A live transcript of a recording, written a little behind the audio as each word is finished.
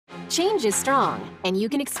Change is strong, and you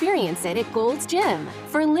can experience it at Gold's Gym.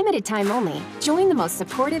 For a limited time only, join the most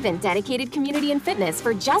supportive and dedicated community in fitness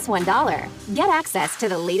for just $1. Get access to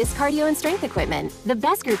the latest cardio and strength equipment, the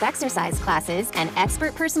best group exercise classes, and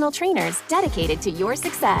expert personal trainers dedicated to your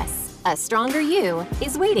success. A stronger you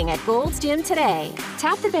is waiting at Gold's Gym today.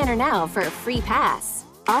 Tap the banner now for a free pass.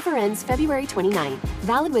 Offer ends February 29th.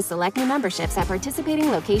 Valid with select new memberships at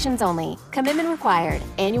participating locations only. Commitment required.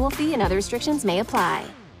 Annual fee and other restrictions may apply.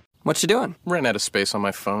 What you doing? Ran out of space on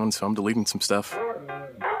my phone, so I'm deleting some stuff.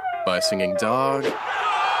 Bye, singing dog.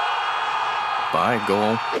 Bye,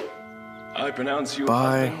 goal. I pronounce you.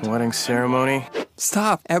 Bye, wedding ceremony.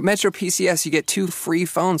 Stop! At Metro PCS, you get 2 free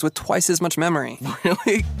phones with twice as much memory.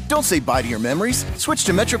 Really? Don't say bye to your memories. Switch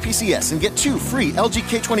to Metro PCS and get 2 free LG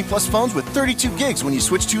K20 Plus phones with 32 gigs when you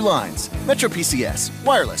switch 2 lines. Metro PCS.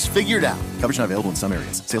 Wireless. Figured out. Coverage not available in some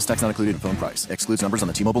areas. Sales tax not included in phone price. Excludes numbers on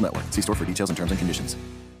the T-Mobile network. See store for details and terms and conditions.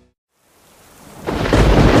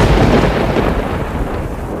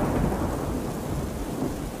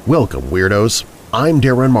 Welcome, Weirdos. I'm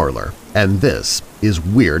Darren Marlar, and this is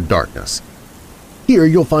Weird Darkness. Here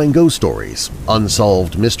you'll find ghost stories,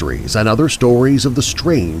 unsolved mysteries, and other stories of the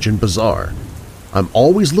strange and bizarre. I'm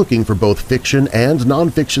always looking for both fiction and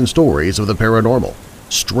nonfiction stories of the paranormal,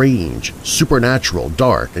 strange, supernatural,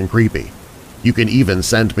 dark, and creepy. You can even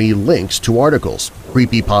send me links to articles,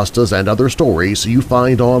 creepypastas, and other stories you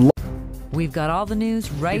find online. We've got all the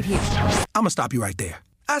news right here. I'm gonna stop you right there.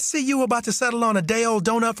 I see you about to settle on a day-old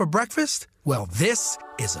donut for breakfast. Well, this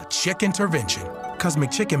is a chick intervention. Because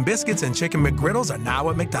McChicken biscuits and Chicken McGriddles are now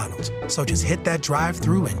at McDonald's. So just hit that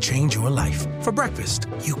drive-thru and change your life. For breakfast,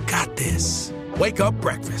 you got this. Wake up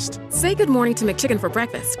breakfast. Say good morning to McChicken for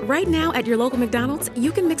breakfast. Right now at your local McDonald's,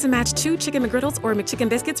 you can mix and match 2 Chicken McGriddles or McChicken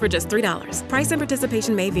biscuits for just $3. Price and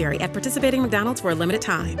participation may vary at participating McDonald's for a limited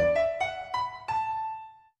time.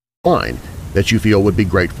 That you feel would be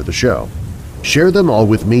great for the show. Share them all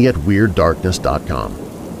with me at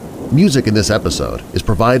WeirdDarkness.com. Music in this episode is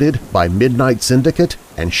provided by Midnight Syndicate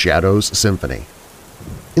and Shadows Symphony.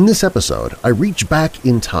 In this episode, I reach back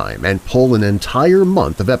in time and pull an entire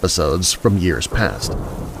month of episodes from years past.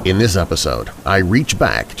 In this episode, I reach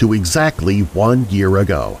back to exactly 1 year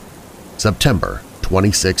ago, September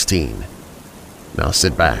 2016. Now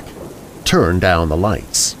sit back, turn down the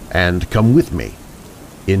lights, and come with me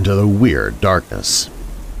into the Weird Darkness.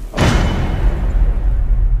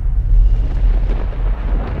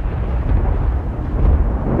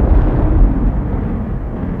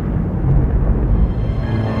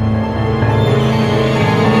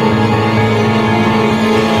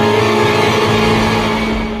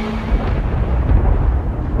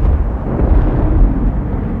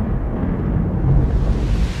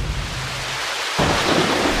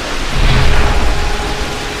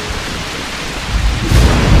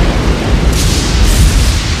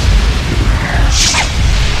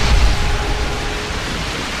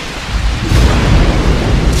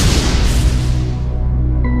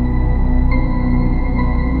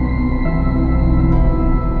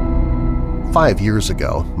 5 years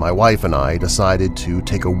ago, my wife and I decided to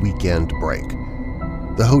take a weekend break.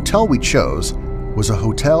 The hotel we chose was a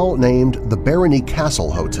hotel named the Barony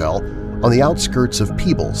Castle Hotel on the outskirts of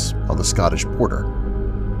Peebles on the Scottish border.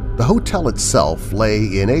 The hotel itself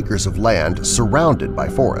lay in acres of land surrounded by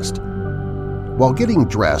forest. While getting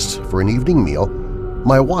dressed for an evening meal,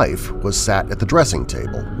 my wife was sat at the dressing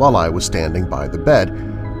table while I was standing by the bed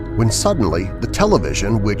when suddenly the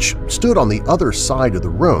television, which stood on the other side of the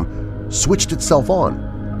room, switched itself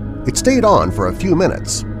on. It stayed on for a few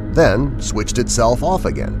minutes, then switched itself off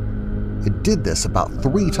again. It did this about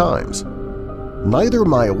 3 times. Neither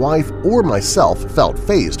my wife or myself felt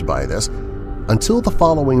fazed by this until the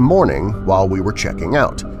following morning while we were checking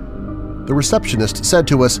out. The receptionist said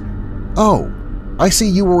to us, "Oh, I see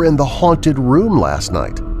you were in the haunted room last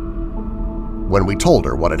night." When we told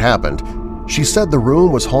her what had happened, she said the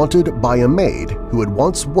room was haunted by a maid who had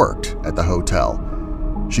once worked at the hotel.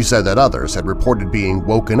 She said that others had reported being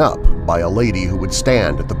woken up by a lady who would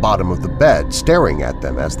stand at the bottom of the bed staring at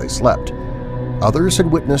them as they slept. Others had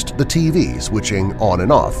witnessed the TV switching on and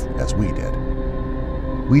off as we did.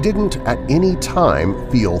 We didn't at any time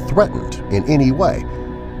feel threatened in any way,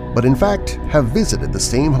 but in fact have visited the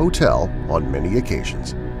same hotel on many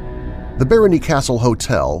occasions. The Barony Castle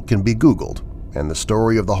Hotel can be Googled, and the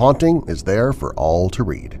story of the haunting is there for all to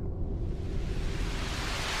read.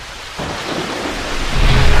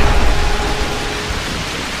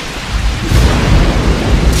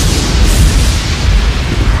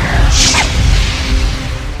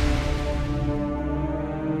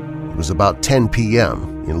 It was about 10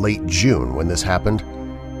 p.m. in late June when this happened,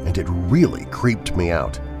 and it really creeped me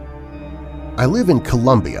out. I live in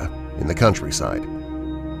Columbia, in the countryside.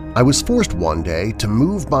 I was forced one day to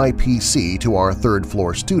move my PC to our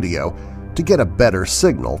third-floor studio to get a better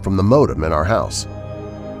signal from the modem in our house.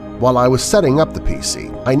 While I was setting up the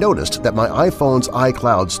PC, I noticed that my iPhone's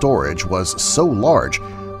iCloud storage was so large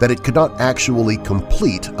that it could not actually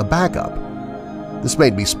complete a backup. This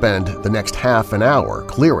made me spend the next half an hour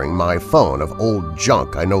clearing my phone of old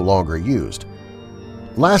junk I no longer used.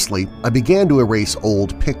 Lastly, I began to erase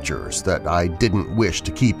old pictures that I didn't wish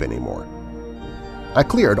to keep anymore. I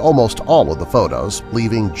cleared almost all of the photos,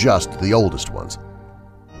 leaving just the oldest ones.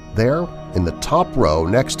 There, in the top row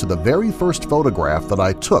next to the very first photograph that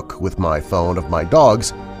I took with my phone of my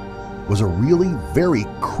dogs, was a really very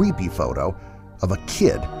creepy photo of a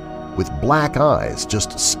kid with black eyes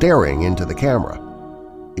just staring into the camera.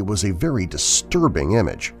 It was a very disturbing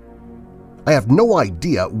image. I have no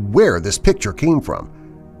idea where this picture came from.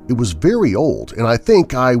 It was very old, and I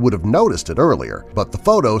think I would have noticed it earlier, but the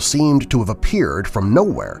photo seemed to have appeared from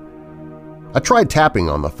nowhere. I tried tapping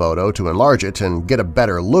on the photo to enlarge it and get a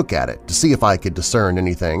better look at it to see if I could discern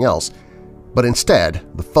anything else, but instead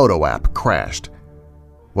the photo app crashed.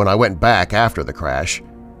 When I went back after the crash,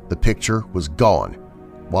 the picture was gone,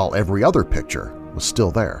 while every other picture was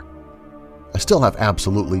still there. I still have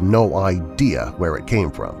absolutely no idea where it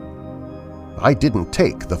came from. I didn't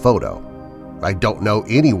take the photo. I don't know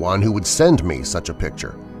anyone who would send me such a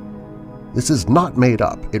picture. This is not made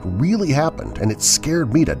up. It really happened, and it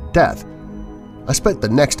scared me to death. I spent the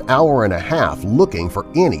next hour and a half looking for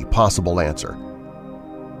any possible answer.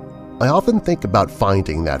 I often think about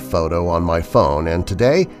finding that photo on my phone, and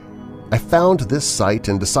today I found this site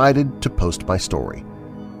and decided to post my story.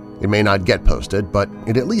 It may not get posted, but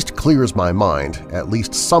it at least clears my mind. At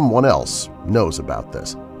least someone else knows about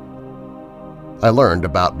this. I learned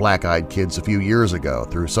about black-eyed kids a few years ago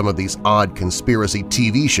through some of these odd conspiracy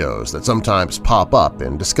TV shows that sometimes pop up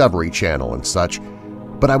in Discovery Channel and such,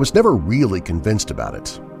 but I was never really convinced about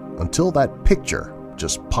it until that picture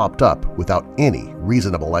just popped up without any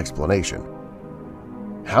reasonable explanation.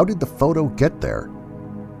 How did the photo get there?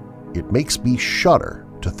 It makes me shudder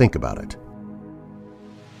to think about it.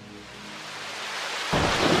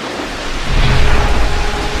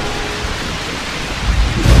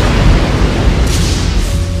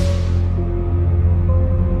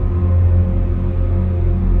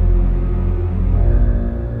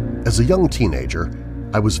 As a young teenager,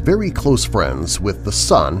 I was very close friends with the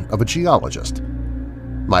son of a geologist.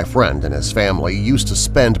 My friend and his family used to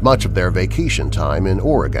spend much of their vacation time in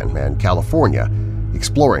Oregon and California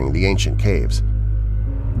exploring the ancient caves.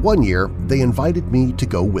 One year, they invited me to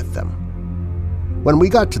go with them. When we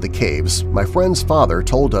got to the caves, my friend's father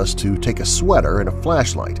told us to take a sweater and a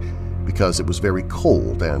flashlight because it was very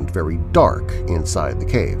cold and very dark inside the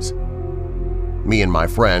caves. Me and my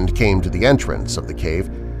friend came to the entrance of the cave,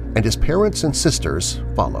 and his parents and sisters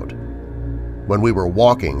followed. When we were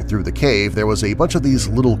walking through the cave, there was a bunch of these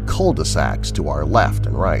little cul-de-sacs to our left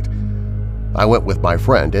and right. I went with my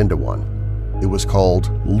friend into one. It was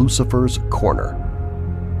called Lucifer's Corner.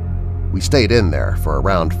 We stayed in there for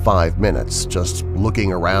around 5 minutes, just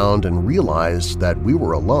looking around, and realized that we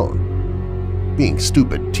were alone. Being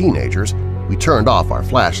stupid teenagers, we turned off our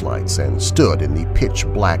flashlights and stood in the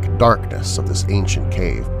pitch-black darkness of this ancient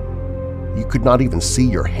cave. You could not even see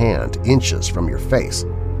your hand inches from your face.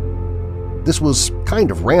 This was kind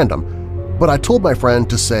of random, but I told my friend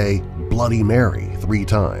to say Bloody Mary 3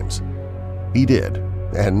 times. He did,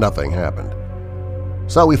 and nothing happened.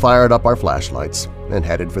 So we fired up our flashlights and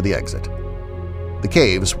headed for the exit. The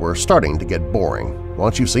caves were starting to get boring.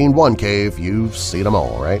 Once you've seen one cave, you've seen them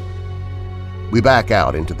all, right? We back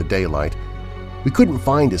out into the daylight. We couldn't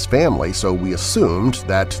find his family, so we assumed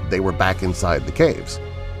that they were back inside the caves.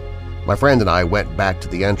 My friend and I went back to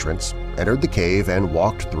the entrance, entered the cave, and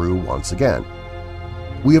walked through once again.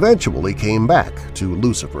 We eventually came back to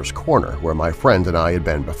Lucifer's Corner, where my friend and I had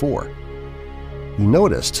been before. We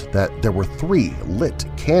noticed that there were 3 lit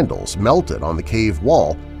candles melted on the cave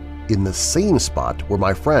wall in the same spot where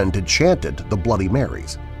my friend had chanted the Bloody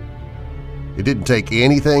Marys. It didn't take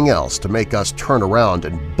anything else to make us turn around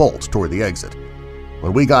and bolt toward the exit.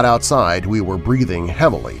 When we got outside, we were breathing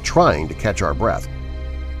heavily, trying to catch our breath.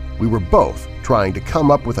 We were both trying to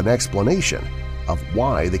come up with an explanation of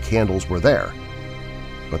why the candles were there,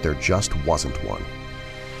 but there just wasn't one.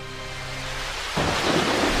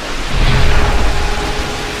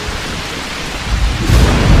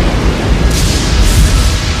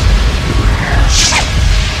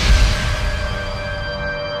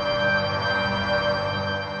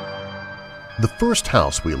 The first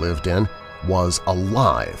house we lived in was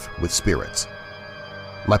alive with spirits.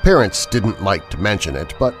 My parents didn't like to mention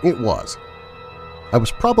it, but it was. I was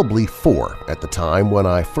probably 4 at the time when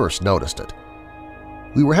I first noticed it.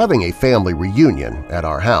 We were having a family reunion at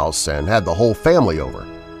our house and had the whole family over.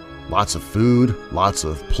 Lots of food, lots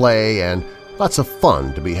of play, and lots of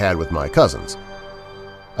fun to be had with my cousins.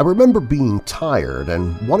 I remember being tired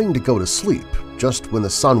and wanting to go to sleep just when the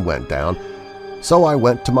sun went down, so I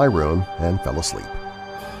went to my room and fell asleep.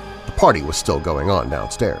 The party was still going on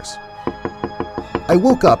downstairs. I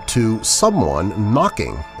woke up to someone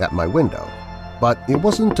knocking at my window, but it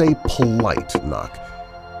wasn't a polite knock.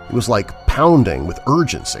 It was like pounding with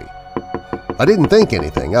urgency. I didn't think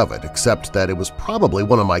anything of it except that it was probably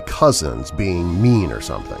one of my cousins being mean or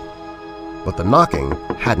something. But the knocking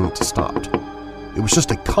hadn't stopped. It was just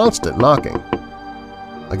a constant knocking.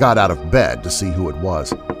 I got out of bed to see who it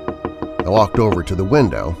was. I walked over to the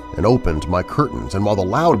window and opened my curtains, and while the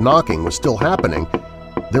loud knocking was still happening,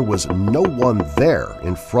 there was no one there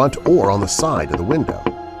in front or on the side of the window.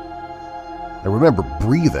 I remember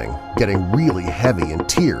breathing, getting really heavy, and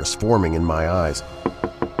tears forming in my eyes.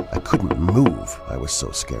 I couldn't move, I was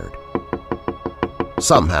so scared.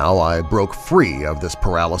 Somehow I broke free of this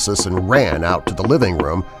paralysis and ran out to the living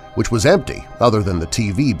room, which was empty other than the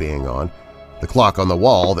TV being on, the clock on the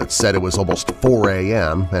wall that said it was almost 4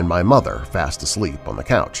 a.m. and my mother fast asleep on the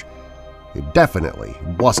couch. It definitely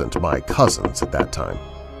wasn't my cousins at that time.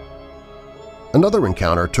 Another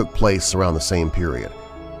encounter took place around the same period.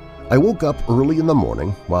 I woke up early in the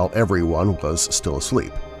morning while everyone was still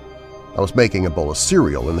asleep. I was making a bowl of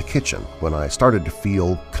cereal in the kitchen when I started to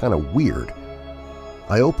feel kind of weird.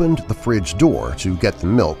 I opened the fridge door to get the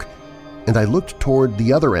milk, and I looked toward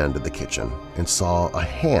the other end of the kitchen and saw a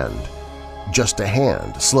hand, just a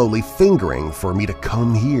hand, slowly fingering for me to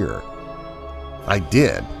come here. I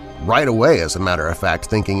did, right away as a matter of fact,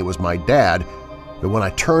 thinking it was my dad, but when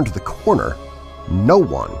I turned the corner, no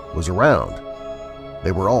one was around.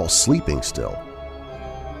 They were all sleeping still.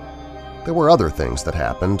 There were other things that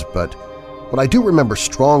happened, but what I do remember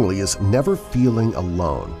strongly is never feeling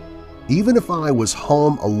alone. Even if I was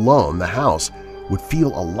home alone, the house would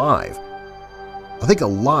feel alive. I think a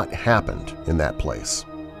lot happened in that place,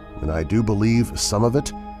 and I do believe some of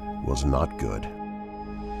it was not good.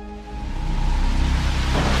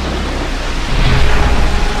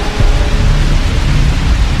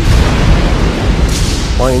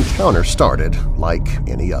 My encounter started like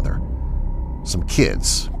any other. Some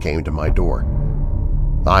kids came to my door.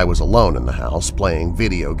 I was alone in the house playing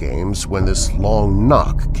video games when this long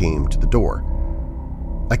knock came to the door.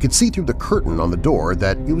 I could see through the curtain on the door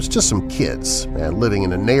that it was just some kids, and living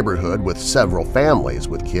in a neighborhood with several families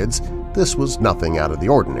with kids, this was nothing out of the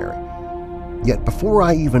ordinary. Yet before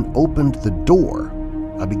I even opened the door,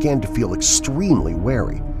 I began to feel extremely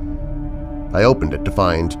wary. I opened it to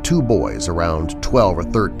find 2 boys around 12 or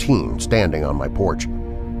 13 standing on my porch.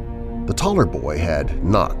 The taller boy had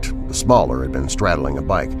knocked, the smaller had been straddling a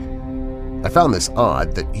bike. I found this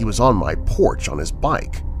odd that he was on my porch on his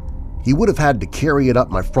bike. He would have had to carry it up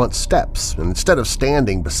my front steps, and instead of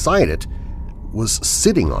standing beside it, was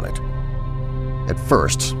sitting on it. At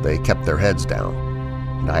first, they kept their heads down,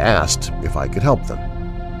 and I asked if I could help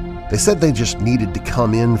them. They said they just needed to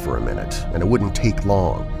come in for a minute, and it wouldn't take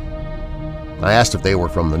long. I asked if they were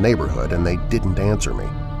from the neighborhood, and they didn't answer me.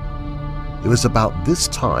 It was about this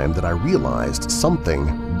time that I realized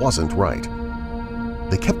something wasn't right.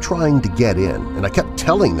 They kept trying to get in, and I kept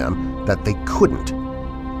telling them that they couldn't.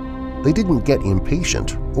 They didn't get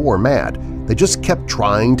impatient or mad, they just kept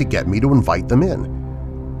trying to get me to invite them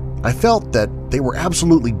in. I felt that they were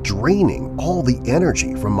absolutely draining all the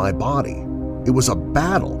energy from my body. It was a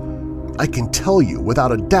battle. I can tell you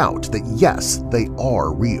without a doubt that yes, they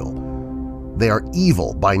are real. They are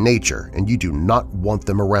evil by nature, and you do not want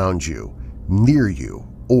them around you, near you,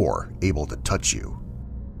 or able to touch you.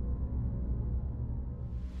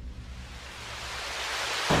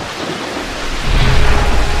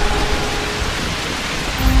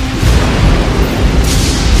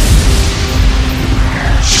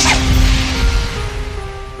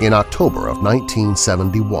 In October of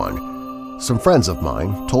 1971, some friends of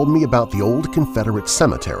mine told me about the old Confederate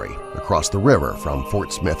cemetery across the river from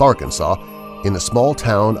Fort Smith, Arkansas, in the small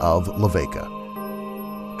town of Lavaca.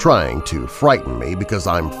 Trying to frighten me because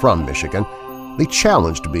I'm from Michigan, they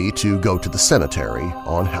challenged me to go to the cemetery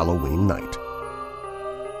on Halloween night.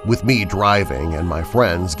 With me driving and my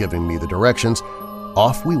friends giving me the directions,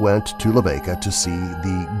 off we went to Lavaca to see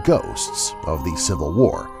the ghosts of the Civil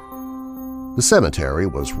War. The cemetery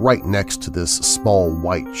was right next to this small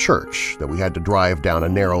white church that we had to drive down a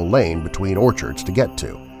narrow lane between orchards to get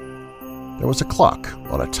to. There was a clock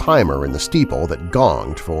on a timer in the steeple that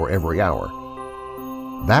gonged for every hour.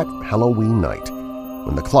 That Halloween night,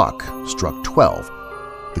 when the clock struck 12,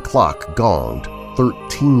 The clock gonged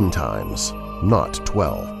 13 times, not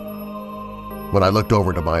 12. When I looked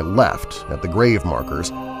over to my left at the grave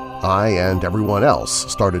markers, I and everyone else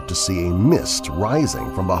started to see a mist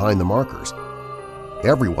rising from behind the markers.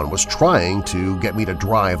 Everyone was trying to get me to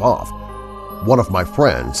drive off. One of my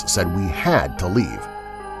friends said we had to leave.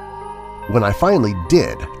 When I finally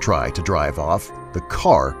did try to drive off, the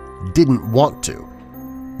car didn't want to.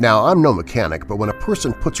 Now, I'm no mechanic, but when a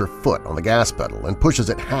person puts her foot on the gas pedal and pushes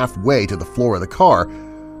it halfway to the floor of the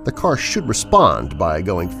car should respond by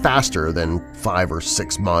going faster than 5 or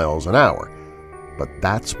 6 miles an hour. But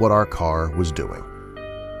that's what our car was doing.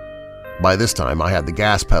 By this time, I had the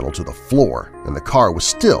gas pedal to the floor, and the car was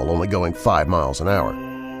still only going 5 miles an hour.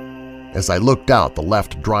 As I looked out the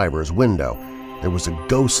left driver's window, there was a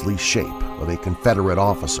ghostly shape of a Confederate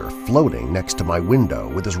officer floating next to my window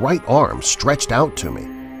with his right arm stretched out to me.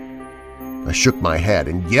 I shook my head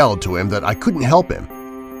and yelled to him that I couldn't help him,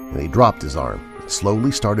 and he dropped his arm and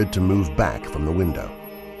slowly started to move back from the window.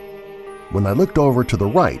 When I looked over to the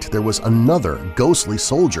right, there was another ghostly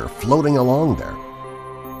soldier floating along there.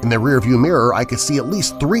 In the rearview mirror, I could see at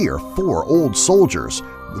least 3 or 4 old soldiers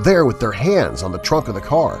there with their hands on the trunk of the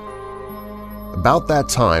car. About that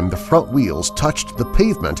time, the front wheels touched the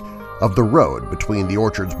pavement of the road between the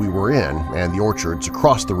orchards we were in and the orchards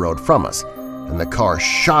across the road from us, and the car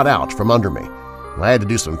shot out from under me. I had to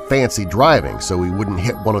do some fancy driving so we wouldn't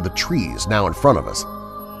hit one of the trees now in front of us.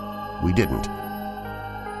 We didn't.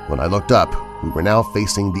 When I looked up, we were now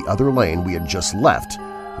facing the other lane we had just left,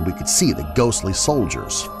 and we could see the ghostly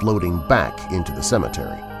soldiers floating back into the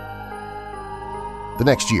cemetery. The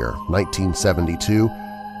next year, 1972,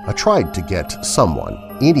 I tried to get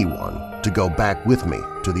someone, anyone, to go back with me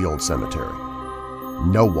to the old cemetery.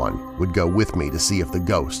 No one would go with me to see if the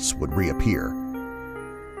ghosts would reappear.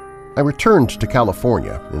 I returned to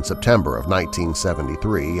California in September of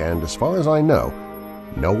 1973, and as far as I know,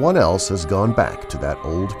 no one else has gone back to that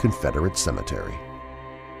old Confederate cemetery.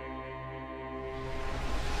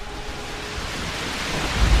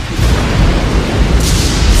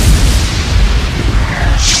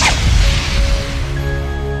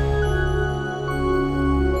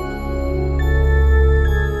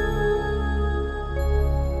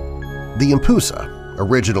 The Empusa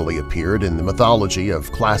originally appeared in the mythology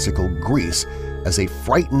of classical Greece as a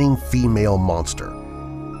frightening female monster.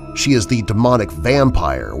 She is the demonic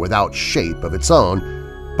vampire without shape of its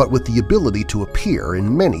own, but with the ability to appear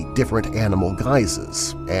in many different animal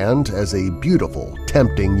guises and as a beautiful,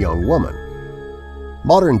 tempting young woman.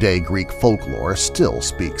 Modern-day Greek folklore still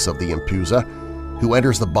speaks of the Empusa, who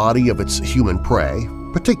enters the body of its human prey,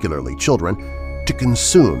 particularly children, to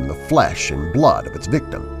consume the flesh and blood of its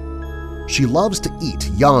victim. She loves to eat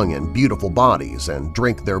young and beautiful bodies and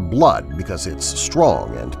drink their blood because it's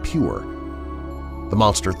strong and pure. The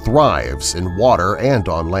monster thrives in water and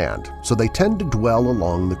on land, so they tend to dwell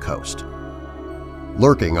along the coast.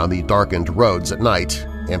 Lurking on the darkened roads at night,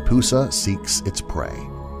 Empusa seeks its prey.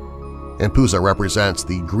 Empusa represents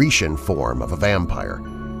the Grecian form of a vampire.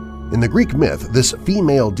 In the Greek myth, this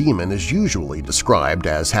female demon is usually described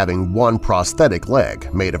as having one prosthetic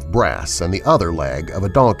leg made of brass and the other leg of a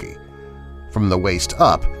donkey. From the waist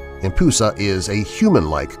up, Empusa is a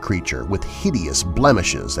human-like creature with hideous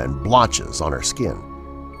blemishes and blotches on her skin.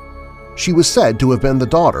 She was said to have been the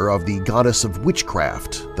daughter of the goddess of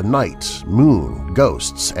witchcraft, the night, moon,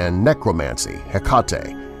 ghosts, and necromancy,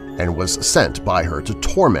 Hecate, and was sent by her to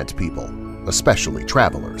torment people, especially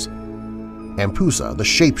travelers. Empusa, the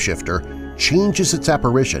shapeshifter, changes its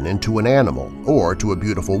apparition into an animal or to a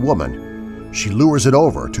beautiful woman. She lures it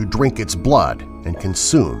over to drink its blood and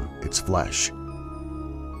consume its flesh.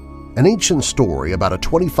 An ancient story about a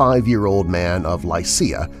 25-year-old man of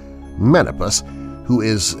Lycia, Menippus, who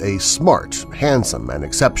is a smart, handsome, and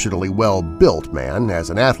exceptionally well-built man as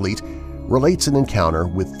an athlete, relates an encounter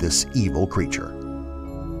with this evil creature.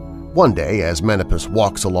 One day, as Menippus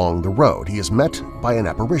walks along the road, he is met by an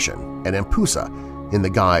apparition, an Empusa, in the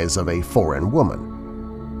guise of a foreign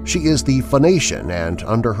woman. She is the Phoenician, and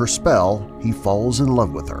under her spell, he falls in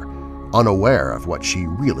love with her, unaware of what she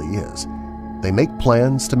really is. They make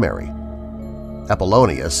plans to marry.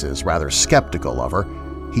 Apollonius is rather skeptical of her.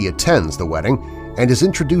 He attends the wedding and is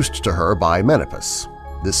introduced to her by Menippus.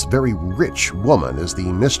 This very rich woman is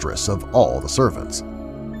the mistress of all the servants.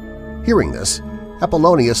 Hearing this,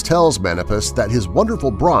 Apollonius tells Menippus that his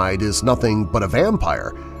wonderful bride is nothing but a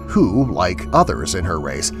vampire who, like others in her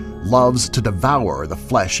race, loves to devour the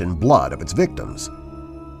flesh and blood of its victims.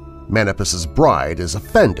 Menippus's bride is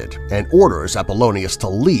offended and orders Apollonius to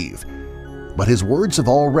leave, but his words have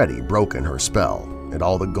already broken her spell, and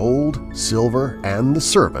all the gold, silver, and the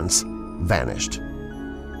servants vanished.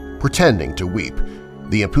 Pretending to weep,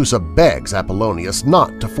 the Empusa begs Apollonius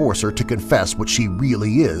not to force her to confess what she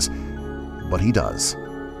really is, but he does.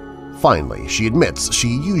 Finally, she admits she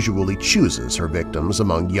usually chooses her victims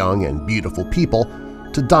among young and beautiful people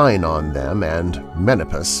to dine on them, and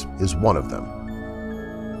Menipus is one of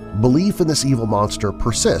them. Belief in this evil monster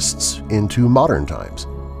persists into modern times.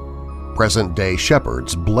 Present-day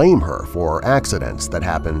shepherds blame her for accidents that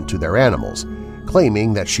happen to their animals,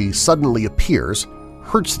 claiming that she suddenly appears,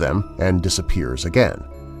 hurts them, and disappears again.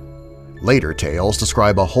 Later tales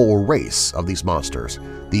describe a whole race of these monsters,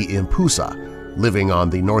 the Empusa, living on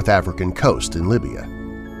the North African coast in Libya.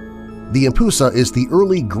 The Empusa is the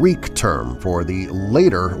early Greek term for the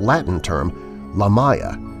later Latin term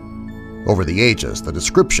Lamia. Over the ages, the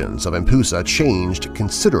descriptions of Empusa changed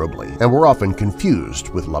considerably and were often confused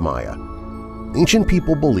with Lamia. Ancient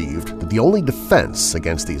people believed that the only defense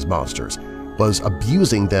against these monsters was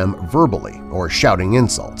abusing them verbally or shouting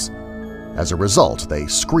insults. As a result, they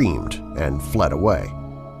screamed and fled away.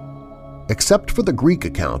 Except for the Greek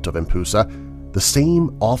account of Empusa, the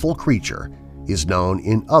same awful creature is known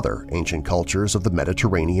in other ancient cultures of the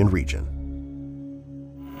Mediterranean region.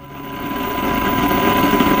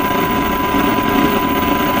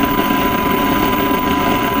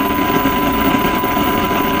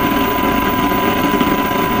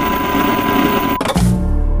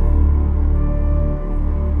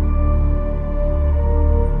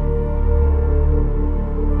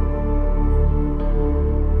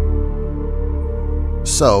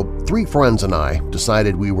 So, 3 friends and I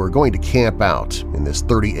decided we were going to camp out in this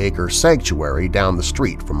 30-acre sanctuary down the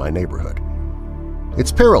street from my neighborhood.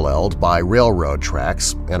 It's paralleled by railroad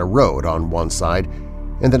tracks and a road on one side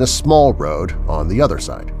and then a small road on the other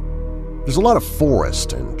side. There's a lot of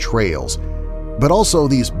forest and trails, but also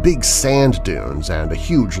these big sand dunes and a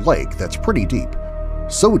huge lake that's pretty deep.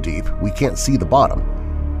 So deep we can't see the bottom.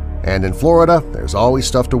 And in Florida, there's always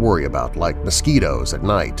stuff to worry about, like mosquitoes at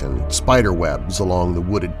night and spider webs along the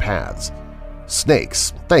wooded paths.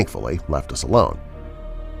 Snakes, thankfully, left us alone.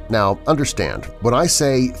 Now, understand, when I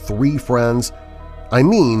say 3 friends, I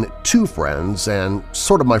mean 2 friends and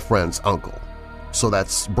sort of my friend's uncle. So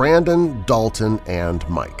that's Brandon, Dalton, and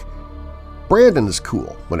Mike. Brandon is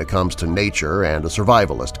cool when it comes to nature and a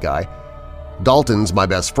survivalist guy. Dalton's my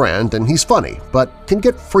best friend and he's funny, but can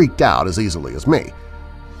get freaked out as easily as me.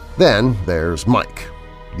 Then there's Mike,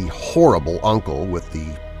 the horrible uncle with the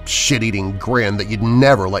shit-eating grin that you'd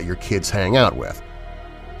never let your kids hang out with.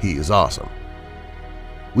 He is awesome.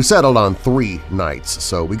 We settled on 3 nights,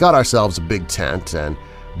 so we got ourselves a big tent and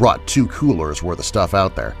brought 2 coolers worth of stuff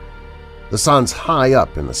out there. The sun's high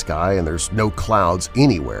up in the sky and there's no clouds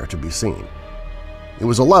anywhere to be seen. It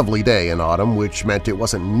was a lovely day in autumn, which meant it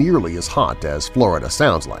wasn't nearly as hot as Florida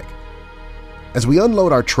sounds like. As we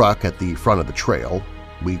unload our truck at the front of the trail,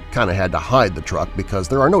 we kind of had to hide the truck because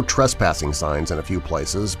there are no trespassing signs in a few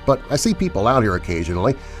places, but I see people out here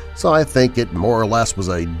occasionally, so I think it more or less was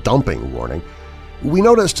a dumping warning. We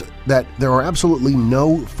noticed that there are absolutely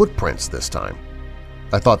no footprints this time.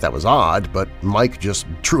 I thought that was odd, but Mike just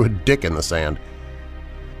drew a dick in the sand.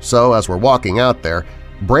 So as we're walking out there,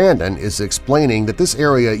 Brandon is explaining that this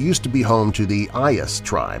area used to be home to the Ayas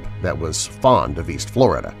tribe that was fond of East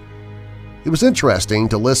Florida. It was interesting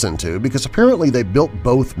to listen to because apparently they built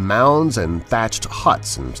both mounds and thatched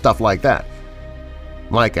huts and stuff like that.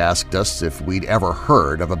 Mike asked us if we'd ever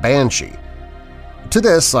heard of a banshee. To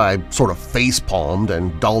this, I sort of face-palmed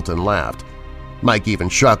and Dalton laughed. Mike even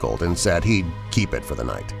chuckled and said he'd keep it for the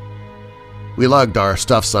night. We lugged our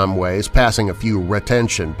stuff some ways, passing a few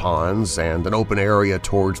retention ponds and an open area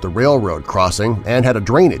towards the railroad crossing and had a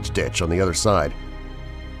drainage ditch on the other side.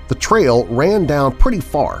 The trail ran down pretty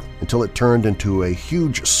far until it turned into a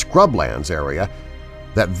huge scrublands area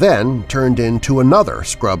that then turned into another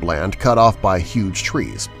scrubland cut off by huge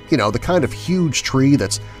trees. You know, the kind of huge tree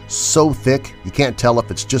that's so thick you can't tell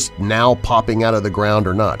if it's just now popping out of the ground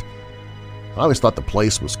or not. I always thought the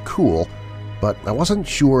place was cool, but I wasn't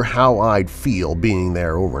sure how I'd feel being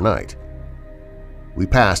there overnight. We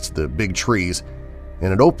passed the big trees,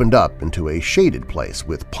 and it opened up into a shaded place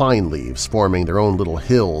with pine leaves forming their own little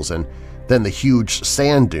hills and then the huge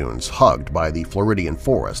sand dunes hugged by the Floridian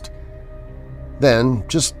forest. Then,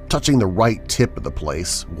 just touching the right tip of the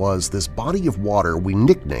place, was this body of water we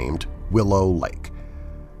nicknamed Willow Lake.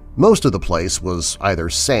 Most of the place was either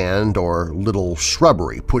sand or little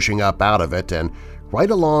shrubbery pushing up out of it, and right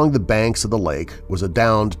along the banks of the lake was a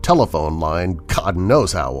downed telephone line God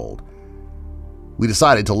knows how old. We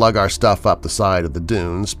decided to lug our stuff up the side of the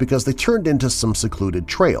dunes because they turned into some secluded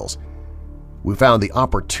trails. We found the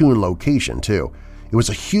opportune location, too. It was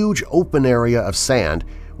a huge open area of sand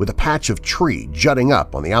with a patch of tree jutting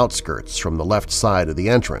up on the outskirts from the left side of the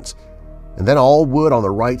entrance, and then all wood on the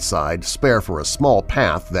right side spare for a small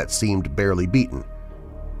path that seemed barely beaten.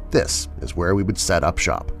 This is where we would set up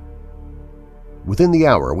shop. Within the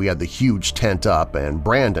hour, we had the huge tent up and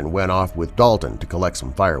Brandon went off with Dalton to collect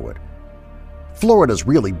some firewood. Florida's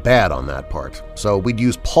really bad on that part, so we'd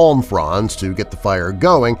use palm fronds to get the fire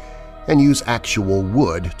going and use actual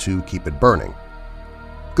wood to keep it burning.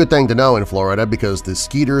 Good thing to know in Florida because the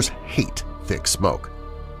Skeeters hate thick smoke.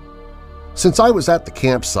 Since I was at the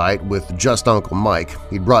campsite with just Uncle Mike,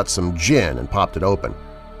 he'd brought some gin and popped it open.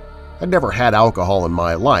 I'd never had alcohol in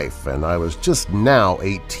my life, and I was just now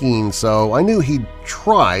 18, so I knew he'd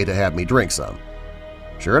try to have me drink some.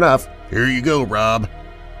 Sure enough, "Here you go, Rob."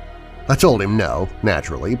 I told him no,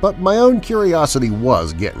 naturally, but my own curiosity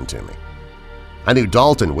was getting to me. I knew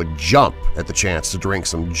Dalton would jump at the chance to drink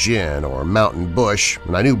some gin or Mountain Bush,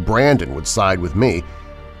 and I knew Brandon would side with me.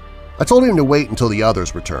 I told him to wait until the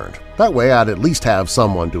others returned. That way I'd at least have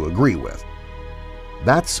someone to agree with.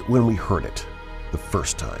 That's when we heard it the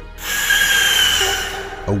first time.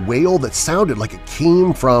 A wail that sounded like it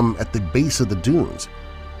came from at the base of the dunes.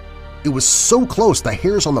 It was so close the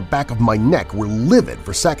hairs on the back of my neck were livid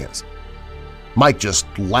for seconds. Mike just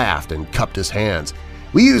laughed and cupped his hands.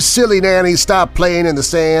 "Will you silly nannies stop playing in the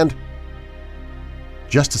sand?"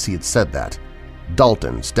 Just as he had said that,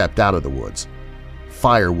 Dalton stepped out of the woods,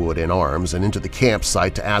 firewood in arms, and into the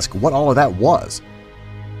campsite to ask what all of that was.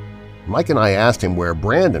 Mike and I asked him where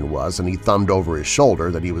Brandon was, and he thumbed over his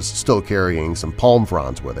shoulder that he was still carrying some palm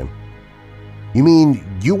fronds with him. "You mean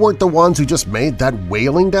you weren't the ones who just made that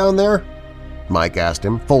wailing down there?" Mike asked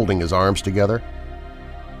him, folding his arms together.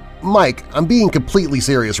 "Mike, I'm being completely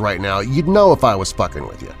serious right now. You'd know if I was fucking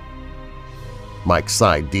with you." Mike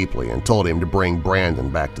sighed deeply and told him to bring Brandon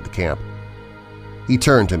back to the camp. He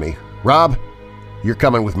turned to me. "Rob, you're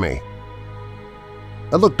coming with me."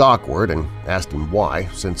 I looked awkward and asked him why,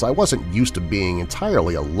 since I wasn't used to being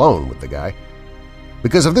entirely alone with the guy.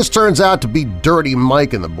 "Because if this turns out to be Dirty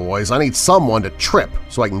Mike and the boys, I need someone to trip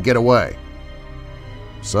so I can get away."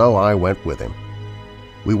 So I went with him.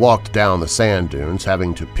 We walked down the sand dunes,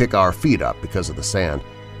 having to pick our feet up because of the sand.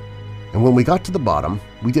 And when we got to the bottom,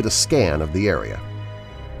 we did a scan of the area.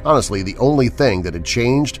 Honestly, the only thing that had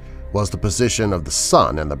changed was the position of the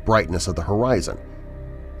sun and the brightness of the horizon.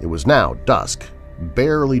 It was now dusk,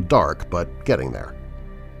 barely dark, but getting there.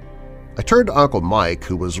 I turned to Uncle Mike,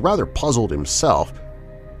 who was rather puzzled himself,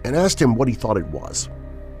 and asked him what he thought it was.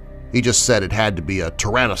 He just said it had to be a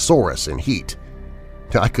Tyrannosaurus in heat.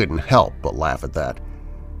 I couldn't help but laugh at that.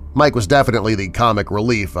 Mike was definitely the comic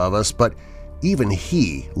relief of us, but even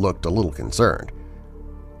he looked a little concerned.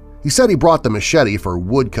 He said he brought the machete for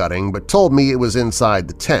wood cutting, but told me it was inside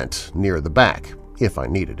the tent near the back if I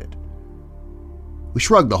needed it. We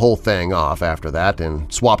shrugged the whole thing off after that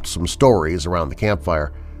and swapped some stories around the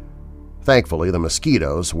campfire. Thankfully, the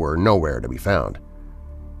mosquitoes were nowhere to be found.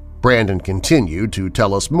 Brandon continued to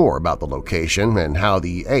tell us more about the location and how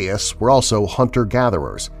the Ayas were also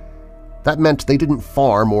hunter-gatherers. That meant they didn't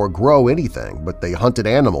farm or grow anything, but they hunted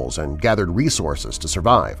animals and gathered resources to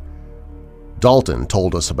survive. Dalton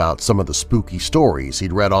told us about some of the spooky stories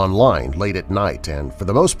he'd read online late at night, and for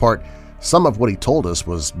the most part, some of what he told us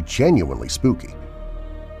was genuinely spooky.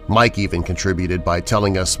 Mike even contributed by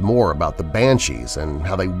telling us more about the banshees and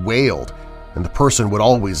how they wailed and the person would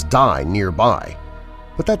always die nearby,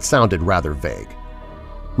 but that sounded rather vague.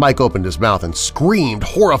 Mike opened his mouth and screamed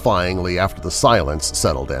horrifyingly after the silence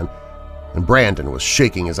settled in, and Brandon was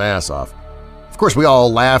shaking his ass off. Of course, we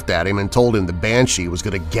all laughed at him and told him the banshee was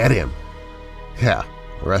going to get him. Yeah,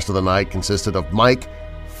 the rest of the night consisted of Mike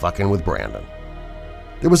fucking with Brandon.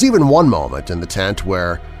 There was even one moment in the tent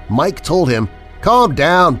where Mike told him, "Calm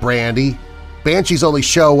down, Brandy. Banshees only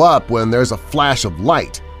show up when there's a flash of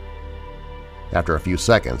light." After a few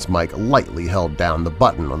seconds, Mike lightly held down the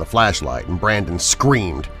button on the flashlight and Brandon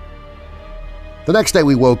screamed. The next day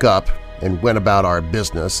we woke up and went about our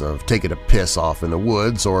business of taking a piss off in the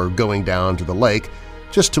woods or going down to the lake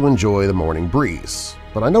just to enjoy the morning breeze,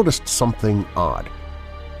 but I noticed something odd.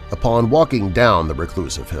 Upon walking down the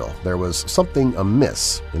reclusive hill, there was something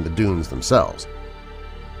amiss in the dunes themselves.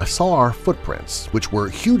 I saw our footprints, which were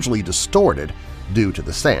hugely distorted due to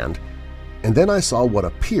the sand, and then I saw what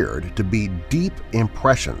appeared to be deep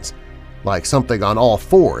impressions, like something on all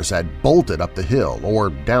fours had bolted up the hill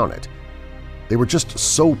or down it. They were just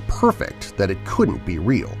so perfect that it couldn't be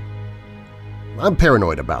real. I'm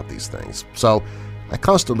paranoid about these things, so I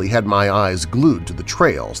constantly had my eyes glued to the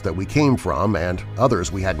trails that we came from and others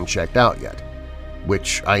we hadn't checked out yet,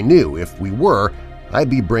 which I knew if we were, I'd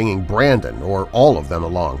be bringing Brandon or all of them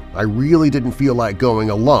along. I really didn't feel like going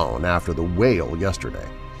alone after the whale yesterday.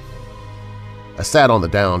 I sat on the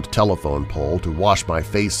downed telephone pole to wash my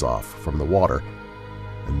face off from the water,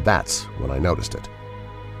 and that's when I noticed it.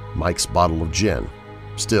 Mike's bottle of gin,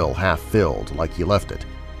 still half filled like he left it,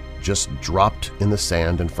 just dropped in the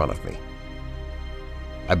sand in front of me.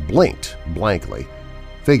 I blinked blankly,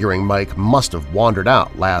 figuring Mike must have wandered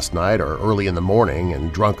out last night or early in the morning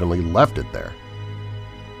and drunkenly left it there.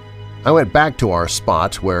 I went back to our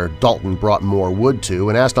spot where Dalton brought more wood to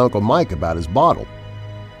and asked Uncle Mike about his bottle.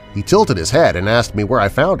 He tilted his head and asked me where I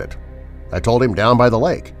found it. I told him down by the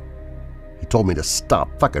lake. He told me to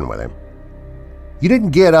stop fucking with him. You didn't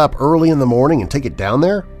get up early in the morning and take it down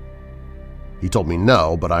there? He told me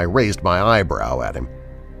no, but I raised my eyebrow at him.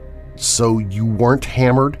 So you weren't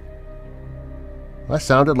hammered? I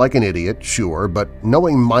sounded like an idiot, sure, but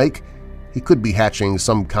knowing Mike, he could be hatching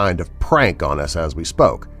some kind of prank on us as we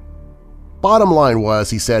spoke. Bottom line was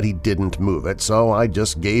he said he didn't move it, so I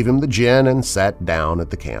just gave him the gin and sat down at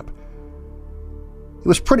the camp. It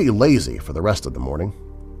was pretty lazy for the rest of the morning.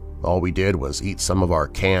 All we did was eat some of our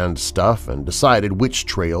canned stuff and decided which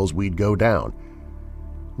trails we'd go down.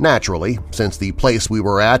 Naturally, since the place we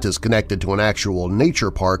were at is connected to an actual nature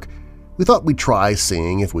park, we thought we'd try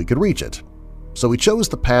seeing if we could reach it. So we chose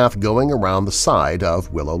the path going around the side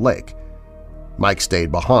of Willow Lake. Mike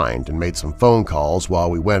stayed behind and made some phone calls while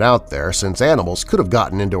we went out there since animals could have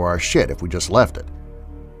gotten into our shit if we just left it.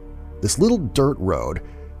 This little dirt road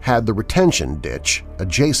had the retention ditch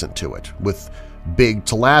adjacent to it, with big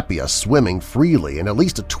tilapia swimming freely and at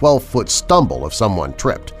least a 12-foot stumble if someone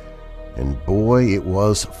tripped. And boy, it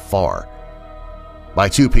was far. By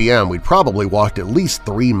 2 p.m. we'd probably walked at least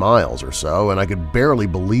 3 miles or so, and I could barely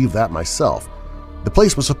believe that myself. The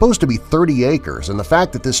place was supposed to be 30 acres, and the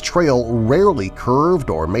fact that this trail rarely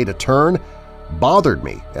curved or made a turn bothered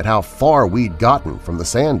me at how far we'd gotten from the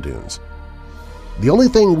sand dunes. The only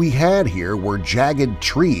thing we had here were jagged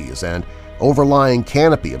trees and overlying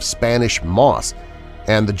canopy of Spanish moss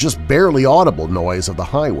and the just barely audible noise of the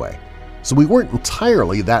highway, so we weren't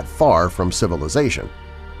entirely that far from civilization.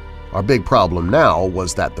 Our big problem now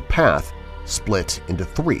was that the path split into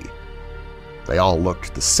 3. They all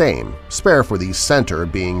looked the same, spare for the center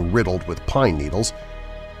being riddled with pine needles.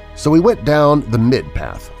 So we went down the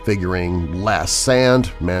mid-path, figuring less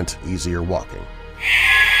sand meant easier walking.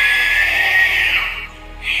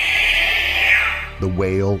 The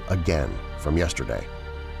wail again from yesterday.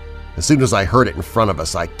 As soon as I heard it in front of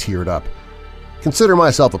us, I teared up. Consider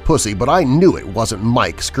myself a pussy, but I knew it wasn't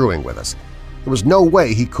Mike screwing with us. There was no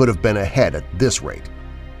way he could have been ahead at this rate.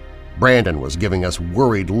 Brandon was giving us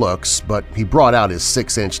worried looks, but he brought out his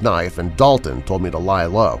 6-inch knife and Dalton told me to lie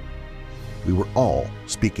low. We were all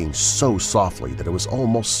speaking so softly that it was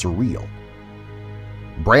almost surreal.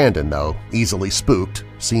 Brandon, though, easily spooked,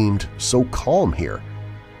 seemed so calm here.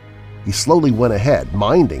 He slowly went ahead,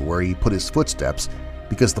 minding where he put his footsteps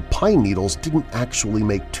because the pine needles didn't actually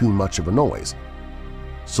make too much of a noise.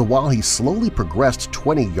 So while he slowly progressed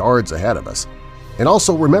 20 yards ahead of us, and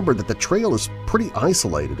also remembered that the trail is pretty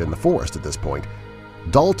isolated in the forest at this point,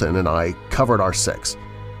 Dalton and I covered our 6.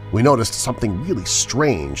 We noticed something really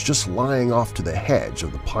strange just lying off to the hedge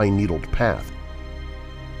of the pine-needled path.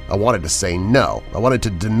 I wanted to say no, I wanted to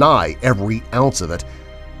deny every ounce of it,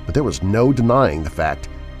 but there was no denying the fact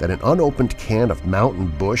that an unopened can of mountain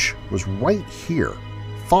bush was right here,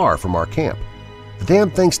 far from our camp. The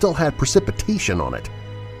damn thing still had precipitation on it.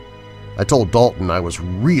 I told Dalton I was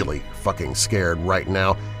really fucking scared right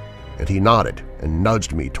now, and he nodded and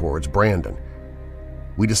nudged me towards Brandon.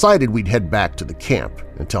 We decided we'd head back to the camp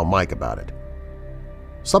and tell Mike about it.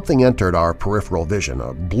 Something entered our peripheral vision,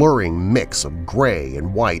 a blurring mix of gray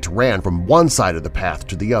and white ran from one side of the path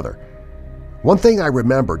to the other. One thing I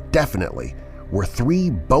remember definitely were 3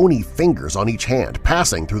 bony fingers on each hand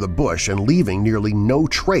passing through the bush and leaving nearly no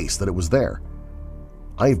trace that it was there.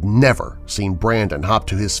 I've never seen Brandon hop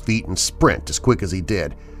to his feet and sprint as quick as he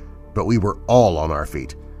did, but we were all on our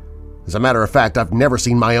feet. As a matter of fact, I've never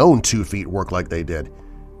seen my own 2 feet work like they did.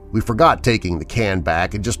 We forgot taking the can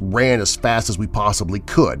back and just ran as fast as we possibly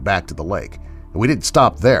could back to the lake. And we didn't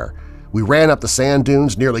stop there. We ran up the sand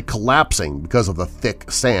dunes, nearly collapsing because of the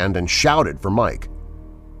thick sand, and shouted for Mike.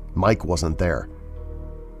 Mike wasn't there.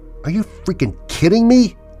 "Are you freaking kidding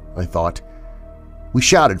me?" I thought. We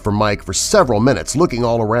shouted for Mike for several minutes, looking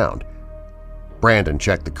all around. Brandon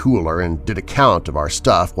checked the cooler and did a count of our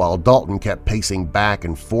stuff while Dalton kept pacing back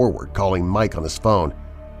and forward, calling Mike on his phone.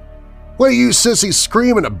 "What are you sissies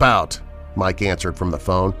screaming about?" Mike answered from the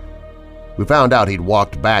phone. We found out he'd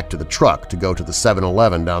walked back to the truck to go to the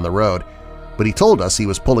 7-Eleven down the road, but he told us he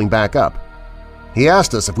was pulling back up. He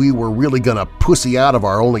asked us if we were really gonna pussy out of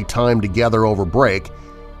our only time together over break,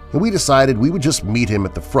 and we decided we would just meet him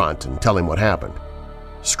at the front and tell him what happened.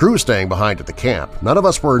 Screw staying behind at the camp. None of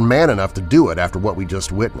us were man enough to do it after what we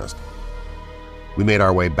just witnessed. We made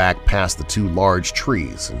our way back past the 2 large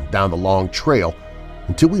trees and down the long trail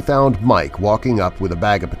until we found Mike walking up with a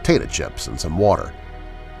bag of potato chips and some water.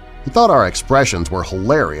 He thought our expressions were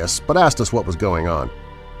hilarious but asked us what was going on.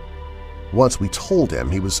 Once we told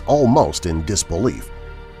him, he was almost in disbelief.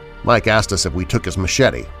 Mike asked us if we took his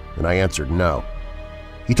machete, and I answered no.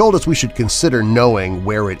 He told us we should consider knowing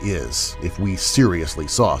where it is if we seriously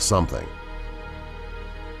saw something.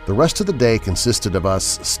 The rest of the day consisted of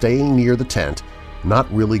us staying near the tent, not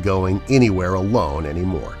really going anywhere alone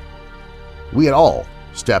anymore. We had all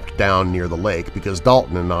stepped down near the lake because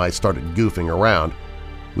Dalton and I started goofing around.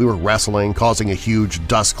 We were wrestling, causing a huge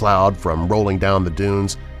dust cloud from rolling down the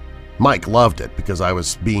dunes. Mike loved it because I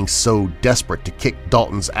was being so desperate to kick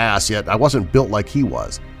Dalton's ass, yet I wasn't built like he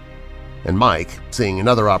was. And Mike, seeing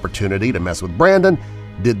another opportunity to mess with Brandon,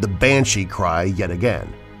 did the banshee cry yet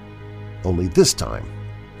again. Only this time,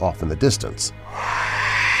 off in the distance,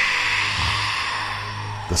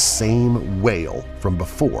 the same wail from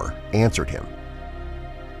before answered him.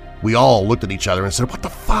 We all looked at each other and said, "What the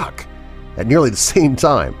fuck?" at nearly the same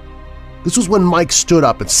time. This was when Mike stood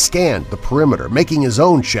up and scanned the perimeter, making his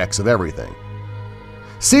own checks of everything.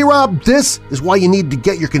 "See, Rob, this is why you need to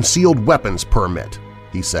get your concealed weapons permit,"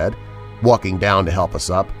 he said, walking down to help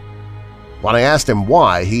us up. When I asked him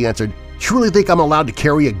why, he answered, "You really think I'm allowed to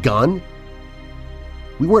carry a gun?"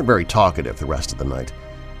 We weren't very talkative the rest of the night.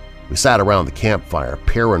 We sat around the campfire,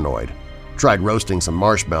 paranoid, tried roasting some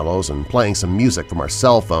marshmallows and playing some music from our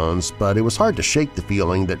cell phones, but it was hard to shake the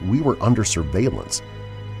feeling that we were under surveillance.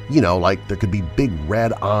 You know, like there could be big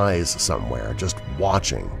red eyes somewhere, just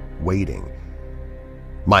watching, waiting.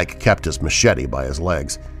 Mike kept his machete by his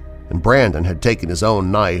legs, and Brandon had taken his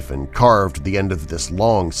own knife and carved the end of this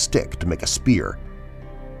long stick to make a spear.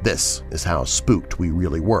 This is how spooked we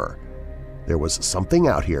really were. There was something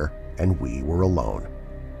out here, and we were alone.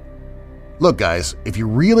 "Look, guys, if you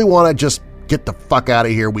really want to just get the fuck out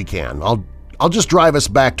of here, we can. I'll just drive us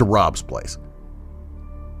back to Rob's place."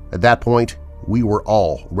 At that point, we were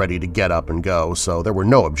all ready to get up and go, so there were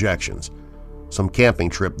no objections. Some camping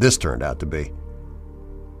trip this turned out to be.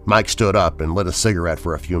 Mike stood up and lit a cigarette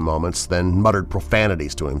for a few moments, then muttered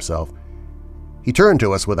profanities to himself. He turned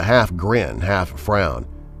to us with a half grin, half frown.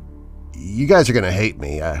 "You guys are going to hate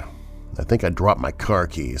me. I think I dropped my car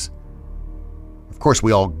keys." Of course,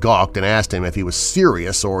 we all gawked and asked him if he was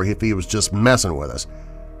serious or if he was just messing with us.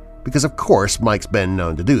 Because of course Mike's been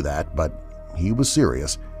known to do that, but he was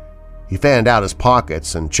serious. He fanned out his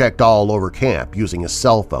pockets and checked all over camp using his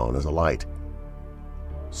cell phone as a light.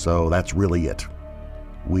 So that's really it.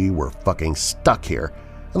 We were fucking stuck here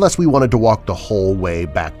unless we wanted to walk the whole way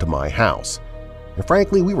back to my house. And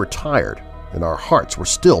frankly, we were tired and our hearts were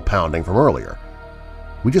still pounding from earlier.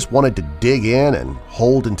 We just wanted to dig in and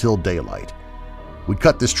hold until daylight. We'd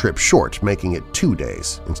cut this trip short, making it 2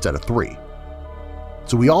 days instead of 3.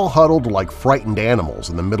 So we all huddled like frightened animals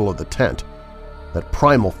in the middle of the tent. That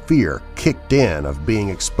primal fear kicked in of being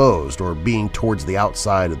exposed or being towards the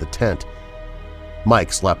outside of the tent.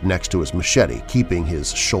 Mike slept next to his machete, keeping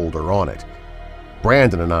his shoulder on it.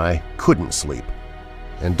 Brandon and I couldn't sleep,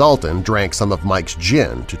 and Dalton drank some of Mike's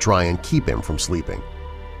gin to try and keep him from sleeping.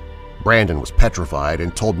 Brandon was petrified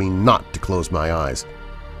and told me not to close my eyes.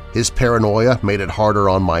 His paranoia made it harder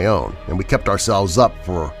on my own, and we kept ourselves up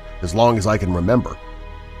for as long as I can remember.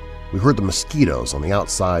 We heard the mosquitoes on the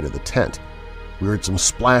outside of the tent. We heard some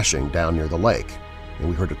splashing down near the lake, and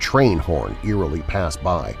we heard a train horn eerily pass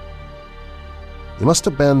by. It must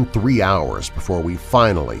have been 3 hours before we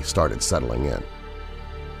finally started settling in.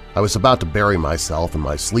 I was about to bury myself in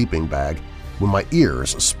my sleeping bag when my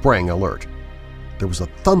ears sprang alert. There was a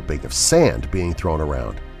thumping of sand being thrown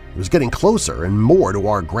around. It was getting closer and more to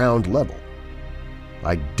our ground level.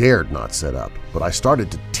 I dared not sit up, but I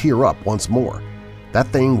started to tear up once more. That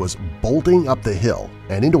thing was bolting up the hill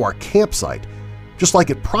and into our campsite, just like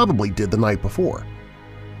it probably did the night before.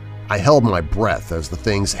 I held my breath as the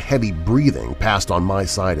thing's heavy breathing passed on my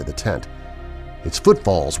side of the tent. Its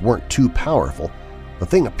footfalls weren't too powerful. The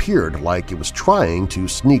thing appeared like it was trying to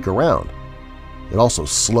sneak around. It also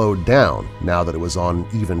slowed down now that it was on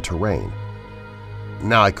even terrain.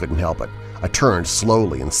 Now I couldn't help it. I turned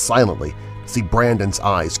slowly and silently to see Brandon's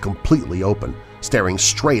eyes completely open, staring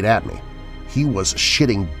straight at me. He was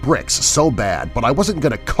shitting bricks so bad, but I wasn't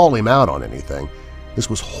going to call him out on anything. This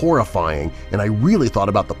was horrifying, and I really thought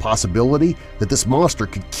about the possibility that this monster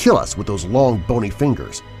could kill us with those long, bony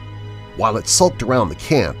fingers. While it sulked around the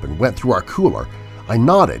camp and went through our cooler, I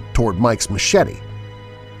nodded toward Mike's machete.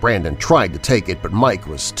 Brandon tried to take it, but Mike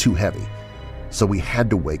was too heavy, so we had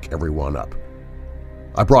to wake everyone up.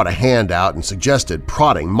 I brought a hand out and suggested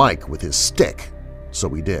prodding Mike with his stick, so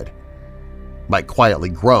we did. Mike quietly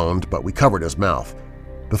groaned, but we covered his mouth.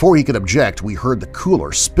 Before he could object, we heard the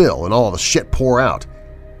cooler spill and all the shit pour out.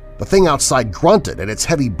 The thing outside grunted, and its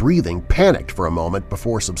heavy breathing panicked for a moment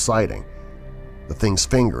before subsiding. The thing's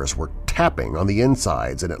fingers were tapping on the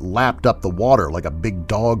insides, and it lapped up the water like a big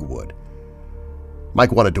dog would.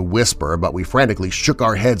 Mike wanted to whisper, but we frantically shook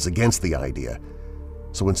our heads against the idea.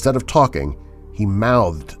 So instead of talking, he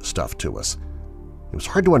mouthed stuff to us. It was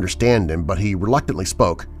hard to understand him, but he reluctantly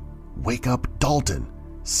spoke, "Wake up, Dalton.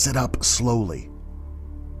 Sit up slowly."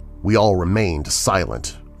 We all remained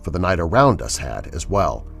silent, for the night around us had as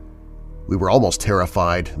well. We were almost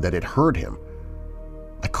terrified that it heard him.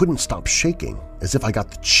 I couldn't stop shaking, as if I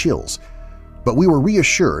got the chills, but we were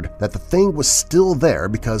reassured that the thing was still there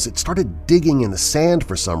because it started digging in the sand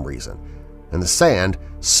for some reason, and the sand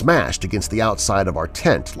smashed against the outside of our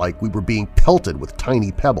tent like we were being pelted with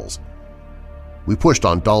tiny pebbles. We pushed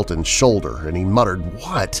on Dalton's shoulder, and he muttered,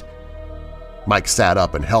 "What?" Mike sat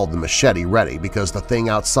up and held the machete ready because the thing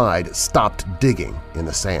outside stopped digging in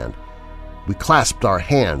the sand. We clasped our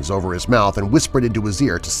hands over his mouth and whispered into his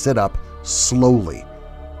ear to sit up slowly,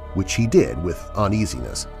 which he did with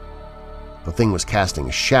uneasiness. The thing was casting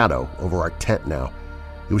a shadow over our tent now.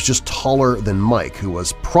 It was just taller than Mike, who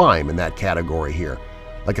was prime in that category here.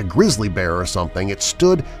 Like a grizzly bear or something, it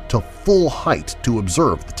stood to full height to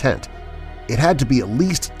observe the tent. It had to be at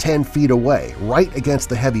least 10 feet away, right against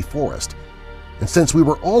the heavy forest. And since we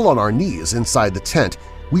were all on our knees inside the tent,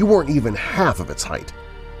 we weren't even half of its height.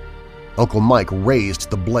 Uncle Mike raised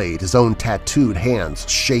the blade, his own tattooed hands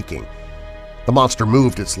shaking. The monster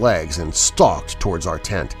moved its legs and stalked towards our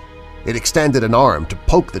tent. It extended an arm to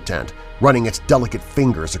poke the tent, running its delicate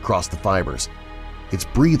fingers across the fibers. Its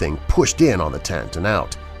breathing pushed in on the tent and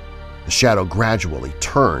out. The shadow gradually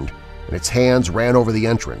turned, and its hands ran over the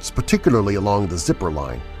entrance, particularly along the zipper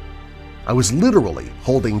line. I was literally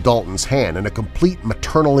holding Dalton's hand in a complete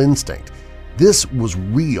maternal instinct. This was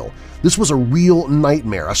real. This was a real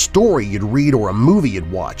nightmare, a story you'd read or a movie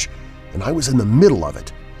you'd watch, and I was in the middle of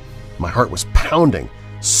it. My heart was pounding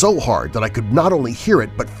so hard that I could not only hear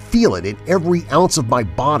it but feel it in every ounce of my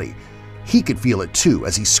body. He could feel it too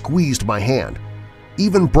as he squeezed my hand.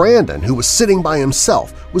 Even Brandon, who was sitting by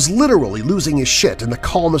himself, was literally losing his shit in the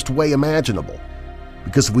calmest way imaginable.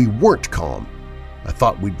 Because if we weren't calm, I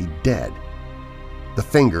thought we'd be dead. The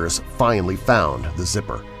fingers finally found the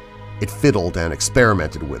zipper. It fiddled and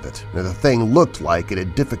experimented with it, and the thing looked like it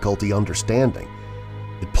had difficulty understanding.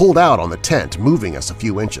 It pulled out on the tent, moving us a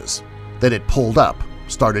few inches. Then it pulled up,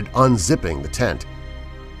 started unzipping the tent.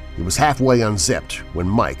 It was halfway unzipped when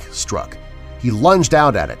Mike struck. He lunged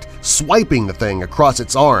out at it, swiping the thing across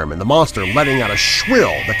its arm, and the monster letting out a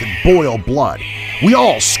shrill that could boil blood. We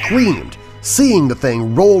all screamed, seeing the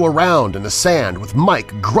thing roll around in the sand with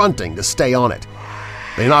Mike grunting to stay on it.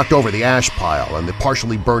 They knocked over the ash pile, and the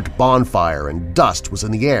partially burnt bonfire and dust was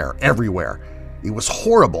in the air everywhere. It was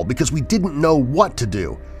horrible because we didn't know what to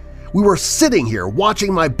do. We were sitting here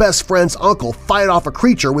watching my best friend's uncle fight off a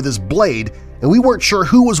creature with his blade, and we weren't sure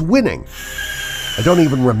who was winning. I don't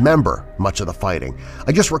even remember much of the fighting.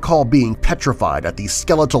 I just recall being petrified at the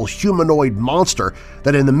skeletal humanoid monster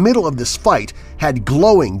that in the middle of this fight had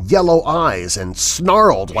glowing yellow eyes and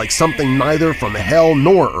snarled like something neither from hell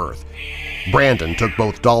nor earth. Brandon took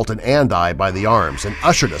both Dalton and I by the arms and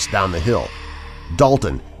ushered us down the hill.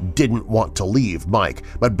 Dalton didn't want to leave Mike,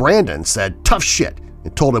 but Brandon said tough shit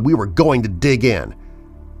and told him we were going to dig in.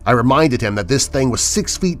 I reminded him that this thing was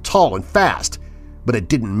 6 feet tall and fast, but it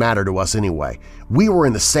didn't matter to us anyway. We were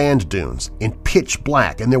in the sand dunes, in pitch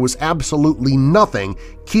black, and there was absolutely nothing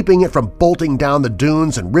keeping it from bolting down the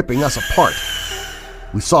dunes and ripping us apart.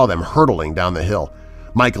 We saw them hurtling down the hill,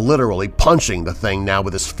 Mike literally punching the thing now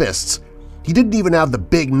with his fists. He didn't even have the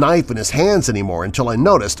big knife in his hands anymore until I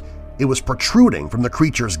noticed it was protruding from the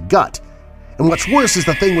creature's gut. And what's worse is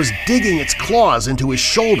the thing was digging its claws into his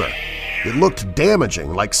shoulder. It looked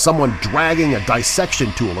damaging, like someone dragging a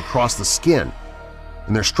dissection tool across the skin.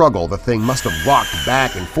 In their struggle, the thing must have rocked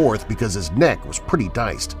back and forth because his neck was pretty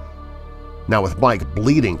diced. Now with Mike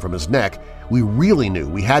bleeding from his neck, we really knew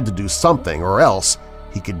we had to do something or else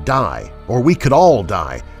he could die, or we could all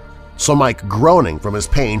die. So Mike, groaning from his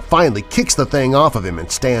pain, finally kicks the thing off of him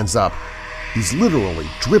and stands up. He's literally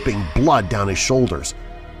dripping blood down his shoulders.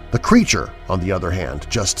 The creature, on the other hand,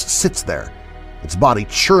 just sits there, its body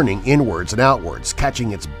churning inwards and outwards,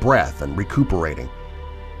 catching its breath and recuperating.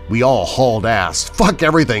 We all hauled ass, fuck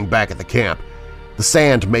everything back at the camp. The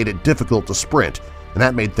sand made it difficult to sprint, and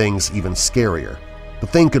that made things even scarier. The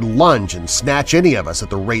thing could lunge and snatch any of us at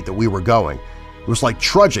the rate that we were going. It was like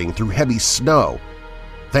trudging through heavy snow.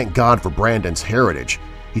 Thank God for Brandon's heritage.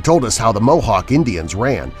 He told us how the Mohawk Indians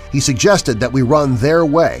ran. He suggested that we run their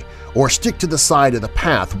way or stick to the side of the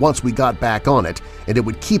path once we got back on it, and it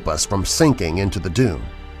would keep us from sinking into the dune.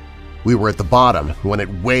 We were at the bottom when it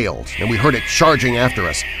wailed, and we heard it charging after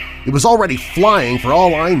us. It was already flying for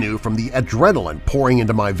all I knew from the adrenaline pouring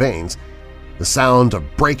into my veins. The sound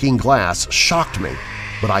of breaking glass shocked me,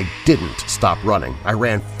 but I didn't stop running. I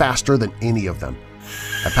ran faster than any of them.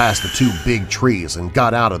 I passed the two big trees and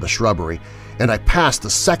got out of the shrubbery, and I passed the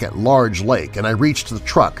second large lake and I reached the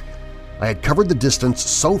truck. I had covered the distance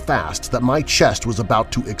so fast that my chest was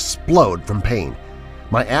about to explode from pain.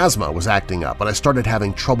 My asthma was acting up and I started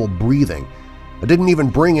having trouble breathing. I didn't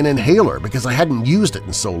even bring an inhaler because I hadn't used it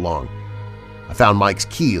in so long. I found Mike's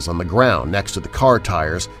keys on the ground next to the car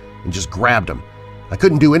tires and just grabbed them. I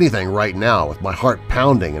couldn't do anything right now with my heart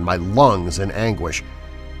pounding and my lungs in anguish.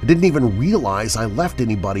 I didn't even realize I left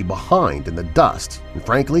anybody behind in the dust, and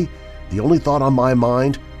frankly, the only thought on my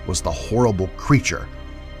mind was the horrible creature.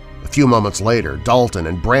 A few moments later, Dalton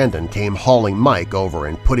and Brandon came hauling Mike over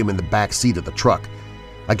and put him in the back seat of the truck.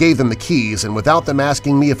 I gave them the keys and without them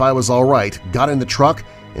asking me if I was all right, got in the truck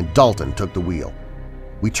and Dalton took the wheel.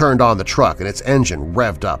 We turned on the truck and its engine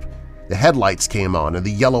revved up. The headlights came on and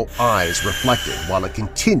the yellow eyes reflected while it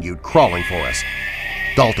continued crawling for us.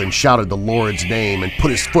 Dalton shouted the Lord's name and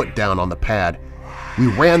put his foot down on the pad. We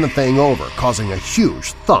ran the thing over, causing a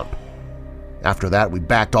huge thump. After that, we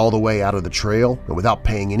backed all the way out of the trail, and without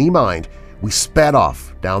paying any mind, we sped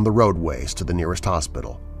off down the roadways to the nearest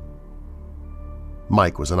hospital.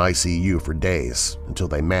 Mike was in ICU for days until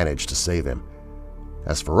they managed to save him.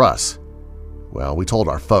 As for us, well, we told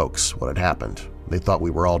our folks what had happened. They thought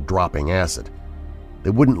we were all dropping acid. They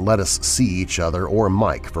wouldn't let us see each other or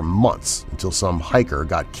Mike for months until some hiker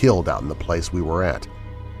got killed out in the place we were at.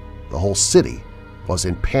 The whole city was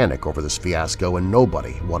in panic over this fiasco and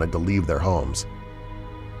nobody wanted to leave their homes.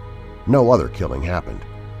 No other killing happened.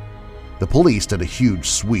 The police did a huge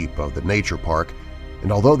sweep of the nature park,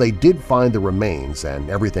 and although they did find the remains and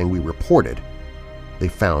everything we reported, they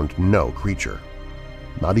found no creature,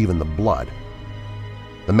 not even the blood.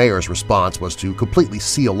 The mayor's response was to completely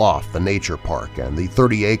seal off the nature park and the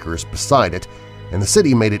 30 acres beside it, and the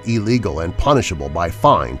city made it illegal and punishable by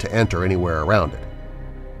fine to enter anywhere around it.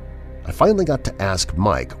 I finally got to ask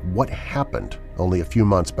Mike what happened only a few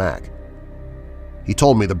months back. He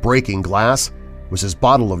told me the breaking glass was his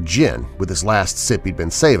bottle of gin with his last sip he'd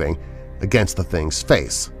been saving against the thing's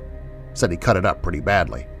face. Said he cut it up pretty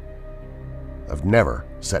badly. I've never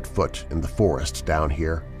set foot in the forest down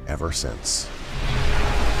here ever since.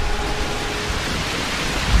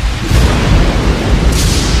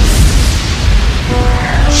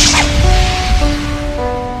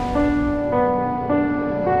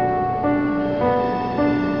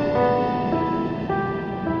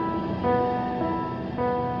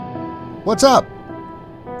 "What's up?"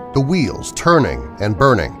 The wheels turning and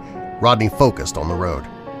burning, Rodney focused on the road.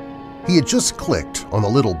 He had just clicked on the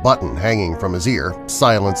little button hanging from his ear,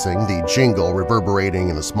 silencing the jingle reverberating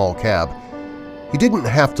in the small cab. He didn't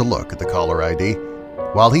have to look at the caller ID.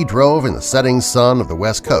 While he drove in the setting sun of the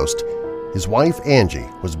West Coast, his wife Angie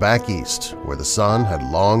was back east where the sun had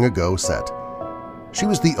long ago set. She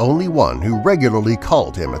was the only one who regularly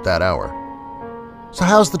called him at that hour. "So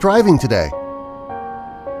how's the driving today?"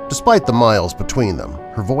 Despite the miles between them,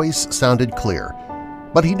 her voice sounded clear,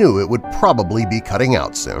 but he knew it would probably be cutting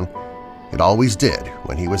out soon. It always did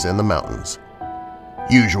when he was in the mountains.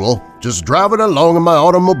 "Usual, just driving along in my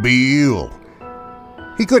automobile."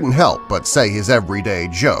 He couldn't help but say his everyday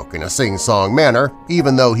joke in a sing-song manner,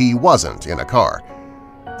 even though he wasn't in a car.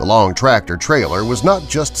 The long tractor-trailer was not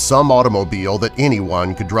just some automobile that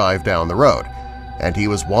anyone could drive down the road, and he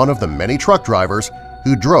was one of the many truck drivers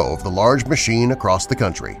who drove the large machine across the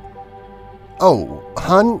country. "Oh,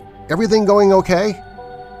 hun, everything going okay?"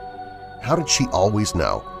 How did she always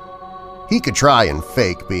know? He could try and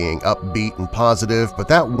fake being upbeat and positive, but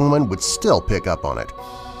that woman would still pick up on it.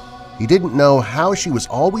 He didn't know how she was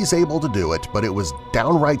always able to do it, but it was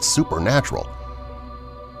downright supernatural.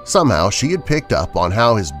 Somehow she had picked up on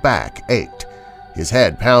how his back ached, his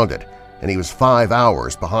head pounded, and he was 5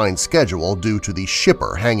 hours behind schedule due to the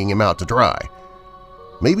shipper hanging him out to dry.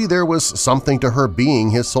 Maybe there was something to her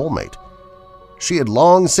being his soulmate. She had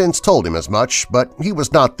long since told him as much, but he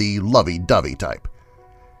was not the lovey-dovey type.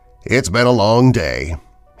 "It's been a long day,"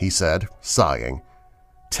 he said, sighing.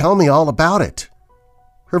 "Tell me all about it."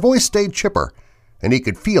 Her voice stayed chipper, and he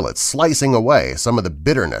could feel it slicing away some of the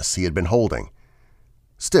bitterness he had been holding.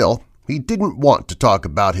 Still, He didn't want to talk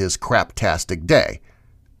about his craptastic day.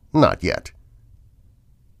 Not yet.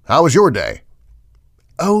 "How was your day?"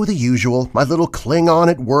 "Oh, the usual. My little Klingon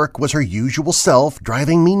at work was her usual self,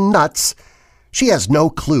 driving me nuts. She has no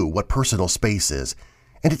clue what personal space is,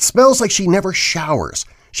 and it smells like she never showers.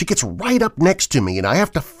 She gets right up next to me and I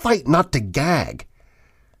have to fight not to gag."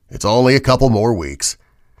 "It's only a couple more weeks."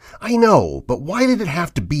 "I know, but why did it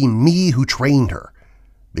have to be me who trained her?"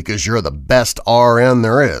 "Because you're the best RN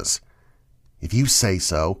there is." "If you say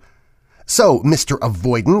so. So, Mr.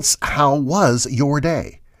 Avoidance, how was your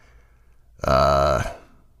day?" The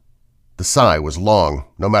sigh was long,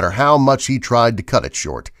 no matter how much he tried to cut it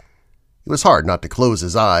short. It was hard not to close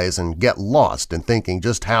his eyes and get lost in thinking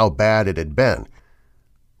just how bad it had been.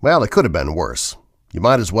 Well, it could have been worse. You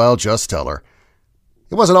might as well just tell her.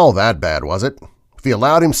 It wasn't all that bad, was it? If he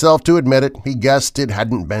allowed himself to admit it, he guessed it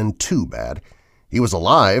hadn't been too bad. He was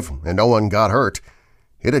alive, and no one got hurt.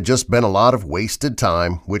 It had just been a lot of wasted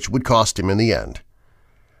time, which would cost him in the end.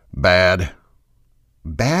 Bad.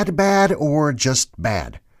 Bad or just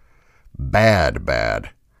bad?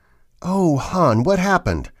 Bad. "Oh, hon, what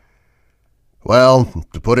happened?" "Well,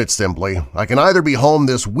 to put it simply, I can either be home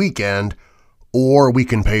this weekend or we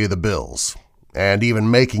can pay the bills. And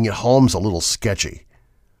even making it home's a little sketchy."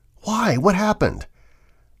 "Why? What happened?"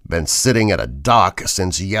 "Been sitting at a dock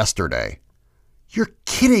since yesterday." "You're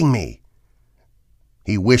kidding me."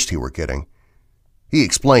 He wished he were kidding. He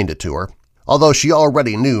explained it to her, although she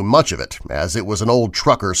already knew much of it, as it was an old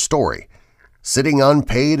trucker's story. Sitting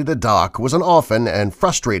unpaid at a dock was an often and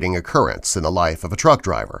frustrating occurrence in the life of a truck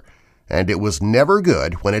driver, and it was never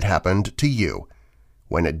good when it happened to you.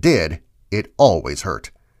 When it did, it always hurt.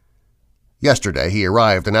 Yesterday he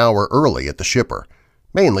arrived an hour early at the shipper,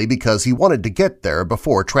 mainly because he wanted to get there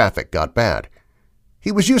before traffic got bad.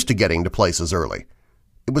 He was used to getting to places early.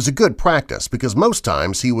 It was a good practice because most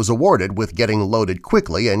times he was awarded with getting loaded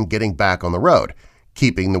quickly and getting back on the road,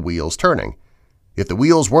 keeping the wheels turning. If the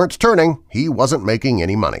wheels weren't turning, he wasn't making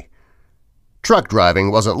any money. Truck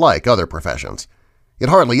driving wasn't like other professions. It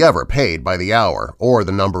hardly ever paid by the hour or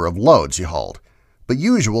the number of loads you hauled, but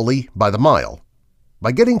usually by the mile.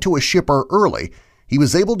 By getting to a shipper early, he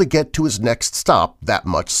was able to get to his next stop that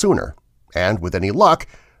much sooner, and with any luck,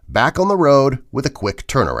 back on the road with a quick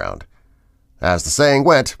turnaround. As the saying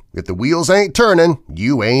went, if the wheels ain't turning,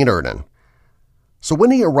 you ain't earning. So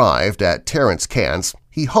when he arrived at Terrence Cans,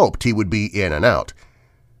 he hoped he would be in and out.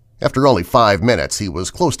 After only 5 minutes, he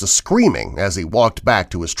was close to screaming as he walked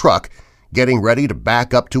back to his truck, getting ready to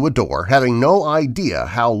back up to a door, having no idea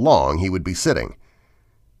how long he would be sitting.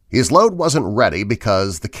 His load wasn't ready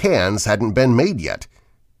because the cans hadn't been made yet.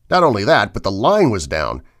 Not only that, but the line was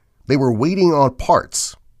down. They were waiting on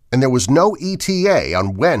parts, and there was no ETA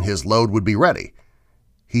on when his load would be ready.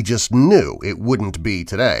 He just knew it wouldn't be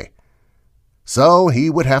today. So he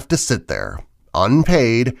would have to sit there,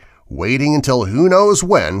 unpaid, waiting until who knows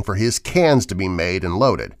when for his cans to be made and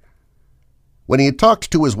loaded. When he had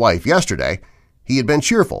talked to his wife yesterday, he had been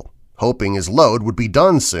cheerful, hoping his load would be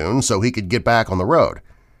done soon so he could get back on the road.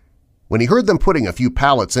 When he heard them putting a few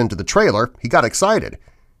pallets into the trailer, he got excited.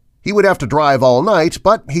 He would have to drive all night,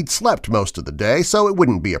 but he'd slept most of the day, so it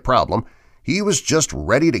wouldn't be a problem. He was just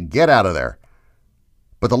ready to get out of there.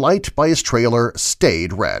 But the light by his trailer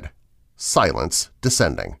stayed red. Silence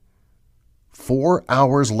descending. 4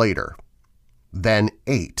 hours later. Then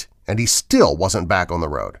 8, and he still wasn't back on the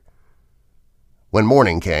road. When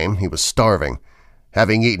morning came, he was starving,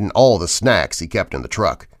 having eaten all the snacks he kept in the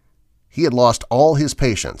truck. He had lost all his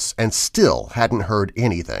patience and still hadn't heard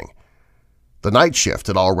anything. The night shift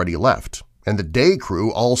had already left, and the day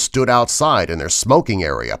crew all stood outside in their smoking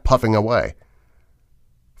area puffing away.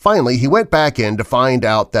 Finally, he went back in to find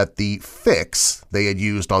out that the fix they had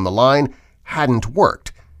used on the line hadn't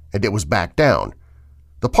worked, and it was back down.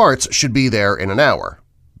 The parts should be there in an hour.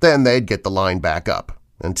 Then they'd get the line back up.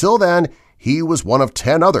 Until then, he was one of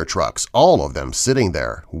 10 other trucks, all of them sitting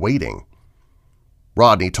there, waiting.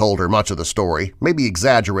 Rodney told her much of the story, maybe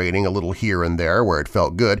exaggerating a little here and there where it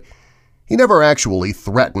felt good. He never actually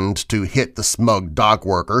threatened to hit the smug dock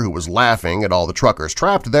worker who was laughing at all the truckers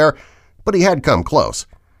trapped there, but he had come close.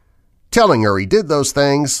 Telling her he did those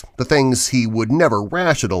things, the things he would never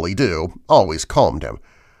rationally do, always calmed him,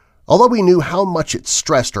 although he knew how much it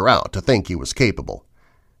stressed her out to think he was capable.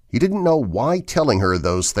 He didn't know why telling her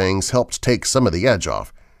those things helped take some of the edge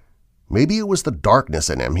off. Maybe it was the darkness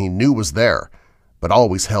in him he knew was there, but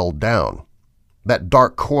always held down. That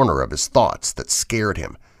dark corner of his thoughts that scared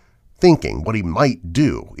him, thinking what he might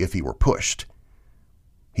do if he were pushed.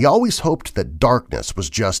 He always hoped that darkness was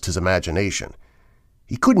just his imagination.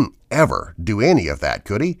 He couldn't ever do any of that,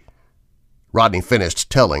 could he? Rodney finished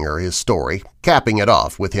telling her his story, capping it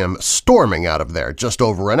off with him storming out of there just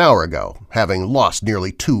over an hour ago, having lost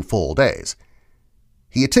nearly 2 full days.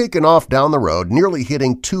 He had taken off down the road, nearly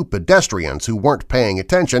hitting 2 pedestrians who weren't paying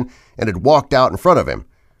attention and had walked out in front of him.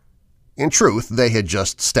 In truth, they had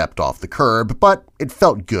just stepped off the curb, but it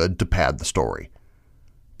felt good to pad the story.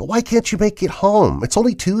 "But why can't you make it home? It's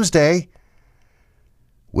only Tuesday."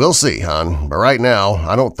 "We'll see, hon, but right now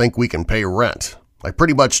I don't think we can pay rent. I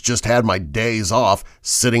pretty much just had my days off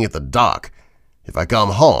sitting at the dock. If I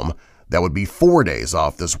come home, that would be 4 days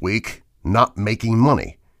off this week, not making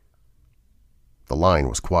money." The line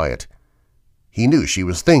was quiet. He knew she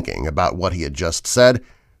was thinking about what he had just said,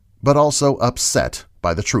 but also upset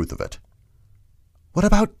by the truth of it. What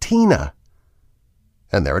about Tina?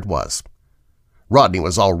 And there it was. Rodney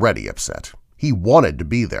was already upset. He wanted to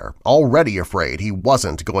be there, already afraid he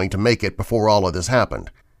wasn't going to make it before all of this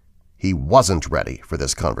happened. He wasn't ready for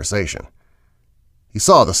this conversation. He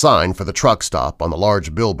saw the sign for the truck stop on the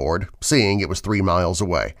large billboard, seeing it was 3 miles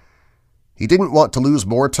away. He didn't want to lose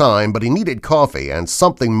more time, but he needed coffee and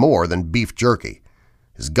something more than beef jerky.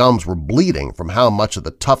 His gums were bleeding from how much of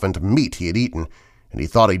the toughened meat he had eaten, and he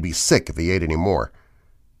thought he'd be sick if he ate any more.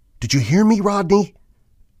 "Did you hear me, Rodney?"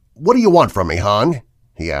 "What do you want from me, hon?"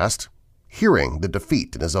 he asked, hearing the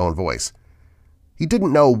defeat in his own voice. He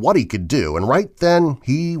didn't know what he could do, and right then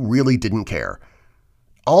he really didn't care.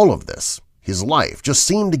 All of this, his life, just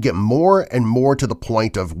seemed to get more and more to the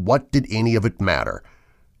point of what did any of it matter?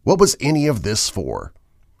 What was any of this for?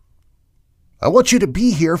 "I want you to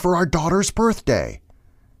be here for our daughter's birthday."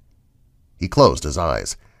 He closed his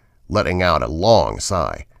eyes, letting out a long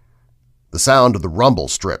sigh. The sound of the rumble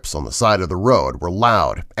strips on the side of the road were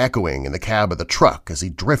loud, echoing in the cab of the truck as he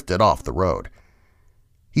drifted off the road.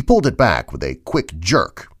 He pulled it back with a quick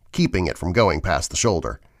jerk, keeping it from going past the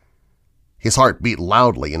shoulder. His heart beat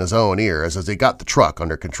loudly in his own ears as he got the truck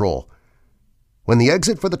under control. When the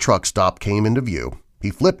exit for the truck stop came into view,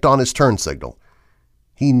 he flipped on his turn signal.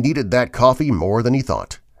 He needed that coffee more than he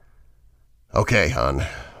thought. "Okay, hon,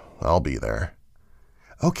 I'll be there."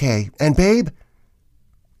 "Okay, and babe?"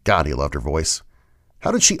 God, he loved her voice.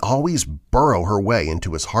 How did she always burrow her way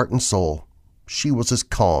into his heart and soul? She was as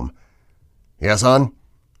calm. "Yes, hon?"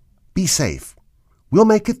 "Be safe. We'll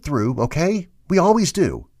make it through, okay? We always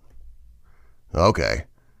do." "Okay."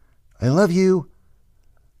 "I love you."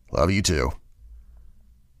 "Love you too."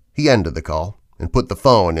 He ended the call and put the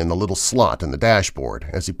phone in the little slot in the dashboard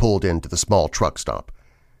as he pulled into the small truck stop.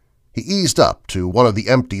 He eased up to one of the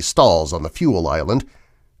empty stalls on the fuel island,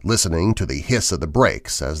 listening to the hiss of the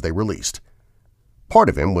brakes as they released. Part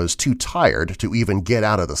of him was too tired to even get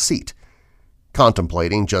out of the seat,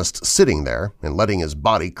 contemplating just sitting there and letting his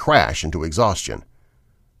body crash into exhaustion.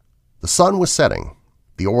 The sun was setting,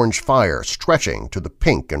 the orange fire stretching to the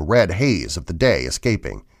pink and red haze of the day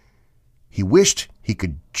escaping. He wished he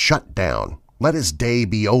could shut down, let his day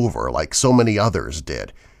be over like so many others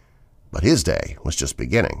did. But his day was just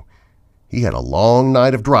beginning. He had a long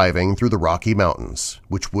night of driving through the Rocky Mountains,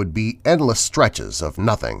 which would be endless stretches of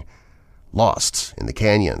nothing, lost in the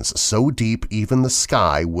canyons so deep even the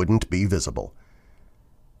sky wouldn't be visible.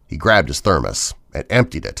 He grabbed his thermos and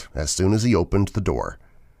emptied it as soon as he opened the door.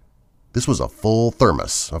 This was a full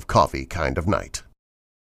thermos of coffee kind of night.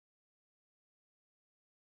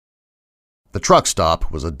 The truck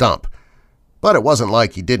stop was a dump, but it wasn't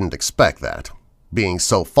like he didn't expect that, being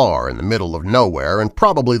so far in the middle of nowhere and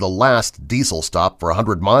probably the last diesel stop for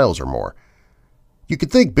 100 miles or more. You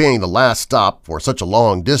could think being the last stop for such a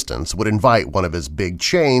long distance would invite one of his big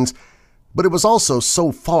chains, but it was also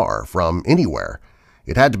so far from anywhere.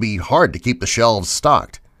 It had to be hard to keep the shelves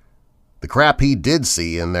stocked. The crap he did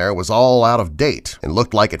see in there was all out of date and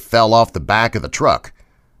looked like it fell off the back of the truck.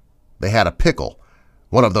 They had a pickle,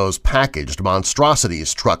 one of those packaged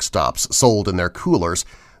monstrosities truck stops sold in their coolers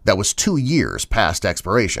that was 2 years past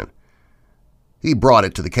expiration. He brought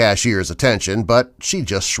it to the cashier's attention, but she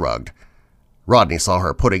just shrugged. Rodney saw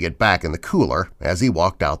her putting it back in the cooler as he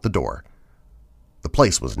walked out the door. The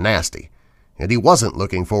place was nasty, and he wasn't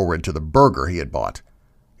looking forward to the burger he had bought.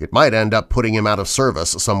 It might end up putting him out of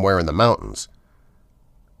service somewhere in the mountains.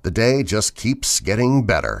 The day just keeps getting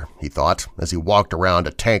better, he thought as he walked around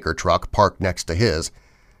a tanker truck parked next to his.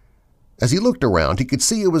 As he looked around, he could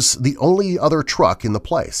see it was the only other truck in the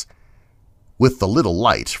place. With the little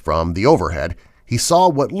light from the overhead, he saw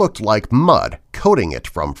what looked like mud coating it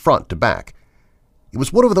from front to back. It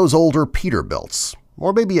was one of those older Peterbilts,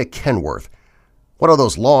 or maybe a Kenworth, one of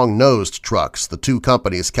those long-nosed trucks the two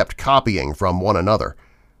companies kept copying from one another.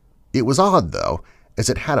 It was odd, though, as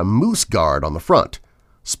it had a moose guard on the front,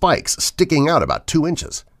 spikes sticking out about 2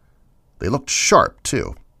 inches. They looked sharp,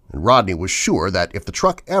 too, and Rodney was sure that if the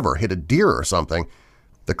truck ever hit a deer or something,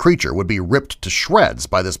 the creature would be ripped to shreds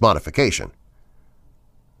by this modification.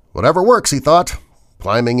 Whatever works, he thought,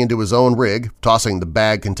 climbing into his own rig, tossing the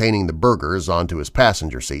bag containing the burgers onto his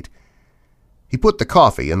passenger seat. He put the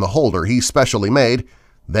coffee in the holder he specially made,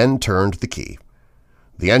 then turned the key.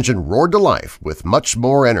 The engine roared to life with much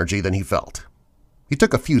more energy than he felt. He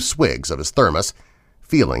took a few swigs of his thermos,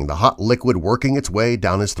 feeling the hot liquid working its way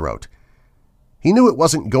down his throat. He knew it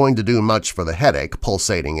wasn't going to do much for the headache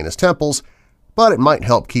pulsating in his temples, but it might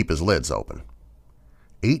help keep his lids open.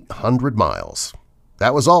 800 miles.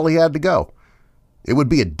 That was all he had to go. It would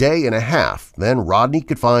be a day and a half, then Rodney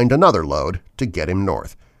could find another load to get him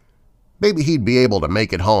north. Maybe he'd be able to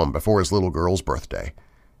make it home before his little girl's birthday.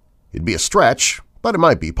 It'd be a stretch, but it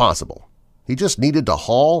might be possible. He just needed to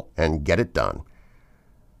haul and get it done.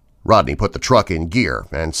 Rodney put the truck in gear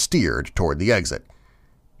and steered toward the exit.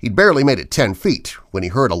 He'd barely made it 10 feet when he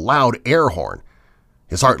heard a loud air horn.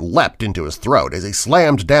 His heart leapt into his throat as he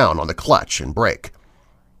slammed down on the clutch and brake.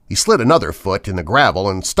 He slid another foot in the gravel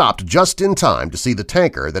and stopped just in time to see the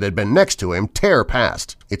tanker that had been next to him tear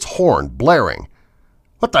past, its horn blaring.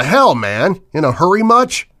 "What the hell, man? In a hurry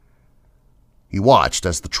much?" He watched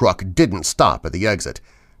as the truck didn't stop at the exit,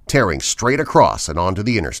 tearing straight across and onto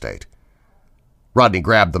the interstate. Rodney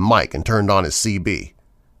grabbed the mic and turned on his CB.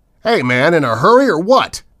 "Hey man, in a hurry or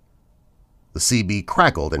what?" The CB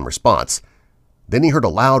crackled in response. Then he heard a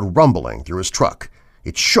loud rumbling through his truck.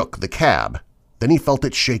 It shook the cab. Then he felt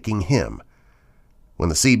it shaking him. When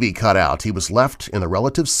the CB cut out, he was left in the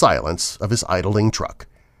relative silence of his idling truck.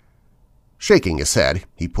 Shaking his head,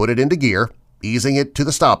 he put it into gear, easing it to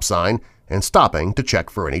the stop sign and stopping to check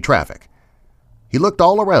for any traffic. He looked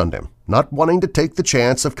all around him, not wanting to take the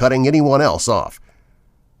chance of cutting anyone else off.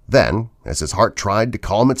 Then, as his heart tried to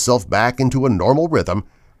calm itself back into a normal rhythm,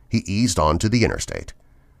 he eased onto the interstate.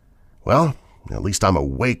 Well, at least I'm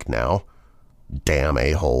awake now. Damn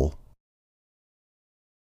a-hole.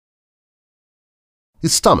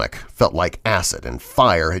 His stomach felt like acid and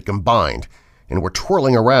fire had combined and were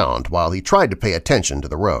twirling around while he tried to pay attention to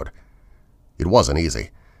the road. It wasn't easy.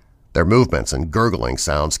 Their movements and gurgling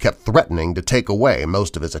sounds kept threatening to take away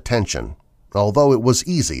most of his attention, although it was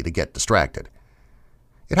easy to get distracted.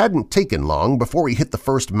 It hadn't taken long before he hit the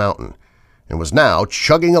first mountain and was now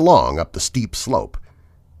chugging along up the steep slope.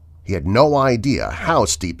 He had no idea how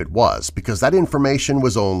steep it was because that information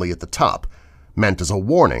was only at the top, meant as a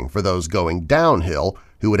warning for those going downhill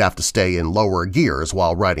who would have to stay in lower gears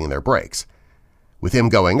while riding their brakes. With him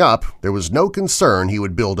going up, there was no concern he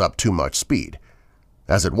would build up too much speed.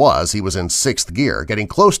 As it was, he was in 6th gear, getting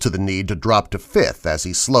close to the need to drop to 5th as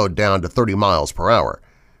he slowed down to 30 miles per hour.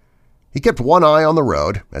 He kept one eye on the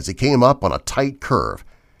road as he came up on a tight curve,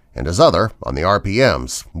 and his other on the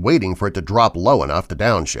RPMs, waiting for it to drop low enough to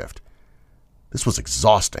downshift. This was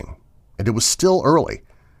exhausting, and it was still early.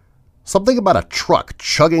 Something about a truck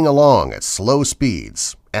chugging along at slow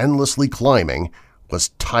speeds, endlessly climbing, was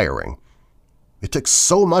tiring. It took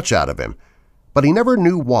so much out of him, but he never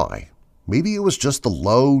knew why. Maybe it was just the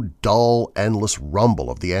low, dull, endless rumble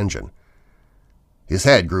of the engine. His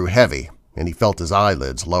head grew heavy, and he felt his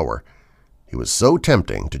eyelids lower. It was so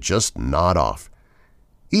tempting to just nod off.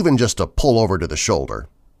 Even just to pull over to the shoulder.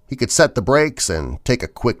 He could set the brakes and take a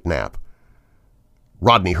quick nap.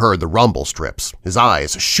 Rodney heard the rumble strips, his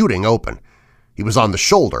eyes shooting open. He was on the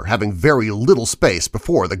shoulder, having very little space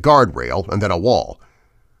before the guardrail and then a wall.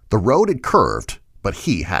 The road had curved, but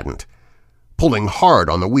he hadn't. Pulling hard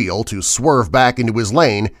on the wheel to swerve back into his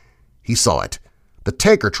lane, he saw it. The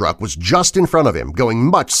tanker truck was just in front of him, going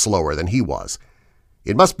much slower than he was.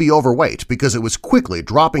 It must be overweight because it was quickly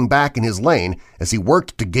dropping back in his lane as he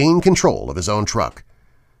worked to gain control of his own truck.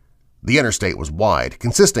 The interstate was wide,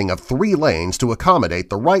 consisting of 3 lanes to accommodate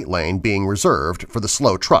the right lane being reserved for the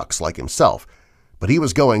slow trucks like himself, but he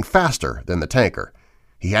was going faster than the tanker.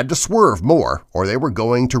 He had to swerve more or they were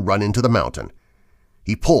going to run into the mountain.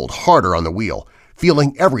 He pulled harder on the wheel,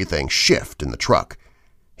 feeling everything shift in the truck.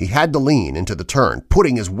 He had to lean into the turn,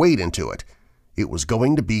 putting his weight into it. It was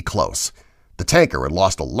going to be close. The tanker had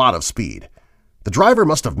lost a lot of speed. The driver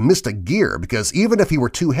must have missed a gear because even if he were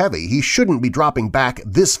too heavy, he shouldn't be dropping back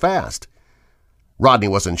this fast. Rodney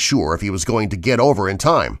wasn't sure if he was going to get over in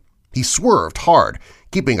time. He swerved hard,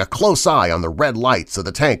 keeping a close eye on the red lights of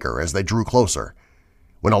the tanker as they drew closer.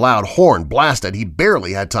 When a loud horn blasted, he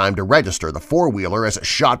barely had time to register the four-wheeler as it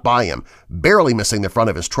shot by him, barely missing the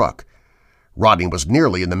front of his truck. Rodney was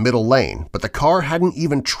nearly in the middle lane, but the car hadn't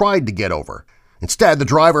even tried to get over. Instead, the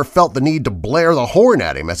driver felt the need to blare the horn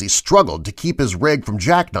at him as he struggled to keep his rig from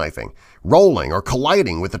jackknifing, rolling, or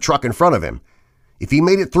colliding with the truck in front of him. If he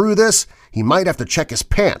made it through this, he might have to check his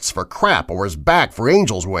pants for crap or his back for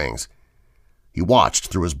angel's wings. He watched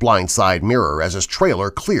through his blind side mirror as his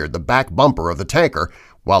trailer cleared the back bumper of the tanker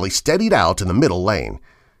while he steadied out in the middle lane.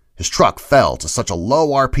 His truck fell to such a low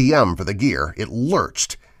RPM for the gear, it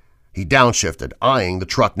lurched. He downshifted, eyeing the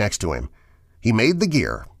truck next to him. He made the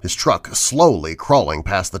gear, his truck slowly crawling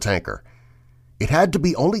past the tanker. It had to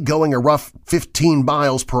be only going a rough 15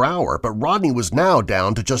 miles per hour, but Rodney was now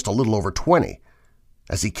down to just a little over 20.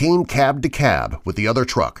 As he came cab to cab with the other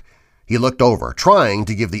truck, he looked over, trying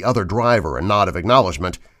to give the other driver a nod of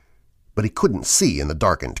acknowledgement, but he couldn't see in the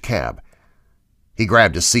darkened cab. He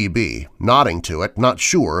grabbed his CB, nodding to it, not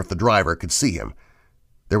sure if the driver could see him.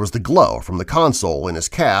 There was the glow from the console in his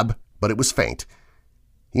cab, but it was faint.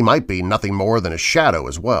 He might be nothing more than a shadow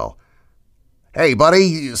as well. "Hey,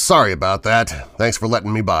 buddy, sorry about that. Thanks for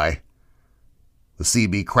letting me by." The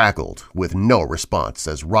CB crackled with no response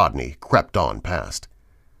as Rodney crept on past.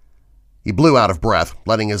 He blew out of breath,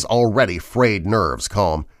 letting his already frayed nerves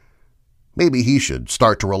calm. Maybe he should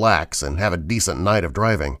start to relax and have a decent night of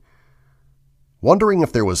driving. Wondering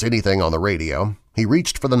if there was anything on the radio, he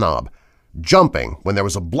reached for the knob, jumping when there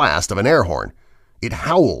was a blast of an air horn. It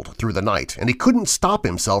howled through the night, and he couldn't stop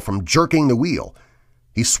himself from jerking the wheel.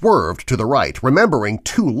 He swerved to the right, remembering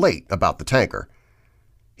too late about the tanker.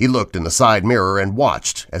 He looked in the side mirror and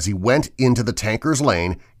watched as he went into the tanker's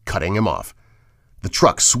lane, cutting him off. The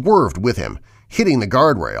truck swerved with him, hitting the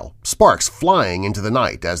guardrail, sparks flying into the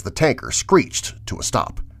night as the tanker screeched to a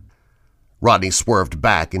stop. Rodney swerved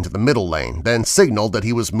back into the middle lane, then signaled that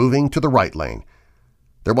he was moving to the right lane.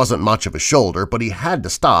 There wasn't much of a shoulder, but he had to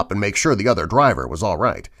stop and make sure the other driver was all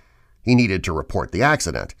right. He needed to report the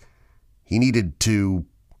accident. He needed to…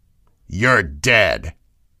 "You're dead!"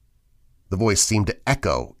 The voice seemed to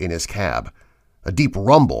echo in his cab, a deep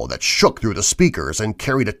rumble that shook through the speakers and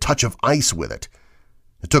carried a touch of ice with it.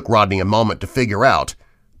 It took Rodney a moment to figure out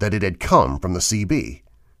that it had come from the CB.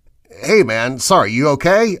 "Hey man, sorry, you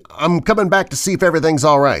okay? I'm coming back to see if everything's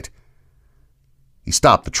all right." He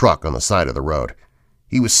stopped the truck on the side of the road.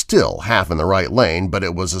 He was still half in the right lane, but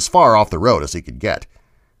it was as far off the road as he could get.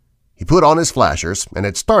 He put on his flashers and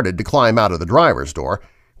had started to climb out of the driver's door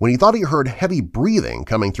when he thought he heard heavy breathing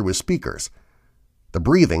coming through his speakers. The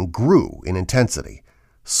breathing grew in intensity,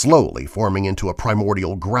 slowly forming into a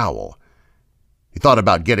primordial growl. He thought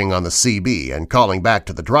about getting on the CB and calling back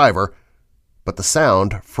to the driver, but the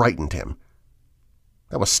sound frightened him.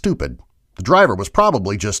 That was stupid. The driver was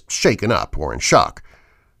probably just shaken up or in shock.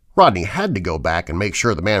 Rodney had to go back and make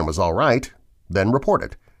sure the man was all right, then report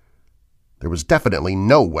it. There was definitely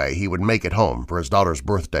no way he would make it home for his daughter's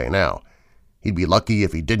birthday now. He'd be lucky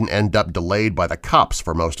if he didn't end up delayed by the cops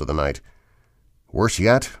for most of the night. Worse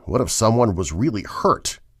yet, what if someone was really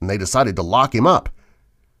hurt and they decided to lock him up?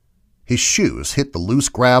 His shoes hit the loose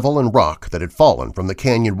gravel and rock that had fallen from the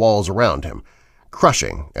canyon walls around him,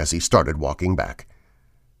 crushing as he started walking back.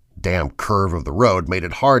 Damn curve of the road made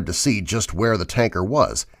it hard to see just where the tanker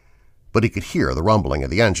was, but he could hear the rumbling of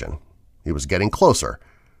the engine. He was getting closer.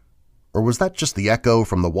 Or was that just the echo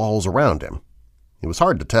from the walls around him? It was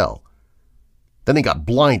hard to tell. Then he got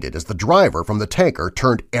blinded as the driver from the tanker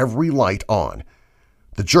turned every light on.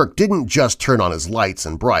 The jerk didn't just turn on his lights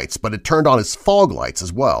and brights, but it turned on his fog lights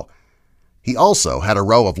as well. He also had a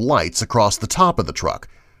row of lights across the top of the truck,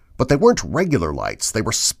 but they weren't regular lights, they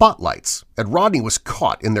were spotlights, and Rodney was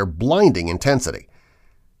caught in their blinding intensity.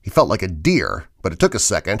 He felt like a deer, but it took a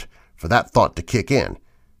second for that thought to kick in.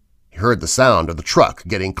 He heard the sound of the truck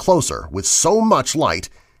getting closer with so much light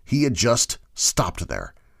he had just stopped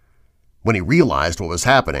there. When he realized what was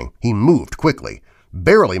happening, he moved quickly,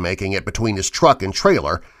 barely making it between his truck and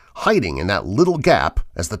trailer, hiding in that little gap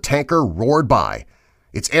as the tanker roared by.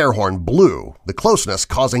 Its air horn blew, the closeness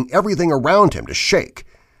causing everything around him to shake.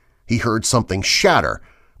 He heard something shatter,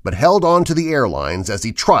 but held on to the airlines as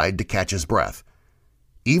he tried to catch his breath.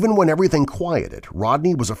 Even when everything quieted,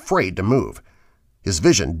 Rodney was afraid to move. His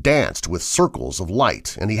vision danced with circles of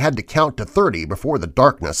light, and he had to count to 30 before the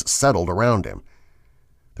darkness settled around him.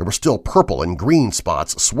 There were still purple and green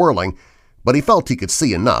spots swirling, but he felt he could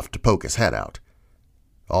see enough to poke his head out.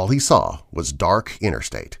 All he saw was dark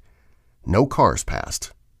interstate. No cars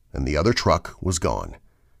passed, and the other truck was gone.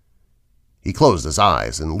 He closed his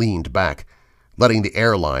eyes and leaned back, letting the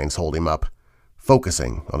airlines hold him up,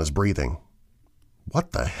 focusing on his breathing.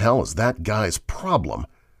 What the hell is that guy's problem?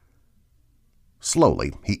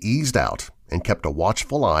 Slowly, he eased out and kept a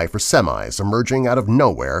watchful eye for semis emerging out of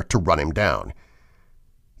nowhere to run him down.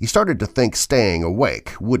 He started to think staying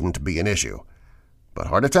awake wouldn't be an issue, but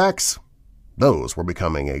heart attacks? Those were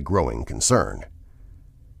becoming a growing concern.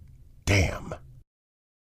 Damn.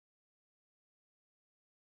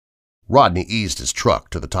 Rodney eased his truck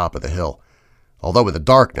to the top of the hill. Although in the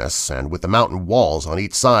darkness and with the mountain walls on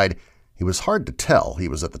each side, it was hard to tell he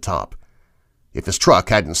was at the top. If his truck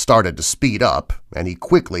hadn't started to speed up and he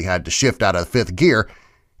quickly had to shift out of fifth gear,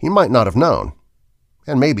 he might not have known.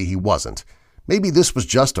 And maybe he wasn't. Maybe this was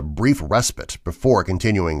just a brief respite before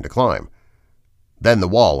continuing to climb. Then the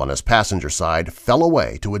wall on his passenger side fell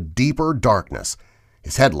away to a deeper darkness,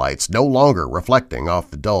 his headlights no longer reflecting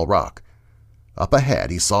off the dull rock. Up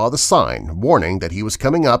ahead he saw the sign warning that he was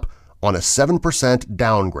coming up on a 7%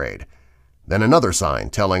 downgrade, then another sign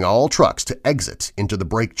telling all trucks to exit into the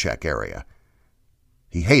brake check area.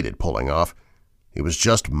 He hated pulling off. It was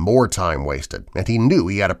just more time wasted, and he knew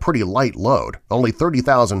he had a pretty light load, only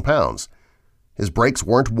 30,000 pounds. His brakes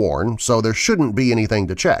weren't worn, so there shouldn't be anything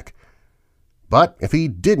to check. But if he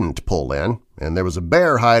didn't pull in, and there was a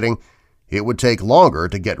bear hiding, it would take longer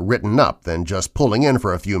to get written up than just pulling in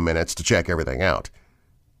for a few minutes to check everything out.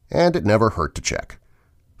 And it never hurt to check.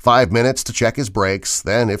 5 minutes to check his brakes,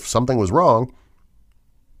 then if something was wrong.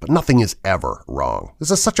 But nothing is ever wrong.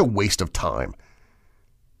 This is such a waste of time.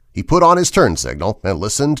 He put on his turn signal and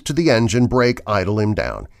listened to the engine brake idle him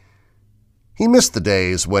down. He missed the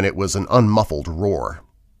days when it was an unmuffled roar.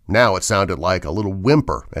 Now it sounded like a little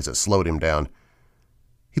whimper as it slowed him down.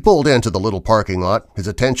 He pulled into the little parking lot, his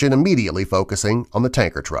attention immediately focusing on the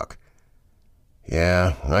tanker truck.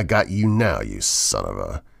 "Yeah, I got you now, you son of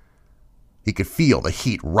a…" He could feel the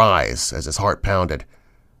heat rise as his heart pounded.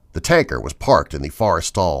 The tanker was parked in the far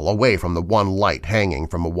stall, away from the one light hanging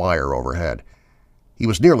from a wire overhead. He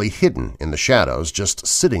was nearly hidden in the shadows, just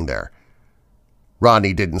sitting there.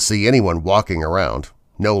 Rodney didn't see anyone walking around,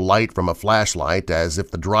 no light from a flashlight as if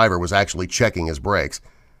the driver was actually checking his brakes.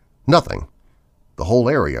 Nothing. The whole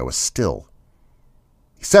area was still.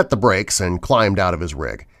 He set the brakes and climbed out of his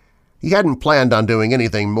rig. He hadn't planned on doing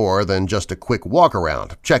anything more than just a quick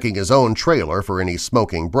walk-around, checking his own trailer for any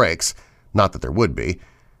smoking brakes, not that there would be.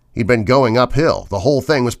 He'd been going uphill, the whole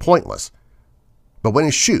thing was pointless. But when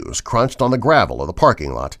his shoes crunched on the gravel of the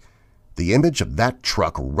parking lot, the image of that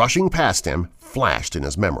truck rushing past him flashed in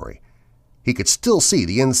his memory. He could still see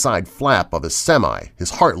the inside flap of his semi,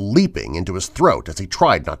 his heart leaping into his throat as he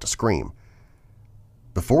tried not to scream.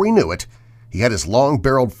 Before he knew it, he had his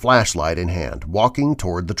long-barreled flashlight in hand, walking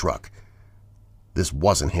toward the truck. This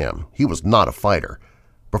wasn't him. He was not a fighter.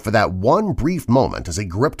 But for that one brief moment as he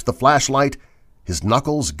gripped the flashlight, his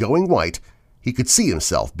knuckles going white, he could see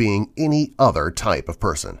himself being any other type of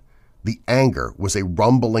person. The anger was a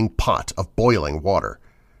rumbling pot of boiling water.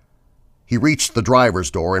 He reached the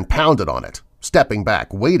driver's door and pounded on it, stepping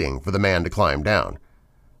back, waiting for the man to climb down.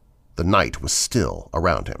 The night was still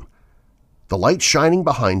around him. The light shining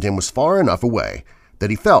behind him was far enough away that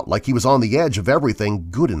he felt like he was on the edge of everything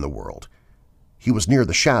good in the world. He was near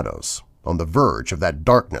the shadows, on the verge of that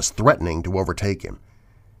darkness threatening to overtake him.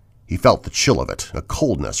 He felt the chill of it, a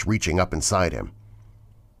coldness reaching up inside him.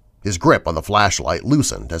 His grip on the flashlight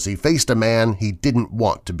loosened as he faced a man he didn't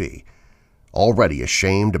want to be. Already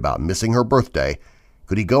ashamed about missing her birthday,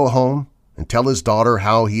 could he go home and tell his daughter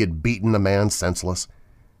how he had beaten a man senseless?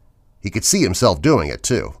 He could see himself doing it,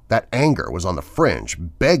 too. That anger was on the fringe,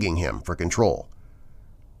 begging him for control.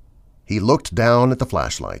 He looked down at the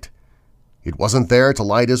flashlight. It wasn't there to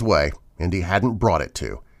light his way, and he hadn't brought it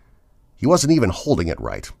to. He wasn't even holding it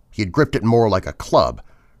right. He had gripped it more like a club,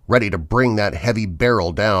 ready to bring that heavy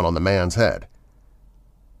barrel down on the man's head.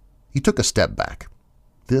 He took a step back.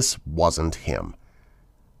 This wasn't him.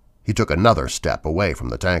 He took another step away from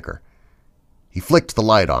the tanker. He flicked the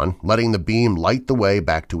light on, letting the beam light the way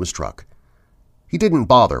back to his truck. He didn't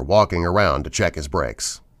bother walking around to check his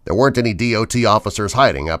brakes. There weren't any DOT officers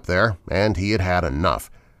hiding up there, and he had had enough.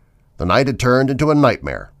 The night had turned into a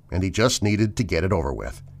nightmare, and he just needed to get it over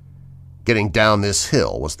with. Getting down this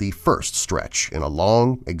hill was the first stretch in a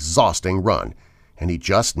long, exhausting run, and he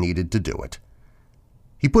just needed to do it.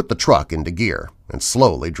 He put the truck into gear and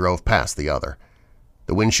slowly drove past the other.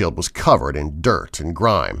 The windshield was covered in dirt and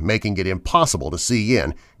grime, making it impossible to see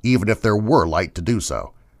in even if there were light to do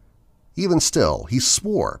so. Even still, he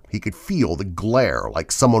swore he could feel the glare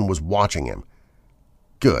like someone was watching him.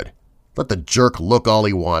 Good. Let the jerk look all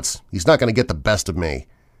he wants. He's not going to get the best of me.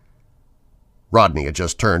 Rodney had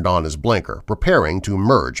just turned on his blinker, preparing to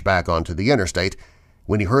merge back onto the interstate,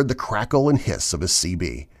 when he heard the crackle and hiss of his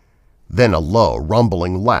CB. Then a low,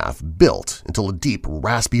 rumbling laugh built until a deep,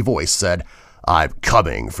 raspy voice said, "I'm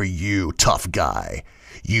coming for you, tough guy.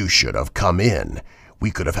 You should have come in.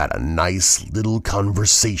 We could have had a nice little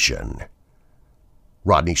conversation."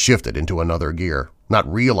 Rodney shifted into another gear,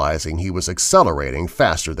 not realizing he was accelerating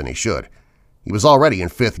faster than he should. He was already in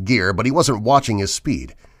fifth gear, but he wasn't watching his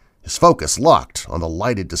speed. His focus locked on the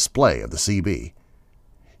lighted display of the CB.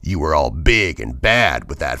 "You were all big and bad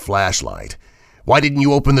with that flashlight. Why didn't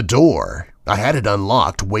you open the door? I had it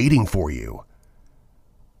unlocked waiting for you."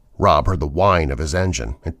 Rob heard the whine of his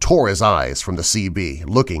engine and tore his eyes from the CB,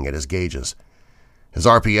 looking at his gauges. His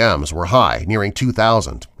RPMs were high, nearing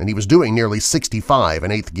 2,000, and he was doing nearly 65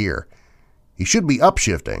 in 8th gear. He should be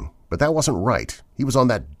upshifting, but that wasn't right. He was on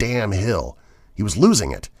that damn hill. He was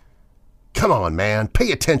losing it. "Come on, man,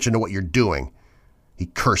 pay attention to what you're doing," he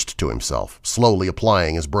cursed to himself, slowly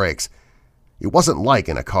applying his brakes. It wasn't like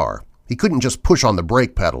in a car. He couldn't just push on the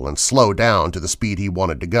brake pedal and slow down to the speed he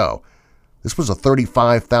wanted to go. This was a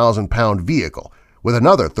 35,000-pound vehicle with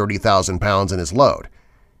another 30,000 pounds in his load.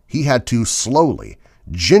 He had to slowly,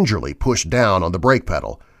 gingerly push down on the brake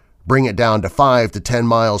pedal, bring it down to 5 to 10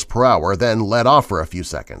 miles per hour, then let off for a few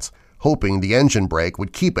seconds, hoping the engine brake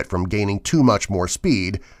would keep it from gaining too much more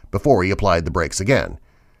speed before he applied the brakes again.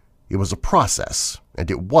 It was a process, and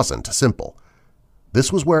it wasn't simple.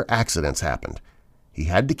 This was where accidents happened. He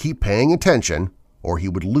had to keep paying attention or he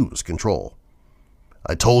would lose control.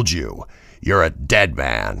 "I told you, you're a dead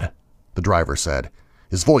man," the driver said,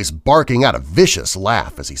 his voice barking out a vicious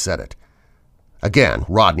laugh as he said it. Again,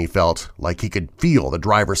 Rodney felt like he could feel the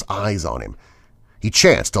driver's eyes on him. He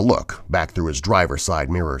chanced to look back through his driver's side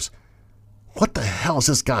mirrors. What the hell is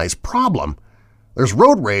this guy's problem? There's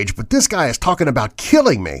road rage, but this guy is talking about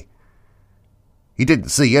killing me. He didn't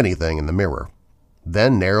see anything in the mirror,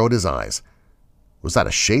 then narrowed his eyes. Was that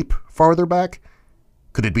a shape farther back?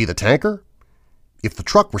 Could it be the tanker? If the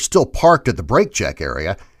truck were still parked at the brake check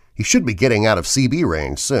area, he should be getting out of CB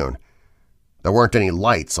range soon. There weren't any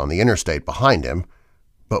lights on the interstate behind him,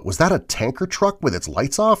 but was that a tanker truck with its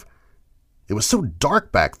lights off? It was so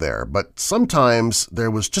dark back there, but sometimes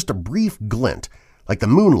there was just a brief glint, like the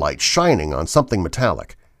moonlight shining on something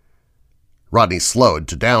metallic. Rodney slowed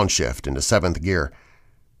to downshift into 7th gear.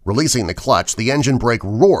 Releasing the clutch, the engine brake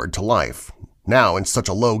roared to life. Now, in such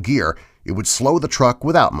a low gear, it would slow the truck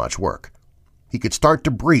without much work. He could start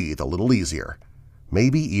to breathe a little easier,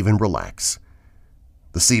 maybe even relax.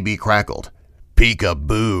 The CB crackled.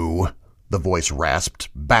 "Peek-a-boo," the voice rasped,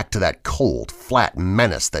 back to that cold, flat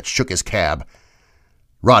menace that shook his cab.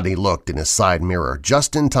 Rodney looked in his side mirror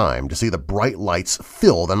just in time to see the bright lights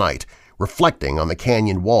fill the night, reflecting on the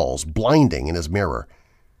canyon walls, blinding in his mirror.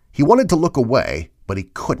 He wanted to look away, but he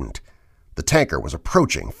couldn't. The tanker was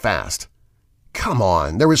approaching fast. Come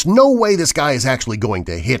on, there is no way this guy is actually going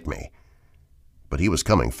to hit me. But he was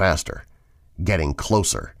coming faster, getting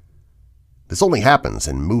closer. This only happens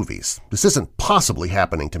in movies. This isn't possibly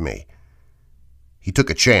happening to me. He took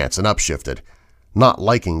a chance and upshifted, not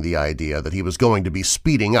liking the idea that he was going to be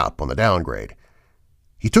speeding up on the downgrade.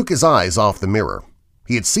 He took his eyes off the mirror.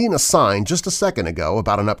 He had seen a sign just a second ago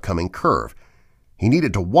about an upcoming curve. He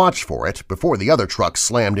needed to watch for it before the other truck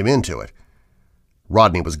slammed him into it.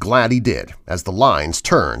 Rodney was glad he did as the lines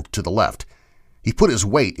turned to the left. He put his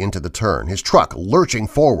weight into the turn, his truck lurching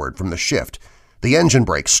forward from the shift, the engine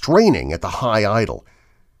brake straining at the high idle.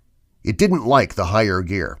 It didn't like the higher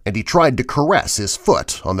gear, and he tried to caress his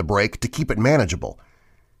foot on the brake to keep it manageable.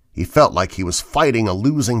 He felt like he was fighting a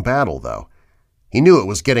losing battle, though. He knew it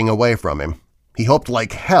was getting away from him. He hoped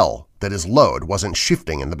like hell that his load wasn't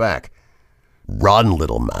shifting in the back. "Run,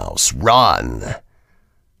 little mouse, run!"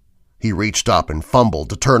 He reached up and fumbled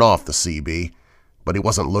to turn off the CB, but he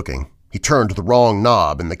wasn't looking. He turned the wrong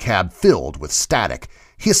knob and the cab filled with static,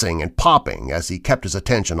 hissing and popping as he kept his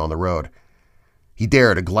attention on the road. He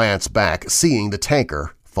dared a glance back, seeing the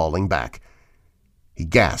tanker falling back. He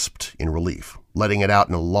gasped in relief, letting it out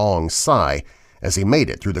in a long sigh as he made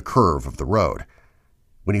it through the curve of the road.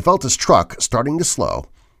 When he felt his truck starting to slow,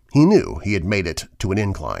 he knew he had made it to an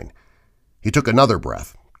incline. He took another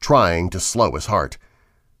breath, trying to slow his heart.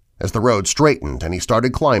 As the road straightened and he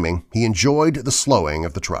started climbing, he enjoyed the slowing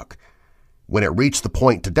of the truck. When it reached the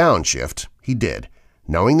point to downshift, he did,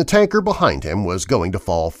 knowing the tanker behind him was going to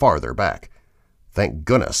fall farther back. Thank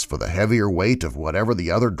goodness for the heavier weight of whatever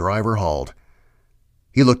the other driver hauled.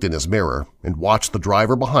 He looked in his mirror and watched the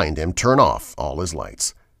driver behind him turn off all his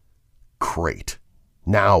lights. Great.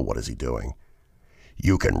 Now what is he doing?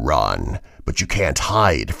 "You can run, but you can't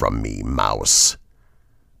hide from me, mouse."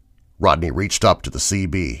 Rodney reached up to the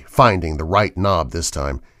CB, finding the right knob this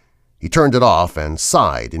time. He turned it off and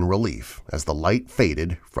sighed in relief as the light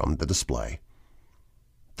faded from the display.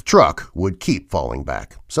 The truck would keep falling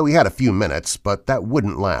back, so he had a few minutes, but that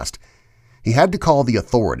wouldn't last. He had to call the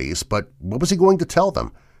authorities, but what was he going to tell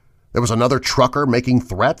them? There was another trucker making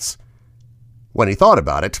threats? When he thought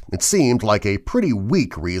about it, it seemed like a pretty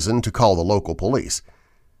weak reason to call the local police.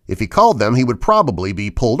 If he called them, he would probably be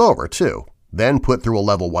pulled over, too. then put through a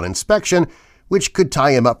Level 1 inspection, which could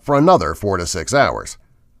tie him up for another 4 to 6 hours.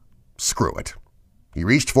 Screw it. He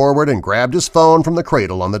reached forward and grabbed his phone from the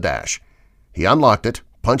cradle on the dash. He unlocked it,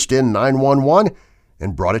 punched in 911,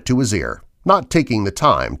 and brought it to his ear, not taking the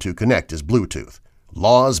time to connect his Bluetooth.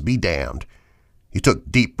 Laws be damned. He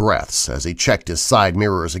took deep breaths as he checked his side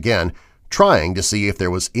mirrors again, trying to see if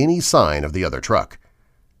there was any sign of the other truck.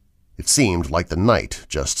 It seemed like the night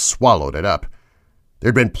just swallowed it up.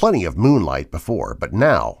 There'd been plenty of moonlight before, but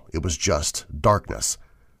now it was just darkness,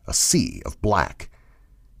 a sea of black.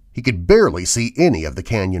 He could barely see any of the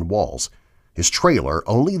canyon walls, his trailer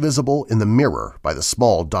only visible in the mirror by the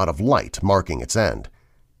small dot of light marking its end.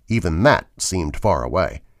 Even that seemed far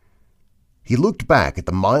away. He looked back at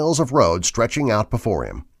the miles of road stretching out before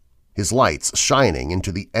him, his lights shining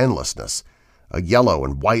into the endlessness, a yellow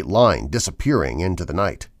and white line disappearing into the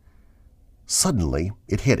night. Suddenly,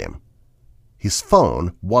 it hit him. His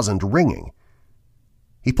phone wasn't ringing.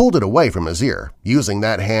 He pulled it away from his ear, using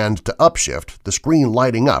that hand to upshift, the screen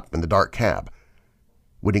lighting up in the dark cab.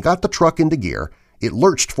 When he got the truck into gear, it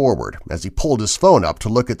lurched forward as he pulled his phone up to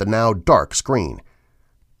look at the now dark screen.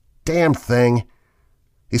 Damn thing!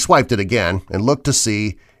 He swiped it again and looked to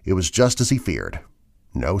see it was just as he feared.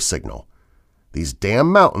 No signal. These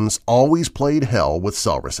damn mountains always played hell with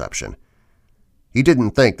cell reception. He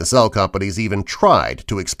didn't think the cell companies even tried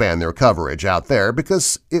to expand their coverage out there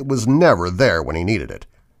because it was never there when he needed it.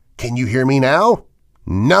 Can you hear me now?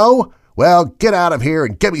 No? Well, get out of here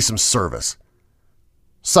and get me some service.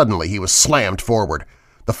 Suddenly he was slammed forward.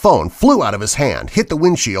 The phone flew out of his hand, hit the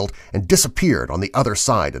windshield, and disappeared on the other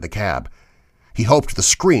side of the cab. He hoped the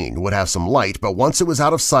screen would have some light, but once it was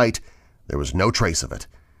out of sight, there was no trace of it.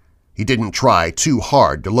 He didn't try too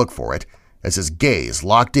hard to look for it, as his gaze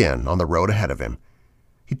locked in on the road ahead of him.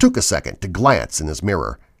 He took a second to glance in his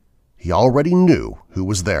mirror. He already knew who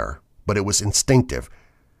was there, but it was instinctive.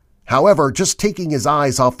 However, just taking his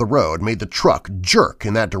eyes off the road made the truck jerk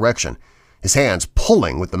in that direction, his hands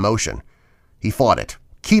pulling with the motion. He fought it,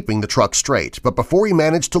 keeping the truck straight, but before he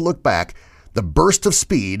managed to look back, the burst of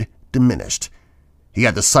speed diminished. He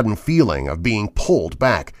had the sudden feeling of being pulled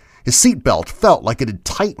back. His seatbelt felt like it had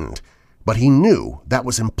tightened, but he knew that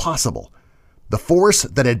was impossible. The force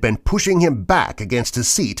that had been pushing him back against his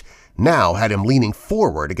seat now had him leaning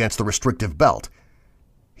forward against the restrictive belt.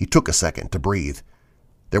 He took a second to breathe.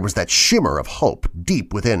 There was that shimmer of hope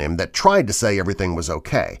deep within him that tried to say everything was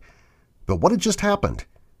okay. But what had just happened?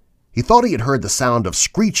 He thought he had heard the sound of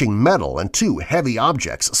screeching metal and two heavy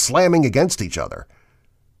objects slamming against each other.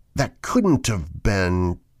 That couldn't have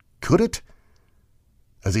been, could it?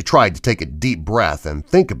 As he tried to take a deep breath and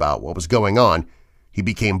think about what was going on, he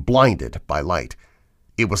became blinded by light.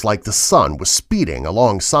 It was like the sun was speeding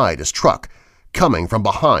alongside his truck, coming from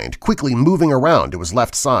behind, quickly moving around to his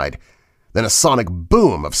left side. Then a sonic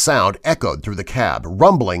boom of sound echoed through the cab,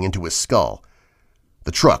 rumbling into his skull.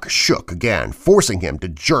 The truck shook again, forcing him to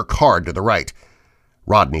jerk hard to the right.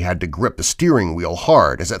 Rodney had to grip the steering wheel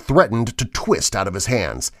hard as it threatened to twist out of his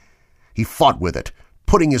hands. He fought with it,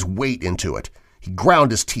 putting his weight into it. He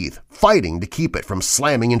ground his teeth, fighting to keep it from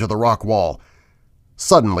slamming into the rock wall.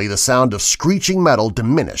 Suddenly, the sound of screeching metal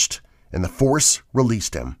diminished, and the force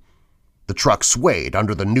released him. The truck swayed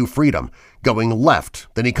under the new freedom, going left,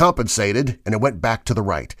 then he compensated and it went back to the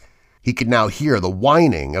right. He could now hear the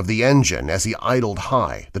whining of the engine as he idled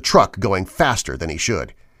high, the truck going faster than he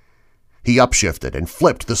should. He upshifted and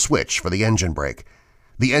flipped the switch for the engine brake.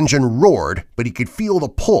 The engine roared, but he could feel the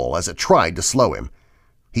pull as it tried to slow him.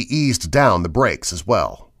 He eased down the brakes as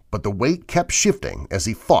well, but the weight kept shifting as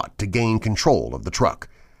he fought to gain control of the truck.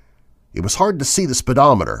 It was hard to see the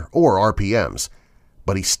speedometer or RPMs,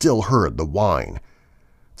 but he still heard the whine.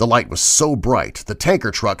 The light was so bright, the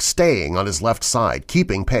tanker truck staying on his left side,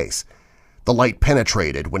 keeping pace. The light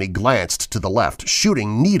penetrated when he glanced to the left,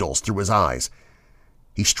 shooting needles through his eyes.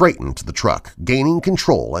 He straightened the truck, gaining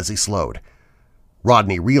control as he slowed.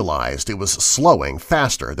 Rodney realized it was slowing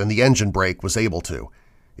faster than the engine brake was able to.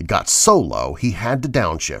 It got so low he had to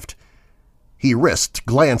downshift. He risked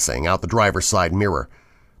glancing out the driver's side mirror.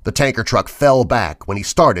 The tanker truck fell back when he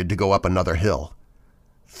started to go up another hill.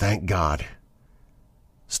 Thank God.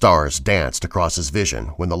 Stars danced across his vision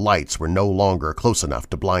when the lights were no longer close enough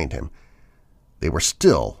to blind him. They were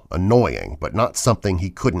still annoying, but not something he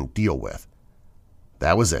couldn't deal with.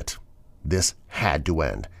 That was it. This had to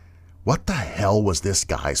end. What the hell was this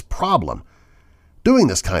guy's problem? Doing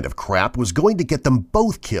this kind of crap was going to get them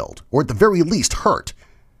both killed, or at the very least hurt.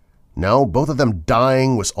 No, both of them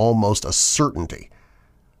dying was almost a certainty.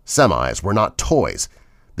 Semis were not toys.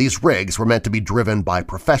 These rigs were meant to be driven by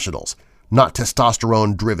professionals, not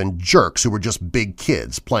testosterone-driven jerks who were just big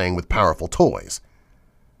kids playing with powerful toys.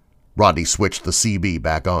 Rodney switched the CB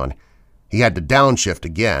back on. He had to downshift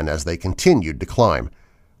again as they continued to climb,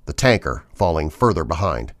 the tanker falling further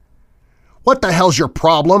behind. "What the hell's your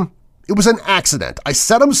problem? It was an accident. I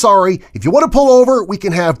said I'm sorry. If you want to pull over, we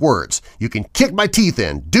can have words. You can kick my teeth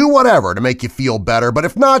in, do whatever to make you feel better, but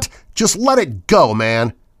if not, just let it go,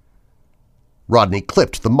 man." Rodney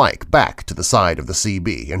clipped the mic back to the side of the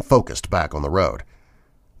CB and focused back on the road.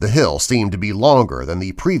 The hill seemed to be longer than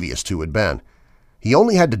the previous two had been. He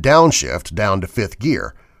only had to downshift down to 5th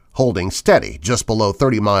gear, holding steady just below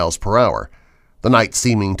 30 miles per hour, the night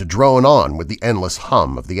seeming to drone on with the endless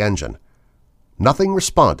hum of the engine. Nothing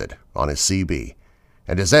responded on his CB,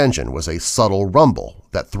 and his engine was a subtle rumble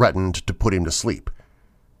that threatened to put him to sleep.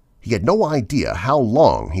 He had no idea how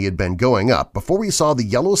long he had been going up before he saw the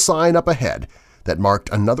yellow sign up ahead that marked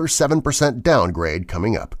another 7% downgrade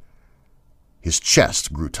coming up. His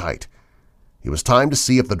chest grew tight. It was time to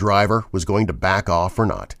see if the driver was going to back off or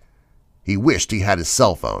not. He wished he had his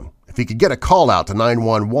cell phone. If he could get a call out to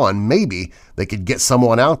 911, maybe they could get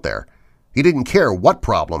someone out there. He didn't care what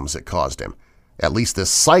problems it caused him. At least this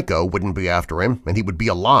psycho wouldn't be after him, and he would be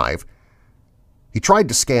alive. He tried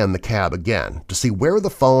to scan the cab again to see where the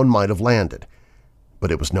phone might have landed,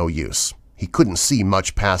 but it was no use. He couldn't see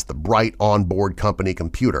much past the bright onboard company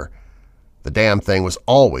computer. The damn thing was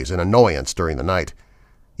always an annoyance during the night.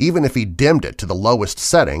 Even if he dimmed it to the lowest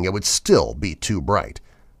setting, it would still be too bright.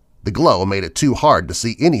 The glow made it too hard to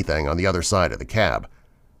see anything on the other side of the cab.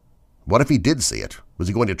 What if he did see it? Was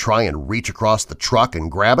he going to try and reach across the truck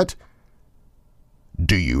and grab it?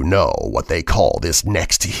 "Do you know what they call this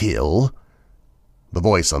next hill?" The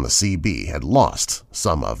voice on the CB had lost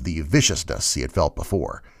some of the viciousness he had felt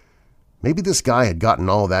before. Maybe this guy had gotten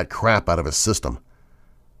all that crap out of his system.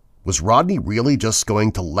 Was Rodney really just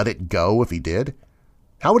going to let it go if he did?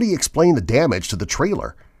 How would he explain the damage to the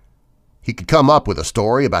trailer? He could come up with a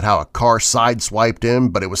story about how a car sideswiped him,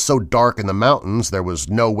 but it was so dark in the mountains there was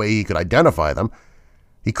no way he could identify them.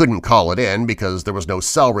 He couldn't call it in because there was no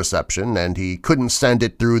cell reception, and he couldn't send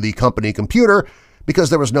it through the company computer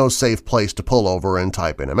because there was no safe place to pull over and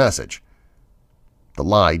type in a message. The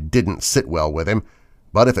lie didn't sit well with him,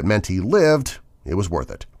 but if it meant he lived, it was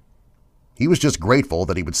worth it. He was just grateful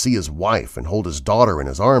that he would see his wife and hold his daughter in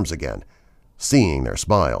his arms again, seeing their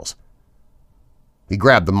smiles. He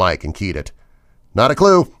grabbed the mic and keyed it. "Not a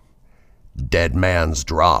clue." "Dead Man's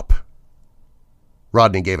Drop."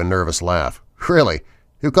 Rodney gave a nervous laugh. "Really?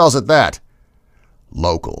 Who calls it that?"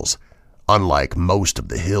 "Locals. Unlike most of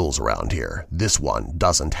the hills around here, this one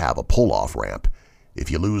doesn't have a pull-off ramp. If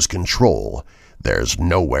you lose control, there's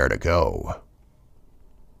nowhere to go."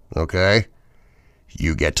 "Okay."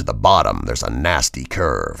 "You get to the bottom, there's a nasty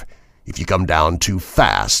curve. If you come down too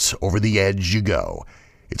fast, over the edge you go.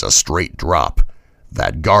 It's a straight drop.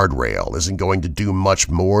 That guardrail isn't going to do much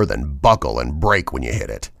more than buckle and break when you hit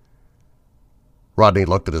it." Rodney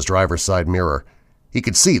looked at his driver's side mirror. He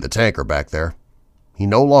could see the tanker back there. He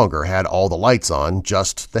no longer had all the lights on,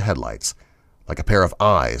 just the headlights, like a pair of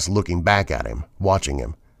eyes looking back at him, watching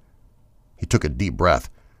him. He took a deep breath.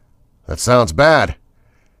 "That sounds bad."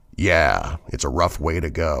 "Yeah, it's a rough way to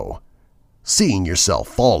go. Seeing yourself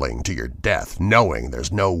falling to your death, knowing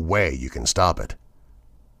there's no way you can stop it."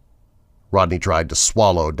 Rodney tried to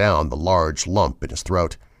swallow down the large lump in his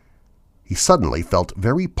throat. He suddenly felt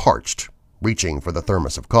very parched, reaching for the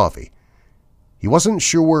thermos of coffee. He wasn't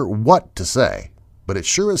sure what to say, but it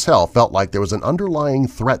sure as hell felt like there was an underlying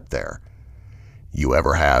threat there. "You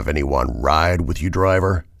ever have anyone ride with you,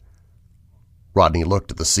 driver?" Rodney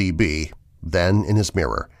looked at the CB, then in his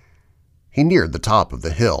mirror. He neared the top of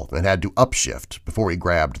the hill and had to upshift before he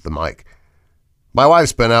grabbed the mic. "My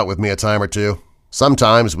wife's been out with me a time or two.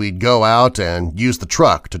 Sometimes we'd go out and use the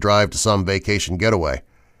truck to drive to some vacation getaway."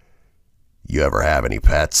 "You ever have any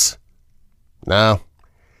pets?" "No."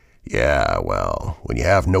 "Yeah, well, when you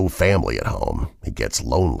have no family at home, it gets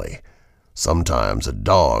lonely. Sometimes a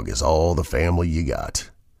dog is all the family you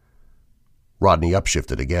got." Rodney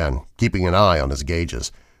upshifted again, keeping an eye on his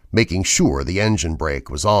gauges, making sure the engine brake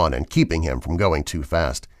was on and keeping him from going too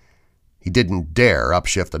fast. He didn't dare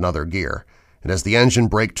upshift another gear, and as the engine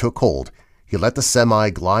brake took hold, he let the semi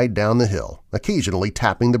glide down the hill, occasionally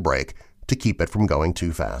tapping the brake to keep it from going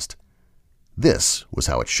too fast. This was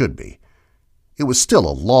how it should be. It was still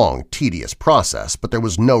a long, tedious process, but there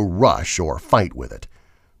was no rush or fight with it.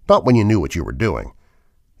 Not when you knew what you were doing.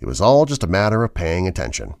 It was all just a matter of paying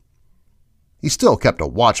attention. He still kept a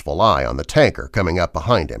watchful eye on the tanker coming up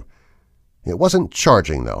behind him. It wasn't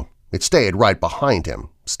charging, though. It stayed right behind him,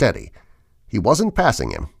 steady. He wasn't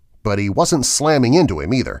passing him, but he wasn't slamming into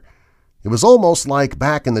him either. It was almost like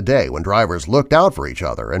back in the day when drivers looked out for each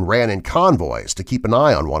other and ran in convoys to keep an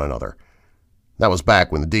eye on one another. That was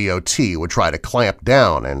back when the DOT would try to clamp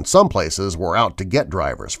down, and some places were out to get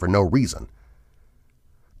drivers for no reason.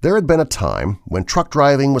 There had been a time when truck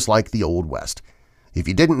driving was like the Old West. If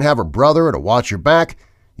you didn't have a brother to watch your back,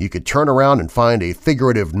 you could turn around and find a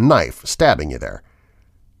figurative knife stabbing you there.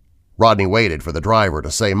 Rodney waited for the driver to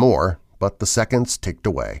say more, but the seconds ticked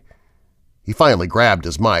away. He finally grabbed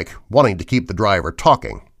his mic, wanting to keep the driver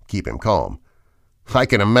talking, keep him calm. "I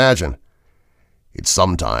can imagine. It's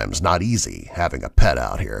sometimes not easy having a pet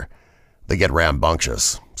out here. They get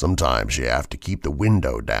rambunctious. Sometimes you have to keep the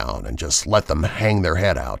window down and just let them hang their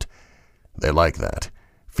head out. They like that,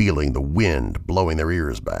 feeling the wind blowing their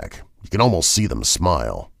ears back. You can almost see them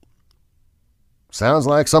smile." "Sounds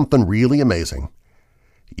like something really amazing."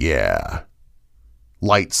 "Yeah."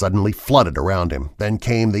 Light suddenly flooded around him. Then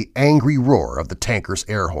came the angry roar of the tanker's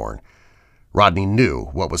air horn. Rodney knew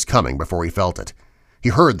what was coming before he felt it. He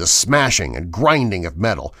heard the smashing and grinding of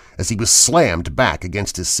metal as he was slammed back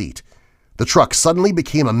against his seat. The truck suddenly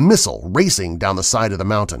became a missile racing down the side of the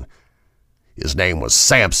mountain. "His name was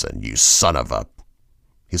Samson, you son of a—"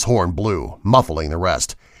 His horn blew, muffling the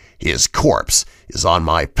rest. "His corpse is on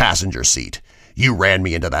my passenger seat. You ran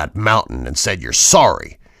me into that mountain and said you're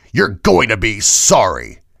sorry. You're going to be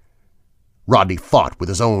sorry." Rodney fought with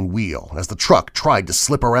his own wheel as the truck tried to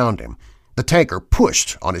slip around him. The tanker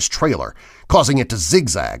pushed on his trailer, causing it to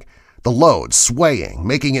zigzag, the load swaying,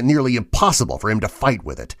 making it nearly impossible for him to fight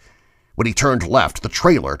with it. When he turned left, the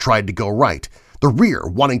trailer tried to go right, the rear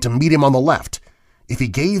wanting to meet him on the left. If he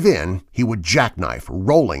gave in, he would jackknife,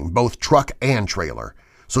 rolling both truck and trailer,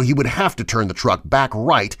 so he would have to turn the truck back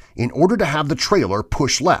right in order to have the trailer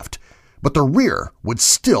push left. But the rear would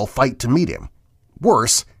still fight to meet him.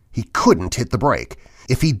 Worse, he couldn't hit the brake.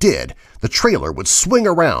 If he did, the trailer would swing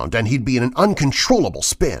around and he'd be in an uncontrollable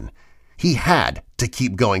spin. He had to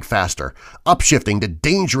keep going faster, upshifting to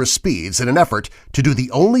dangerous speeds in an effort to do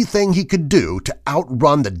the only thing he could do to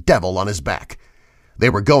outrun the devil on his back.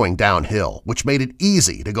 They were going downhill, which made it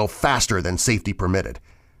easy to go faster than safety permitted.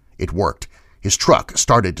 It worked. His truck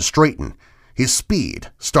started to straighten, his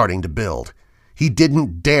speed starting to build. He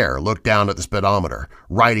didn't dare look down at the speedometer,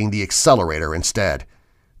 riding the accelerator instead.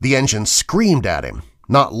 The engine screamed at him,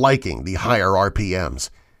 not liking the higher RPMs.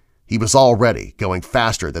 He was already going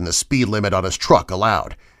faster than the speed limit on his truck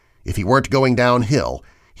allowed. If he weren't going downhill,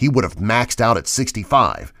 he would have maxed out at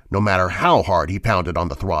 65, no matter how hard he pounded on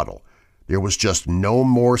the throttle. There was just no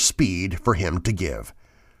more speed for him to give.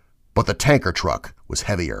 But the tanker truck was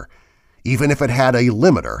heavier. Even if it had a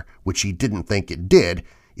limiter, which he didn't think it did,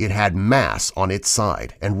 it had mass on its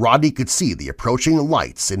side, and Rodney could see the approaching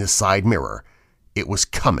lights in his side mirror. It was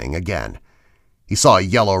coming again. He saw a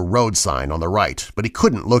yellow road sign on the right, but he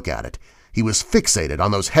couldn't look at it. He was fixated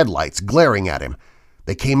on those headlights glaring at him.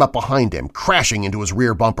 They came up behind him, crashing into his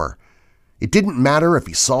rear bumper. It didn't matter if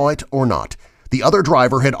he saw it or not. The other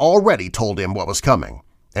driver had already told him what was coming,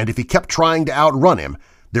 and if he kept trying to outrun him,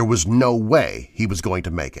 there was no way he was going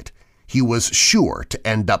to make it. He was sure to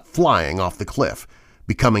end up flying off the cliff,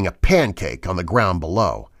 becoming a pancake on the ground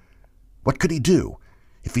below. What could he do?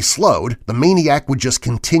 If he slowed, the maniac would just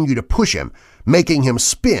continue to push him, making him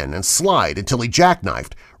spin and slide until he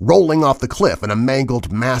jackknifed, rolling off the cliff in a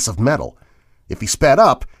mangled mass of metal. If he sped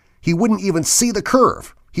up, he wouldn't even see the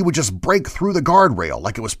curve. He would just break through the guardrail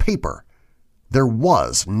like it was paper. There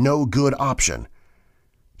was no good option.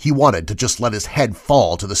 He wanted to just let his head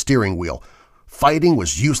fall to the steering wheel. Fighting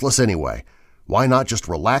was useless anyway. Why not just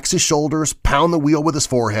relax his shoulders, pound the wheel with his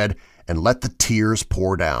forehead, and let the tears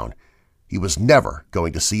pour down? He was never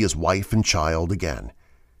going to see his wife and child again.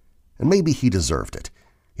 And maybe he deserved it.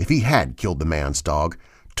 If he had killed the man's dog,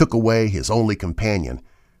 took away his only companion,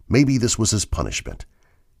 maybe this was his punishment.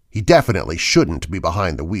 He definitely shouldn't be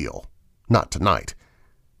behind the wheel. Not tonight.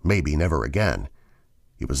 Maybe never again.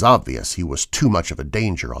 It was obvious he was too much of a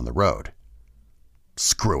danger on the road.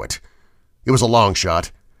 Screw it. It was a long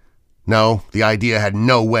shot. No, the idea had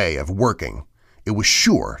no way of working. It was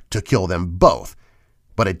sure to kill them both.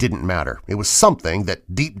 But it didn't matter. It was something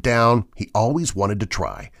that deep down he always wanted to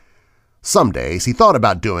try. Some days he thought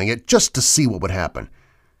about doing it just to see what would happen.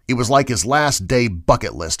 It was like his last day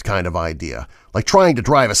bucket list kind of idea, like trying to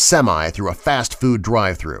drive a semi through a fast food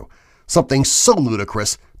drive-thru, something so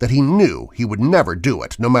ludicrous that he knew he would never do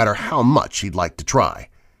it no matter how much he'd like to try.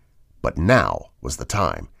 But now was the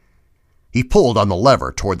time. He pulled on the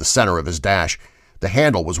lever toward the center of his dash. The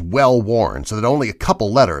handle was well worn so that only a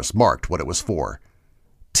couple letters marked what it was for.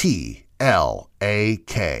 T-L-A-K,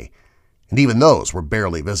 and even those were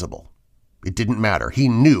barely visible. It didn't matter. He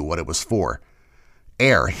knew what it was for.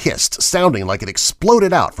 Air hissed, sounding like it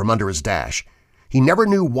exploded out from under his dash. He never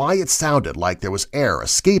knew why it sounded like there was air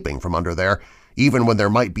escaping from under there, even when there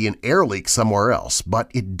might be an air leak somewhere else, but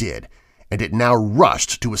it did, and it now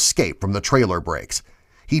rushed to escape from the trailer brakes.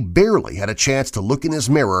 He barely had a chance to look in his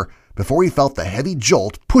mirror before he felt the heavy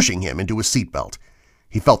jolt pushing him into his seatbelt.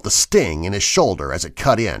 He felt the sting in his shoulder as it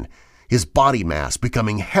cut in, his body mass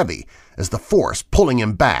becoming heavy as the force pulling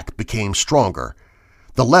him back became stronger.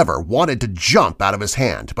 The lever wanted to jump out of his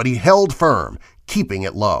hand, but he held firm, keeping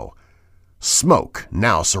it low. Smoke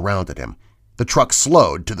now surrounded him. The truck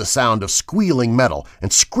slowed to the sound of squealing metal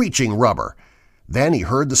and screeching rubber. Then he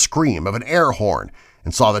heard the scream of an air horn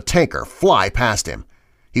and saw the tanker fly past him.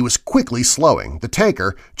 He was quickly slowing, the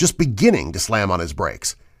tanker just beginning to slam on his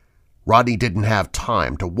brakes. Rodney didn't have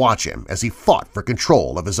time to watch him as he fought for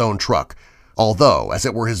control of his own truck, although as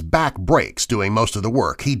it were his back brakes doing most of the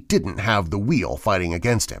work, he didn't have the wheel fighting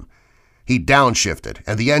against him. He downshifted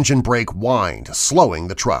and the engine brake whined, slowing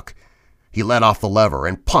the truck. He let off the lever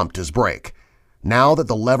and pumped his brake. Now that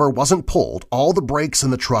the lever wasn't pulled, all the brakes in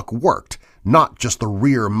the truck worked, not just the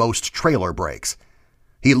rearmost trailer brakes.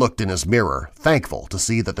 He looked in his mirror, thankful to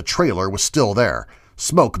see that the trailer was still there,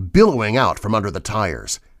 smoke billowing out from under the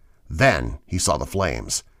tires. Then he saw the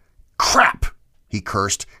flames. "Crap!" he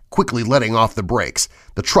cursed, quickly letting off the brakes,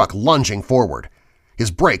 the truck lunging forward.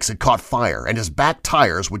 His brakes had caught fire, and his back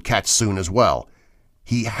tires would catch soon as well.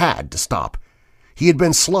 He had to stop. He had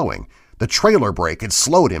been slowing. The trailer brake had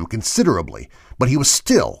slowed him considerably, but he was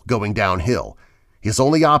still going downhill. His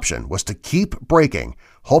only option was to keep braking,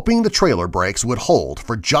 hoping the trailer brakes would hold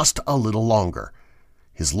for just a little longer.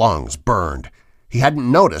 His lungs burned. He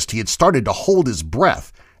hadn't noticed he had started to hold his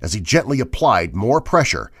breath as he gently applied more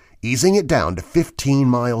pressure, easing it down to 15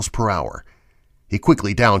 miles per hour. He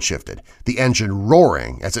quickly downshifted, the engine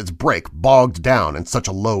roaring as its brake bogged down in such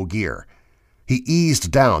a low gear. He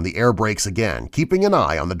eased down the air brakes again, keeping an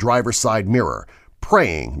eye on the driver's side mirror,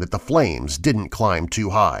 praying that the flames didn't climb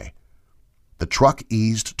too high. The truck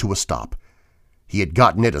eased to a stop. He had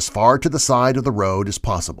gotten it as far to the side of the road as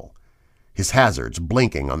possible, his hazards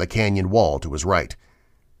blinking on the canyon wall to his right.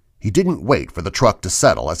 He didn't wait for the truck to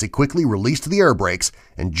settle as he quickly released the air brakes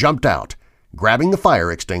and jumped out, grabbing the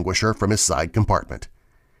fire extinguisher from his side compartment.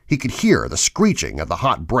 He could hear the screeching of the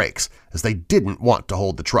hot brakes as they didn't want to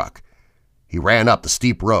hold the truck. He ran up the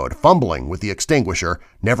steep road, fumbling with the extinguisher,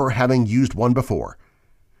 never having used one before.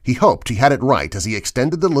 He hoped he had it right as he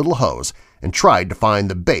extended the little hose and tried to find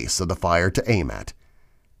the base of the fire to aim at.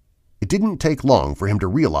 It didn't take long for him to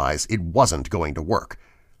realize it wasn't going to work.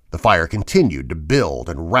 The fire continued to build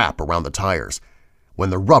and wrap around the tires. When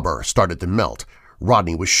the rubber started to melt,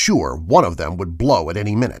 Rodney was sure one of them would blow at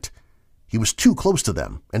any minute. He was too close to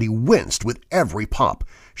them, and he winced with every pop,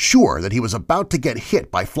 sure that he was about to get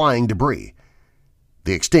hit by flying debris.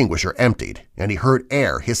 The extinguisher emptied, and he heard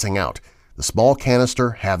air hissing out, the small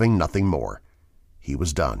canister having nothing more. He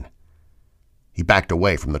was done. He backed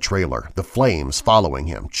away from the trailer, the flames following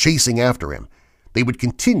him, chasing after him. They would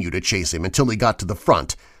continue to chase him until he got to the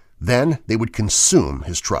front. Then they would consume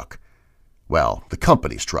his truck. Well, the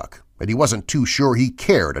company's truck, and he wasn't too sure he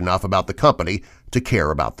cared enough about the company to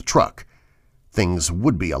care about the truck. Things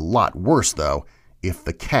would be a lot worse, though, if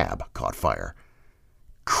the cab caught fire.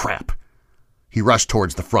 Crap! He rushed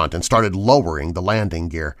towards the front and started lowering the landing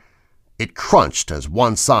gear. It crunched as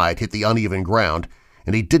one side hit the uneven ground,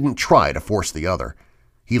 and he didn't try to force the other.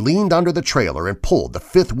 He leaned under the trailer and pulled the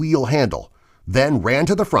fifth wheel handle, then ran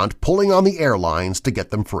to the front, pulling on the air lines to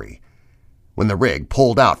get them free. When the rig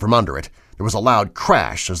pulled out from under it, there was a loud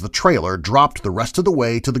crash as the trailer dropped the rest of the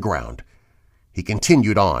way to the ground. He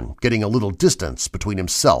continued on, getting a little distance between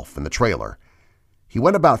himself and the trailer. He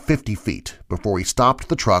went about 50 feet before he stopped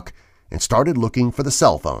the truck and started looking for the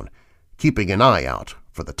cell phone, keeping an eye out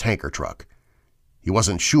for the tanker truck. He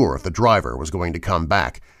wasn't sure if the driver was going to come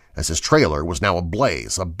back, as his trailer was now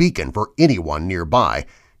ablaze, a beacon for anyone nearby.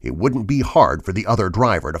 It wouldn't be hard for the other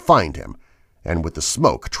driver to find him, and with the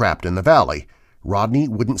smoke trapped in the valley, Rodney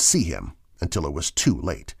wouldn't see him until it was too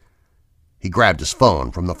late. He grabbed his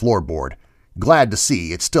phone from the floorboard, glad to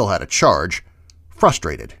see it still had a charge,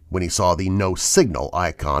 frustrated when he saw the no signal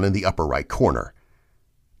icon in the upper right corner.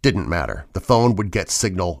 Didn't matter, the phone would get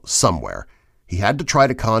signal somewhere. He had to try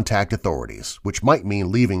to contact authorities, which might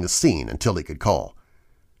mean leaving the scene until he could call.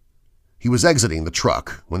 He was exiting the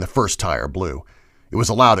truck when the first tire blew. It was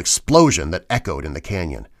a loud explosion that echoed in the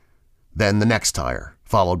canyon. Then the next tire,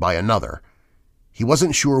 followed by another. He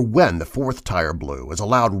wasn't sure when the fourth tire blew as a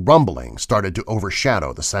loud rumbling started to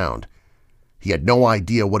overshadow the sound. He had no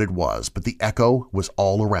idea what it was, but the echo was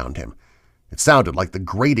all around him. It sounded like the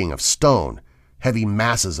grating of stone, heavy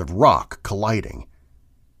masses of rock colliding.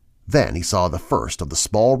 Then he saw the first of the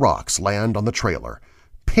small rocks land on the trailer,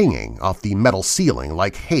 pinging off the metal ceiling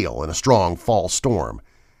like hail in a strong fall storm.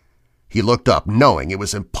 He looked up knowing it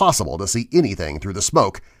was impossible to see anything through the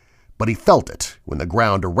smoke, but he felt it when the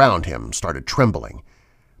ground around him started trembling.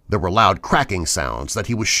 There were loud cracking sounds that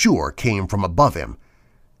he was sure came from above him.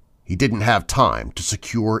 He didn't have time to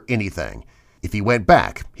secure anything. If he went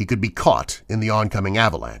back, he could be caught in the oncoming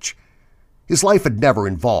avalanche. His life had never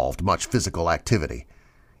involved much physical activity.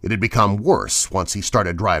 It had become worse once he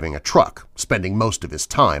started driving a truck, spending most of his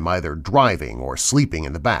time either driving or sleeping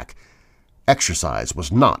in the back. Exercise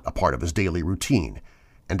was not a part of his daily routine,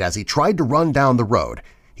 and as he tried to run down the road,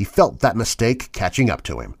 he felt that mistake catching up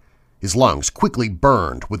to him. His lungs quickly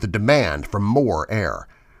burned with the demand for more air.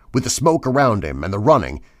 With the smoke around him and the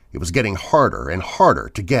running, it was getting harder and harder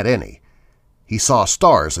to get any. He saw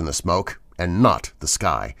stars in the smoke and not the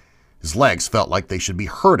sky. His legs felt like they should be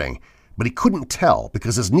hurting, but he couldn't tell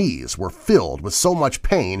because his knees were filled with so much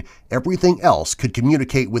pain everything else could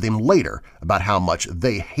communicate with him later about how much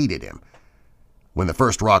they hated him. When the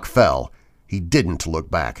first rock fell, he didn't look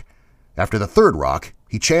back. After the third rock,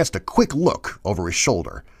 he chanced a quick look over his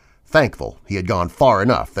shoulder. Thankful he had gone far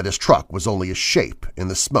enough that his truck was only a shape in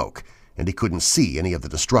the smoke and he couldn't see any of the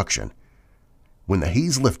destruction. When the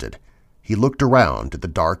haze lifted, he looked around at the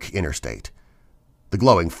dark interstate. The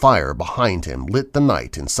glowing fire behind him lit the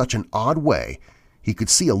night in such an odd way he could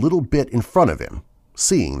see a little bit in front of him,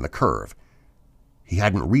 seeing the curve. He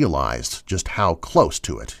hadn't realized just how close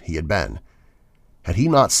to it he had been. Had he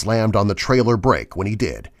not slammed on the trailer brake when he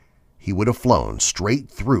did, he would have flown straight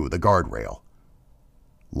through the guardrail.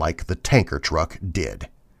 Like the tanker truck did.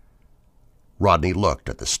 Rodney looked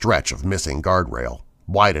at the stretch of missing guardrail,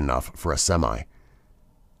 wide enough for a semi.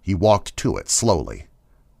 He walked to it slowly,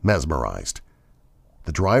 mesmerized.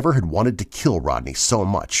 The driver had wanted to kill Rodney so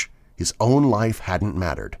much, his own life hadn't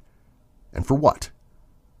mattered. And for what?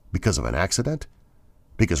 Because of an accident?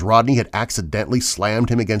 Because Rodney had accidentally slammed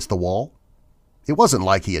him against the wall? It wasn't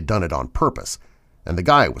like he had done it on purpose, and the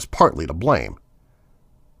guy was partly to blame.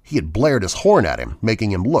 He had blared his horn at him,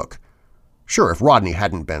 making him look. Sure, if Rodney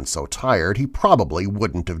hadn't been so tired, he probably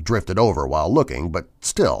wouldn't have drifted over while looking, but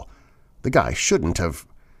still, the guy shouldn't have.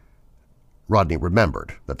 Rodney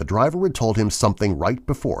remembered that the driver had told him something right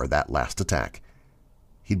before that last attack.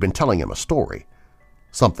 He'd been telling him a story,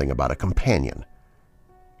 something about a companion.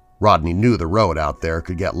 Rodney knew the road out there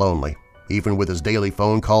could get lonely. Even with his daily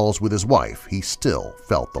phone calls with his wife, he still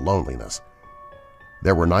felt the loneliness.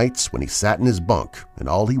 There were nights when he sat in his bunk and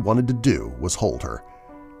all he wanted to do was hold her,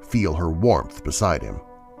 feel her warmth beside him.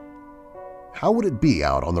 How would it be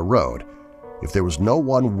out on the road if there was no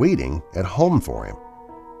one waiting at home for him?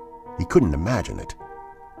 He couldn't imagine it.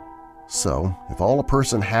 So, if all a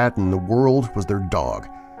person had in the world was their dog,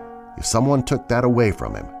 if someone took that away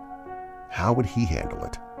from him, how would he handle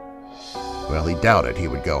it? Well, he doubted he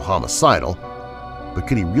would go homicidal, but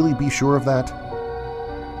could he really be sure of that?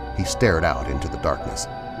 He stared out into the darkness.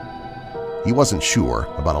 He wasn't sure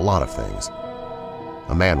about a lot of things.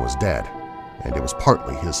 A man was dead, and it was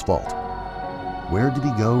partly his fault. Where did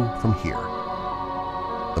he go from here?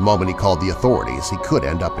 The moment he called the authorities, he could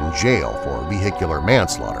end up in jail for vehicular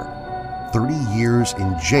manslaughter. 30 years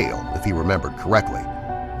in jail, if he remembered correctly,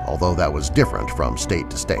 although that was different from state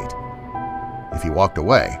to state. If he walked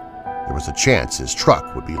away, there was a chance his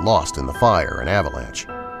truck would be lost in the fire and avalanche.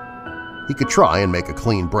 He could try and make a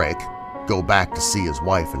clean break, go back to see his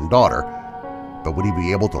wife and daughter, but would he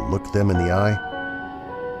be able to look them in the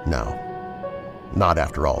eye? No, not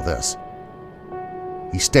after all this.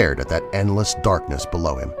 He stared at that endless darkness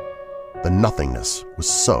below him. The nothingness was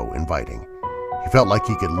so inviting. He felt like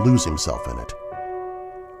he could lose himself in it.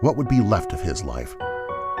 What would be left of his life?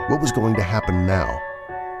 What was going to happen now?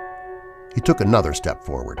 He took another step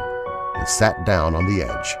forward and sat down on the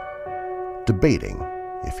edge, debating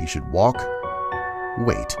if he should walk,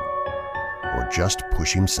 wait, or just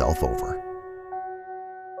push himself over.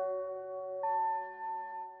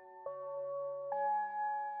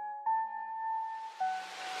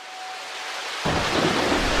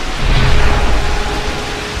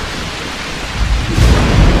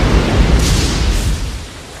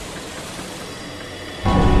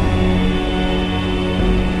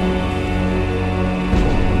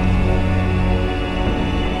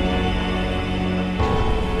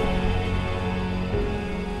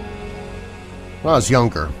 When I was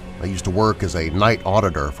younger, I used to work as a night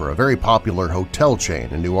auditor for a very popular hotel chain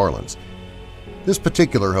in New Orleans. This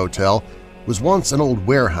particular hotel was once an old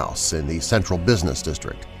warehouse in the central business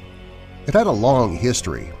district. It had a long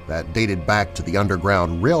history that dated back to the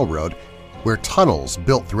Underground Railroad where tunnels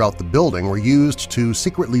built throughout the building were used to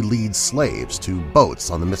secretly lead slaves to boats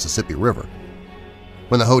on the Mississippi River.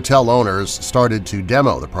 When the hotel owners started to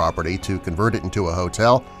demo the property to convert it into a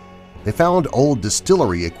hotel, they found old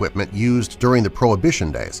distillery equipment used during the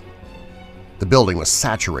Prohibition days. The building was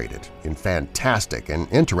saturated in fantastic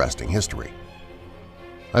and interesting history.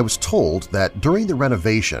 I was told that during the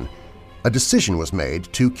renovation, a decision was made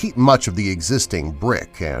to keep much of the existing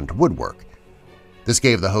brick and woodwork. This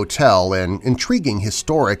gave the hotel an intriguing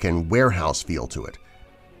historic and warehouse feel to it.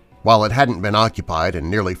 While it hadn't been occupied in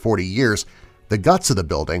nearly 40 years, the guts of the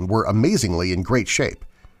building were amazingly in great shape.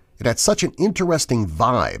 It had such an interesting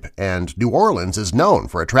vibe, and New Orleans is known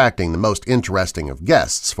for attracting the most interesting of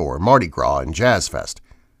guests for Mardi Gras and Jazz Fest.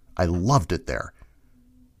 I loved it there.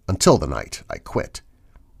 Until the night I quit.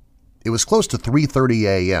 It was close to 3:30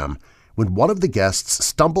 a.m. when one of the guests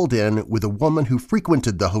stumbled in with a woman who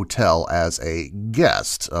frequented the hotel as a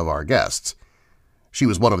guest of our guests. She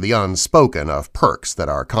was one of the unspoken of perks that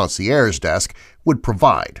our concierge desk would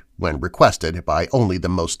provide when requested by only the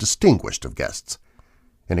most distinguished of guests.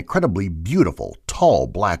 An incredibly beautiful, tall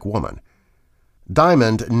black woman.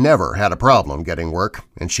 Diamond never had a problem getting work,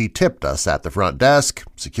 and she tipped us at the front desk,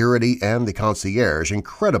 security, and the concierge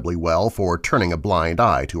incredibly well for turning a blind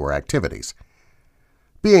eye to her activities.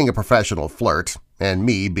 Being a professional flirt, and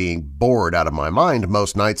me being bored out of my mind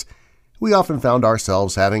most nights, we often found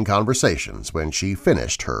ourselves having conversations when she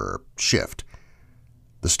finished her shift.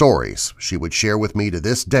 The stories she would share with me to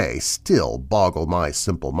this day still boggle my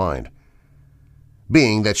simple mind.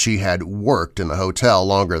 Being that she had worked in the hotel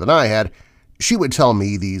longer than I had, she would tell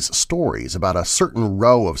me these stories about a certain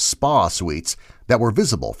row of spa suites that were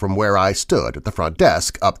visible from where I stood at the front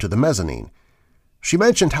desk up to the mezzanine. She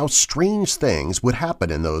mentioned how strange things would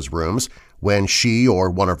happen in those rooms when she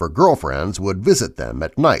or one of her girlfriends would visit them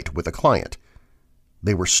at night with a client.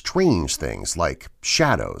 They were strange things like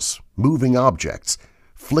shadows, moving objects,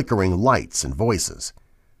 flickering lights and voices.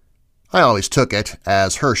 I always took it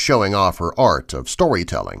as her showing off her art of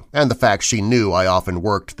storytelling and the fact she knew I often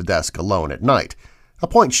worked the desk alone at night, a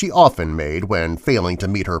point she often made when failing to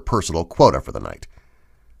meet her personal quota for the night.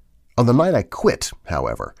 On the night I quit,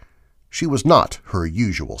 however, she was not her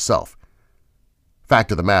usual self.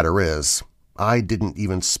 Fact of the matter is, I didn't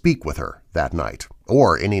even speak with her that night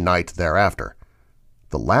or any night thereafter.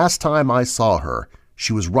 The last time I saw her,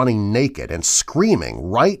 she was running naked and screaming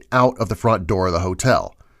right out of the front door of the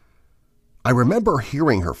hotel. I remember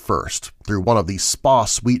hearing her first through one of the spa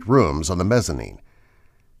suite rooms on the mezzanine.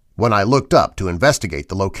 When I looked up to investigate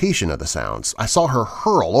the location of the sounds, I saw her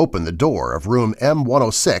hurl open the door of room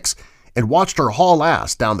M106 and watched her haul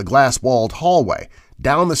ass down the glass-walled hallway,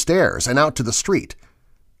 down the stairs, and out to the street.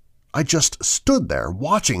 I just stood there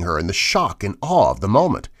watching her in the shock and awe of the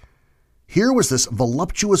moment. Here was this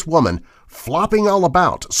voluptuous woman flopping all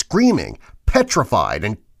about, screaming, petrified,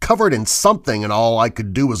 and covered in something, and all I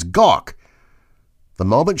could do was gawk. The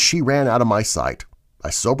moment she ran out of my sight, I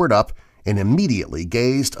sobered up and immediately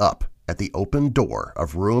gazed up at the open door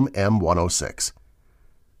of room M106.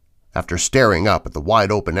 After staring up at the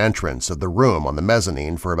wide-open entrance of the room on the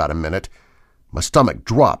mezzanine for about a minute, my stomach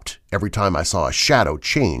dropped every time I saw a shadow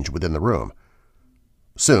change within the room.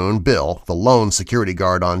 Soon, Bill, the lone security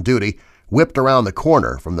guard on duty, whipped around the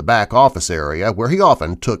corner from the back office area where he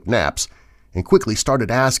often took naps and quickly started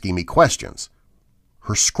asking me questions.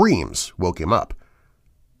 Her screams woke him up.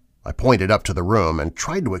 I pointed up to the room and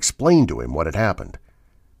tried to explain to him what had happened.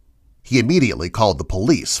 He immediately called the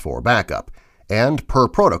police for backup, and, per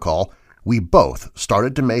protocol, we both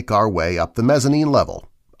started to make our way up the mezzanine level,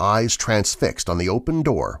 eyes transfixed on the open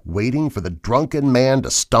door, waiting for the drunken man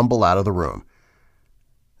to stumble out of the room.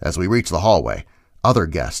 As we reached the hallway, other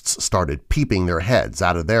guests started peeping their heads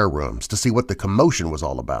out of their rooms to see what the commotion was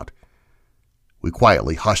all about. We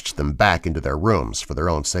quietly hushed them back into their rooms for their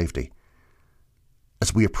own safety.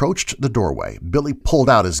 As we approached the doorway, Billy pulled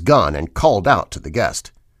out his gun and called out to the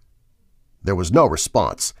guest. There was no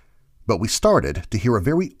response, but we started to hear a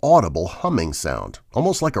very audible humming sound,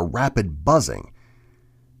 almost like a rapid buzzing.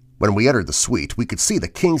 When we entered the suite, we could see the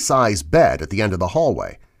king-size bed at the end of the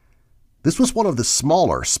hallway. This was one of the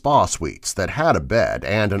smaller spa suites that had a bed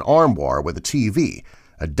and an armoire with a TV,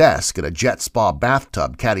 a desk, and a jet spa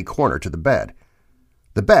bathtub catty-corner to the bed.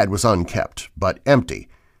 The bed was unkept, but empty,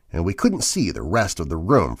 and we couldn't see the rest of the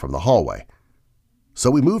room from the hallway.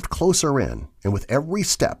 So we moved closer in, and with every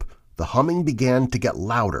step, the humming began to get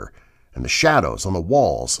louder, and the shadows on the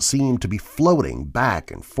walls seemed to be floating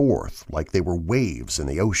back and forth like they were waves in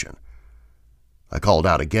the ocean. I called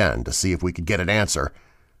out again to see if we could get an answer,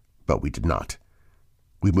 but we did not.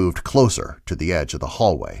 We moved closer to the edge of the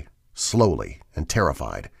hallway, slowly and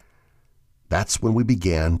terrified. That's when we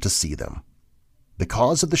began to see them. The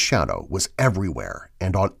cause of the shadow was everywhere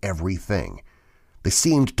and on everything. They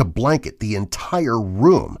seemed to blanket the entire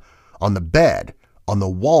room, on the bed, on the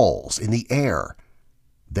walls, in the air.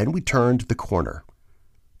 Then we turned the corner.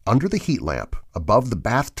 Under the heat lamp, above the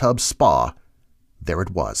bathtub spa, there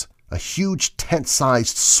it was, a huge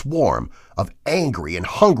tent-sized swarm of angry and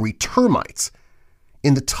hungry termites.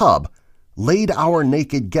 In the tub laid our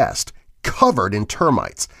naked guest, covered in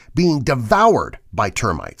termites, being devoured by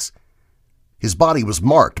termites. His body was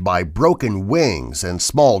marked by broken wings and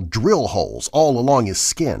small drill holes all along his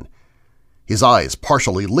skin. His eyes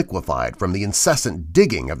partially liquefied from the incessant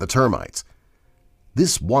digging of the termites.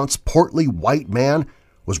 This once portly white man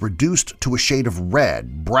was reduced to a shade of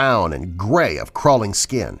red, brown, and gray of crawling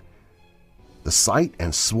skin. The sight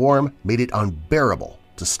and swarm made it unbearable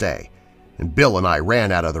to stay, and Bill and I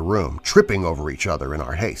ran out of the room, tripping over each other in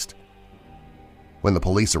our haste. When the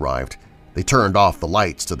police arrived, they turned off the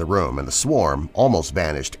lights to the room and the swarm almost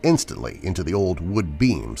vanished instantly into the old wood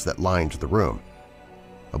beams that lined the room.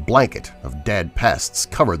 A blanket of dead pests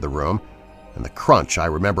covered the room, and the crunch I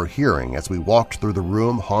remember hearing as we walked through the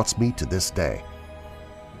room haunts me to this day.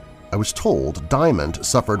 I was told Diamond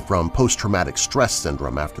suffered from post-traumatic stress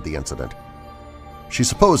syndrome after the incident. She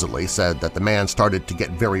supposedly said that the man started to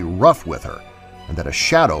get very rough with her and that a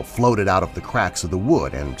shadow floated out of the cracks of the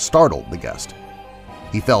wood and startled the guest.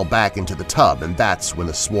 He fell back into the tub, and that's when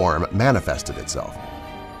the swarm manifested itself.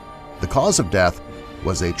 The cause of death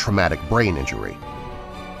was a traumatic brain injury,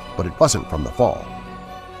 but it wasn't from the fall.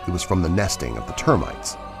 It was from the nesting of the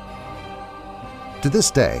termites. To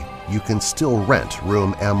this day, you can still rent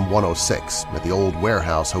room M106 at the old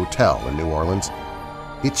Warehouse Hotel in New Orleans.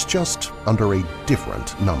 It's just under a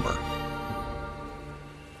different number.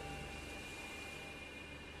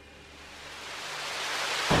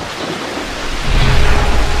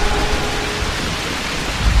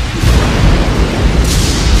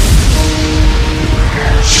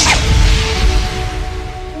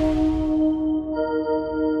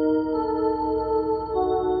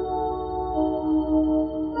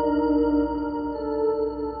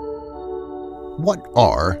 What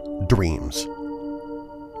are dreams?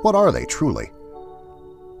 What are they truly?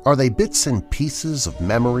 Are they bits and pieces of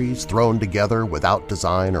memories thrown together without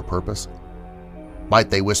design or purpose? Might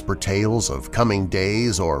they whisper tales of coming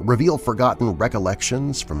days or reveal forgotten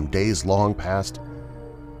recollections from days long past?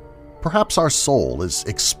 Perhaps our soul is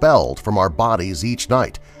expelled from our bodies each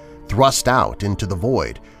night, thrust out into the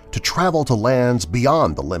void to travel to lands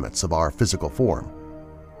beyond the limits of our physical form.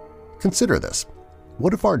 Consider this.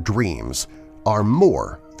 What if our dreams are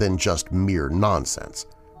more than just mere nonsense?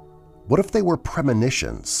 What if they were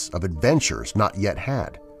premonitions of adventures not yet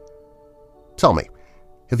had? Tell me,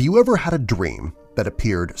 have you ever had a dream that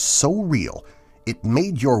appeared so real it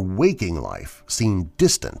made your waking life seem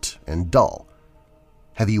distant and dull?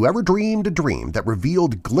 Have you ever dreamed a dream that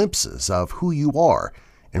revealed glimpses of who you are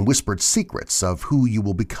and whispered secrets of who you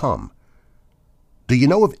will become? Do you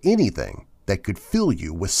know of anything that could fill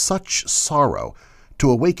you with such sorrow to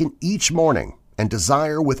awaken each morning and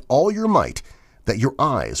desire with all your might that your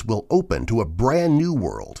eyes will open to a brand new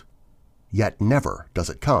world, yet never does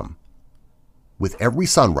it come? With every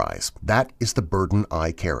sunrise, that is the burden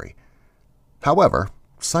I carry. However,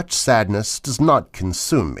 such sadness does not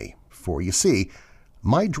consume me, for you see,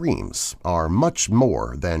 my dreams are much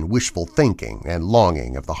more than wishful thinking and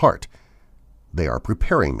longing of the heart. They are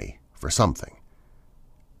preparing me for something.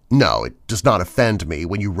 No, it does not offend me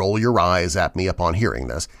when you roll your eyes at me upon hearing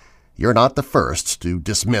this. You're not the first to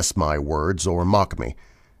dismiss my words or mock me.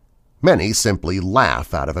 Many simply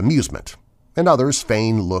laugh out of amusement, and others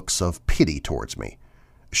feign looks of pity towards me.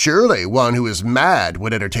 Surely one who is mad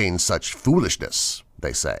would entertain such foolishness,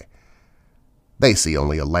 they say. They see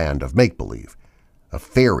only a land of make-believe, a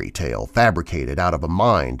fairy tale fabricated out of a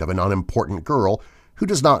mind of an unimportant girl who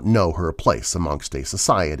does not know her place amongst a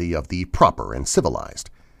society of the proper and civilized.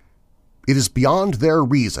 It is beyond their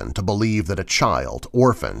reason to believe that a child,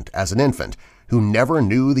 orphaned as an infant, who never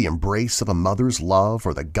knew the embrace of a mother's love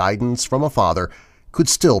or the guidance from a father, could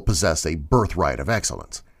still possess a birthright of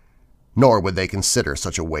excellence. Nor would they consider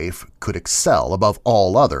such a waif could excel above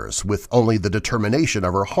all others with only the determination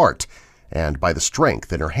of her heart and by the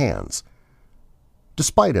strength in her hands.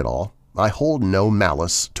 Despite it all, I hold no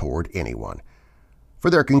malice toward anyone,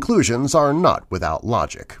 for their conclusions are not without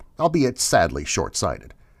logic, albeit sadly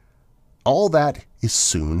short-sighted. All that is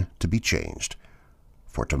soon to be changed,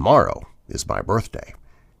 for tomorrow is my birthday,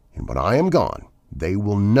 and when I am gone, they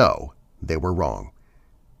will know they were wrong.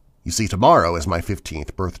 You see, tomorrow is my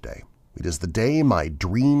 15th birthday. It is the day my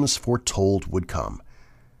dreams foretold would come.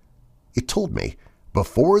 It told me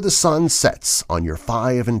Before the sun sets on your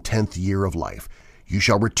 5 and 10th year of life, you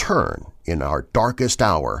shall return in our darkest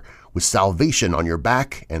hour with salvation on your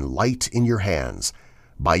back and light in your hands.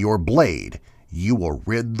 By your blade you will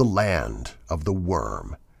rid the land of the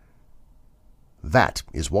worm. That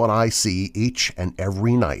is what I see each and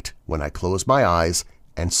every night when I close my eyes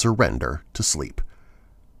and surrender to sleep.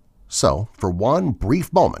 So, for one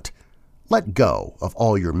brief moment, let go of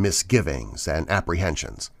all your misgivings and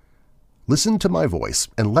apprehensions. Listen to my voice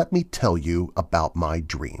and let me tell you about my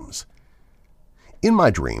dreams. In my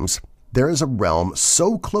dreams, there is a realm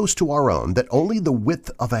so close to our own that only the width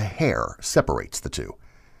of a hair separates the two.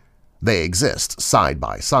 They exist side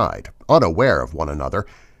by side, unaware of one another,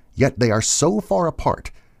 yet they are so far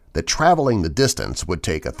apart that traveling the distance would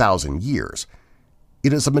take 1,000 years.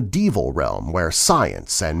 It is a medieval realm where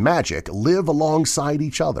science and magic live alongside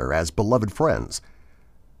each other as beloved friends.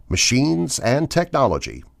 Machines and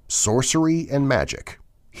technology, sorcery and magic,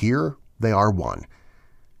 here they are one.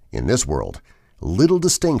 In this world, little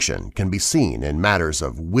distinction can be seen in matters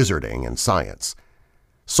of wizarding and science.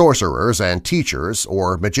 Sorcerers and teachers,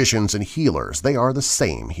 or magicians and healers, they are the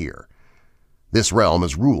same here. This realm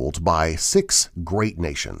is ruled by 6 great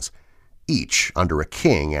nations, each under a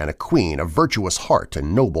king and a queen of virtuous heart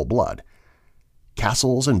and noble blood.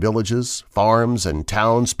 Castles and villages, farms and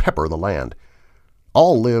towns pepper the land.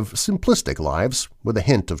 All live simplistic lives with a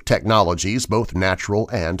hint of technologies both natural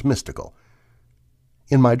and mystical.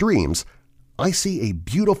 In my dreams, I see a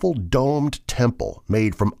beautiful domed temple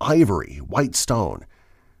made from ivory, white stone.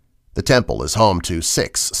 The temple is home to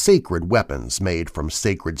 6 sacred weapons made from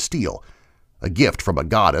sacred steel, a gift from a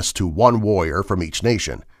goddess to one warrior from each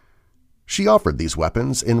nation. She offered these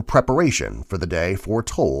weapons in preparation for the day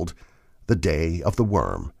foretold, the day of the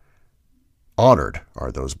worm. Honored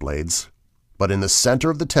are those blades, but in the center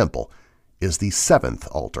of the temple is the 7th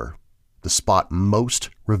altar, the spot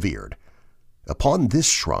most revered. Upon this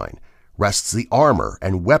shrine rests the armor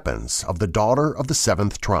and weapons of the daughter of the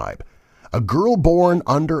 7th tribe, a girl born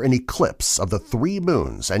under an eclipse of the 3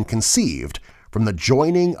 moons and conceived from the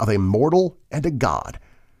joining of a mortal and a god.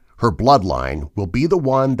 Her bloodline will be the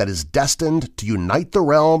one that is destined to unite the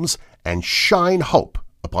realms and shine hope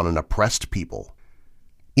upon an oppressed people.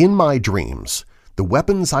 In my dreams, the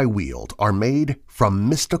weapons I wield are made from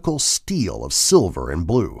mystical steel of silver and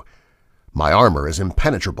blue. My armor is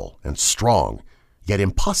impenetrable and strong, yet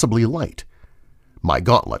impossibly light. My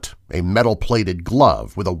gauntlet, a metal-plated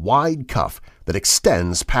glove with a wide cuff that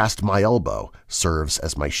extends past my elbow, serves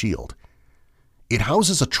as my shield. It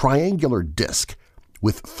houses a triangular disc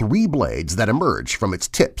with 3 blades that emerge from its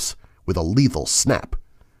tips with a lethal snap.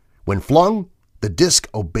 When flung, the disc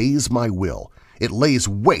obeys my will. It lays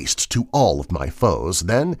waste to all of my foes,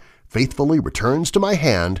 then faithfully returns to my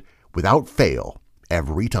hand without fail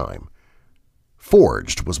every time.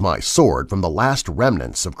 Forged was my sword from the last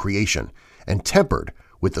remnants of creation, and tempered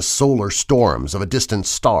with the solar storms of a distant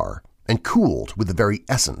star, and cooled with the very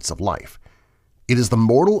essence of life. It is the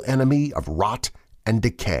mortal enemy of rot and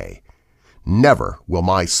decay. Never will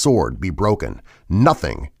my sword be broken.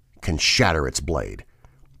 Nothing can shatter its blade.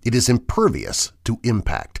 It is impervious to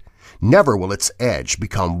impact. Never will its edge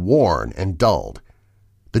become worn and dulled.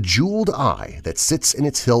 The jeweled eye that sits in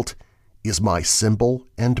its hilt is my symbol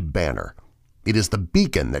and banner. It is the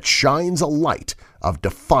beacon that shines a light of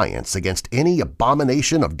defiance against any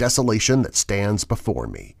abomination of desolation that stands before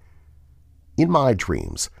me. In my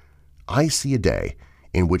dreams, I see a day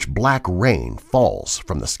in which black rain falls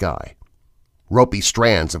from the sky. Ropey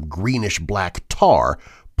strands of greenish-black tar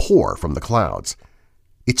pour from the clouds.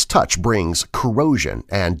 Its touch brings corrosion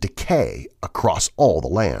and decay across all the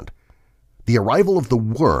land. The arrival of the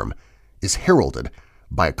worm is heralded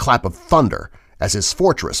by a clap of thunder as his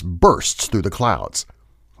fortress bursts through the clouds.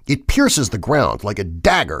 It pierces the ground like a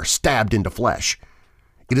dagger stabbed into flesh.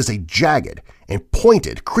 It is a jagged and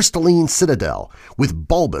pointed crystalline citadel with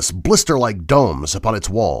bulbous, blister-like domes upon its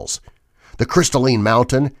walls. The crystalline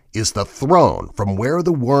mountain is the throne from where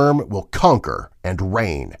the worm will conquer and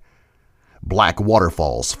reign. Black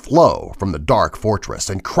waterfalls flow from the dark fortress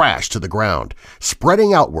and crash to the ground,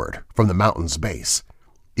 spreading outward from the mountain's base.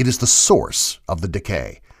 It is the source of the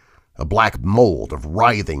decay, a black mold of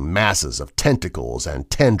writhing masses of tentacles and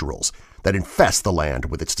tendrils that infest the land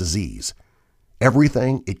with its disease.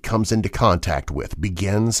 Everything it comes into contact with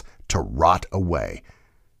begins to rot away,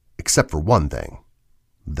 except for one thing: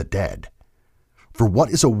 the dead. For what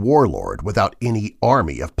is a warlord without any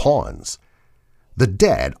army of pawns? The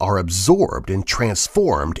dead are absorbed and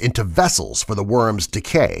transformed into vessels for the worm's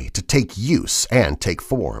decay to take use and take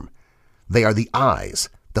form. They are the eyes,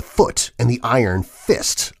 the foot, and the iron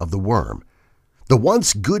fist of the worm. The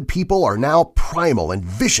once good people are now primal and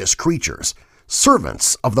vicious creatures,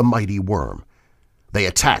 servants of the mighty worm. They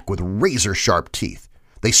attack with razor-sharp teeth,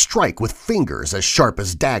 they strike with fingers as sharp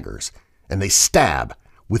as daggers, and they stab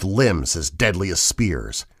with limbs as deadly as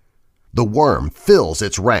spears. The worm fills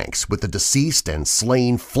its ranks with the deceased and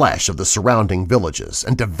slain flesh of the surrounding villages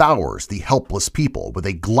and devours the helpless people with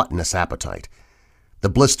a gluttonous appetite. The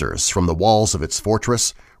blisters from the walls of its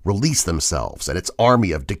fortress release themselves, and its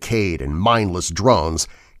army of decayed and mindless drones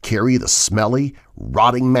carry the smelly,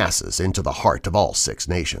 rotting masses into the heart of all 6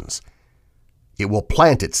 nations. It will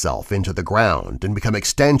plant itself into the ground and become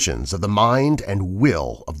extensions of the mind and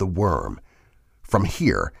will of the worm. From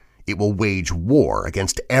here, it will wage war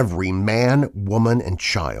against every man, woman, and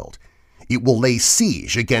child. It will lay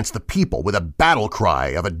siege against the people with a battle cry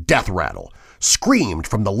of a death rattle, screamed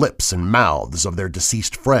from the lips and mouths of their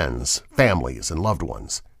deceased friends, families, and loved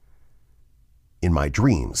ones. In my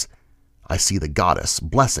dreams, I see the goddess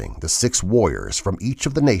blessing the 6 warriors from each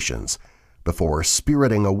of the nations before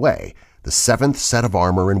spiriting away the 7th set of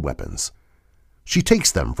armor and weapons. She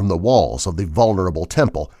takes them from the walls of the vulnerable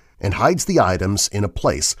temple and hides the items in a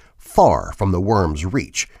place far from the worm's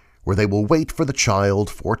reach, where they will wait for the child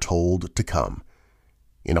foretold to come.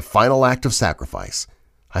 In a final act of sacrifice,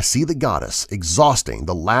 I see the goddess exhausting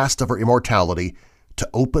the last of her immortality to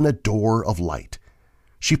open a door of light.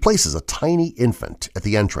 She places a tiny infant at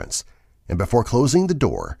the entrance, and before closing the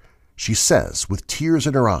door, she says with tears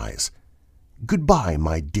in her eyes, "Goodbye,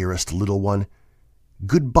 my dearest little one.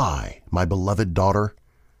 Goodbye, my beloved daughter."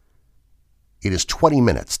 It is 20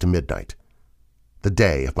 minutes to midnight, the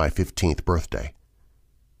day of my 15th birthday.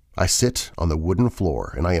 I sit on the wooden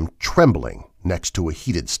floor and I am trembling next to a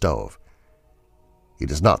heated stove.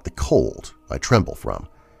 It is not the cold I tremble from.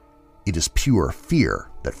 It is pure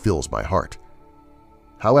fear that fills my heart.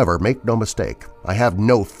 However, make no mistake, I have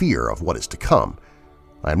no fear of what is to come.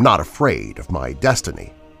 I am not afraid of my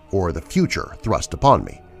destiny or the future thrust upon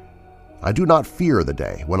me. I do not fear the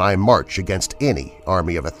day when I march against any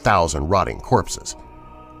army of 1,000 rotting corpses.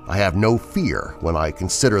 I have no fear when I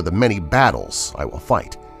consider the many battles I will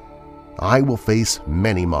fight. I will face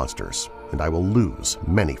many monsters, and I will lose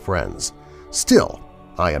many friends. Still,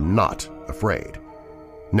 I am not afraid.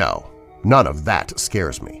 No, none of that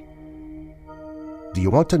scares me. Do you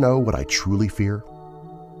want to know what I truly fear?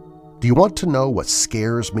 Do you want to know what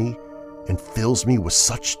scares me and fills me with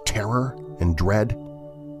such terror and dread?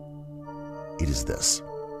 It is this.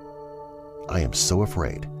 I am so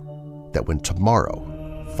afraid that when tomorrow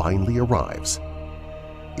finally arrives,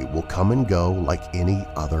 it will come and go like any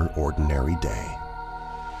other ordinary day.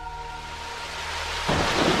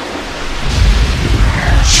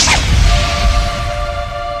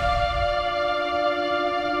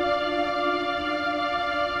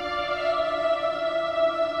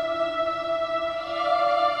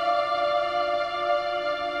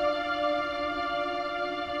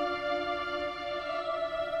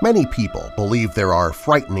 Many people believe there are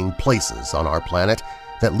frightening places on our planet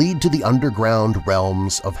that lead to the underground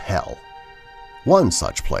realms of hell. One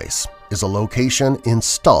such place is a location in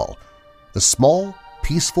Stull, the small,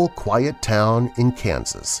 peaceful, quiet town in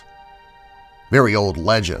Kansas. Very old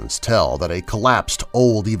legends tell that a collapsed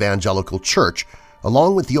old evangelical church,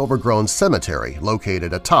 along with the overgrown cemetery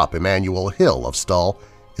located atop Emmanuel Hill of Stull,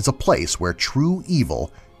 is a place where true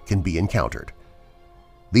evil can be encountered.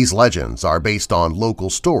 These legends are based on local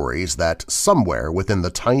stories that somewhere within the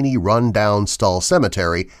tiny run-down Stull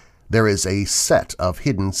Cemetery there is a set of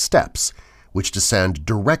hidden steps which descend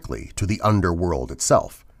directly to the underworld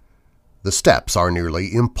itself. The steps are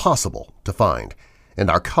nearly impossible to find and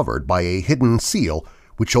are covered by a hidden seal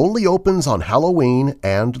which only opens on Halloween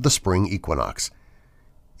and the spring equinox.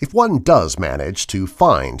 If one does manage to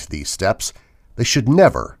find these steps, they should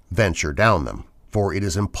never venture down them, for it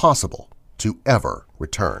is impossible to ever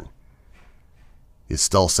return. Is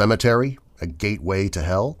Stull Cemetery a gateway to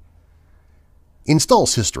hell? In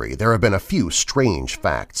Stull's history, there have been a few strange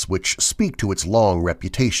facts which speak to its long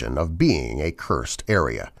reputation of being a cursed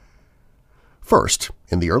area. First,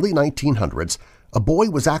 in the early 1900s, a boy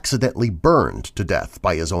was accidentally burned to death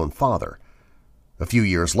by his own father. A few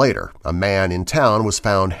years later, a man in town was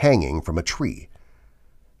found hanging from a tree.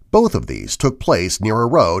 Both of these took place near a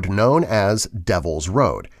road known as Devil's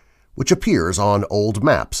Road, which appears on old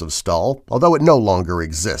maps of Stull, although it no longer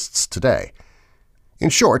exists today. In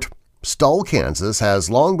short, Stull, Kansas has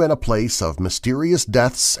long been a place of mysterious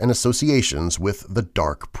deaths and associations with the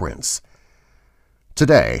Dark Prince.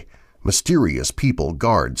 Today, mysterious people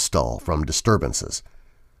guard Stull from disturbances.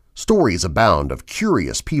 Stories abound of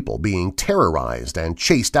curious people being terrorized and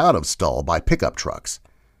chased out of Stull by pickup trucks.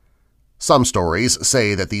 Some stories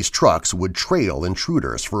say that these trucks would trail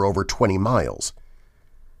intruders for over 20 miles.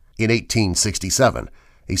 In 1867,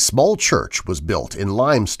 a small church was built in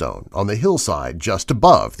limestone on the hillside just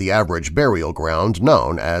above the average burial ground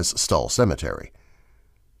known as Stull Cemetery.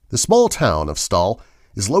 The small town of Stull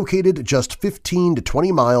is located just 15 to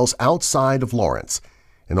 20 miles outside of Lawrence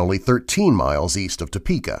and only 13 miles east of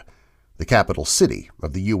Topeka, the capital city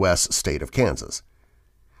of the U.S. state of Kansas.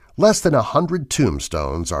 Less than 100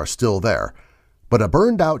 tombstones are still there, but a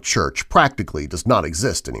burned-out church practically does not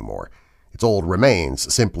exist anymore. Its old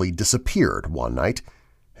remains simply disappeared one night,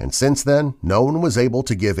 and since then no one was able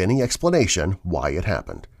to give any explanation why it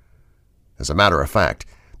happened. As a matter of fact,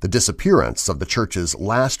 the disappearance of the church's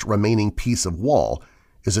last remaining piece of wall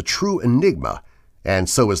is a true enigma, and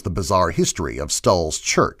so is the bizarre history of Stull's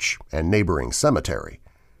church and neighboring cemetery.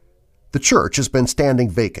 The church has been standing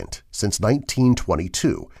vacant since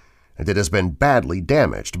 1922, and it has been badly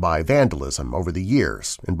damaged by vandalism over the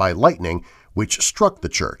years and by lightning which struck the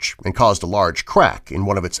church and caused a large crack in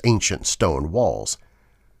one of its ancient stone walls.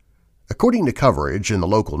 According to coverage in the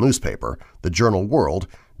local newspaper, the Journal-World,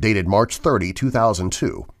 dated March 30,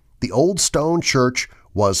 2002, the old stone church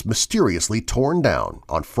was mysteriously torn down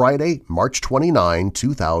on Friday, March 29,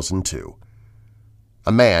 2002.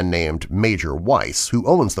 A man named Major Weiss, who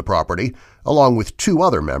owns the property, along with two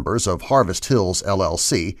other members of Harvest Hills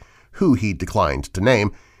LLC, who he declined to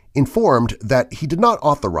name, informed that he did not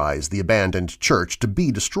authorize the abandoned church to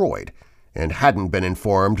be destroyed and hadn't been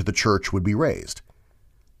informed the church would be razed.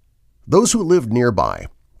 Those who lived nearby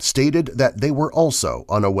stated that they were also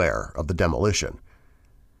unaware of the demolition.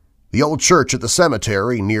 The old church at the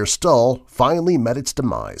cemetery near Stull finally met its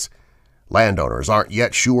demise. Landowners aren't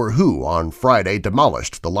yet sure who on Friday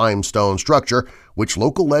demolished the limestone structure which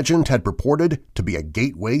local legend had purported to be a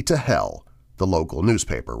gateway to hell, the local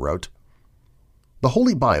newspaper wrote. The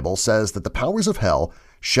Holy Bible says that the powers of hell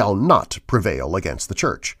shall not prevail against the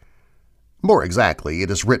church. More exactly,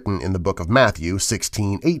 it is written in the book of Matthew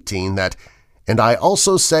 16:18 that, "And I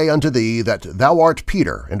also say unto thee that thou art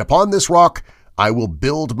Peter, and upon this rock I will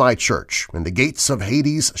build my church, and the gates of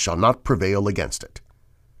Hades shall not prevail against it."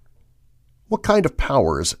 What kind of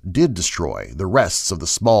powers did destroy the rests of the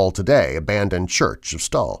small today abandoned church of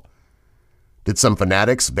Stull? Did some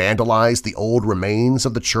fanatics vandalize the old remains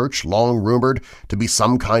of the church long rumored to be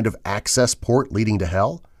some kind of access port leading to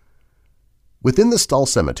hell? Within the Stull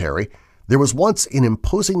Cemetery, there was once an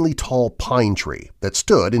imposingly tall pine tree that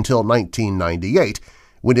stood until 1998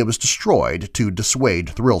 when it was destroyed to dissuade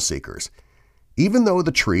thrill-seekers. Even though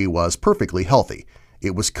the tree was perfectly healthy,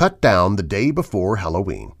 it was cut down the day before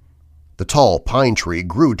Halloween. The tall pine tree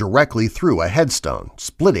grew directly through a headstone,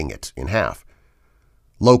 splitting it in half.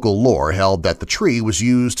 Local lore held that the tree was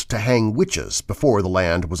used to hang witches before the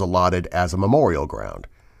land was allotted as a memorial ground.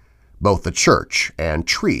 Both the church and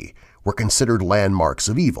tree were considered landmarks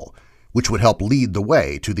of evil, which would help lead the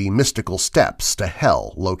way to the mystical steps to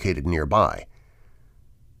hell located nearby.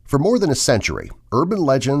 For more than a century, urban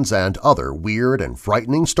legends and other weird and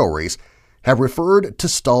frightening stories have referred to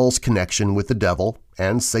Stull's connection with the devil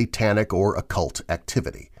and satanic or occult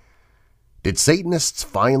activity. Did Satanists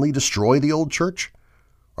finally destroy the old church?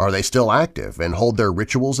 Are they still active and hold their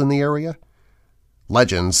rituals in the area?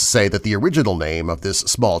 Legends say that the original name of this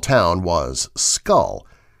small town was Skull.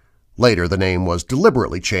 Later, the name was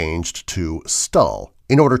deliberately changed to Stull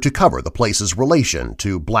in order to cover the place's relation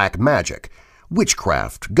to black magic,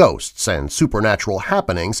 witchcraft, ghosts, and supernatural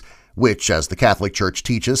happenings which, as the Catholic Church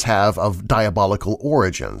teaches, have of diabolical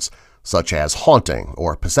origins, such as haunting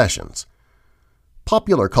or possessions.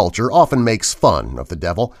 Popular culture often makes fun of the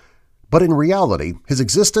devil, but in reality his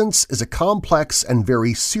existence is a complex and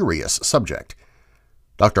very serious subject.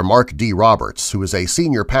 Dr. Mark D. Roberts, who is a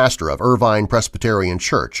senior pastor of Irvine Presbyterian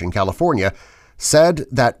Church in California, said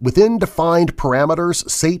that within defined parameters,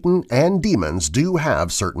 Satan and demons do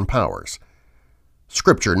have certain powers.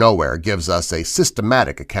 Scripture nowhere gives us a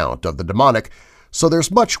systematic account of the demonic, so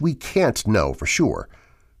there's much we can't know for sure.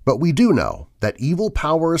 But we do know that evil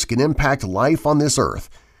powers can impact life on this earth,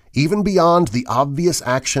 even beyond the obvious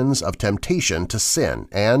actions of temptation to sin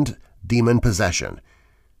and demon possession.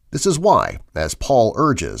 This is why, as Paul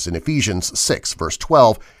urges in Ephesians 6, verse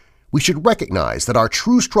 12, we should recognize that our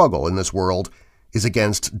true struggle in this world is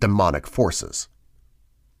against demonic forces.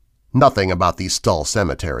 Nothing about the Stull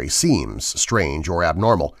Cemetery seems strange or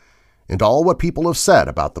abnormal, and all what people have said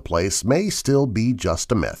about the place may still be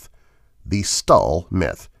just a myth, the Stull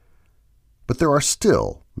myth. But there are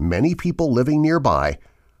still many people living nearby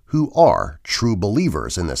who are true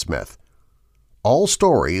believers in this myth. All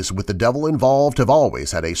stories with the devil involved have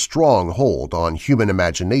always had a strong hold on human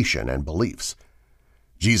imagination and beliefs.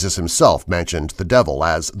 Jesus himself mentioned the devil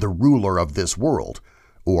as the ruler of this world,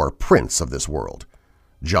 or prince of this world.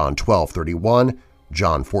 John 12:31,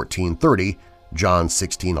 John 14:30, John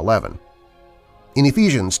 16:11. In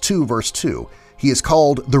Ephesians 2 verse 2, he is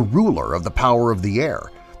called the ruler of the power of the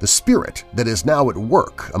air, the spirit that is now at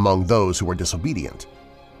work among those who are disobedient.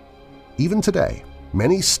 Even today,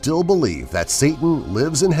 many still believe that Satan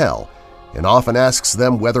lives in hell and often asks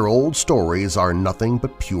them whether old stories are nothing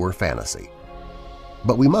but pure fantasy.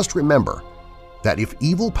 But we must remember that if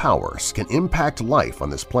evil powers can impact life on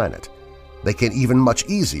this planet, they can even much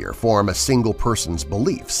easier form a single person's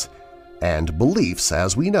beliefs, and beliefs,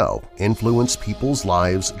 as we know, influence people's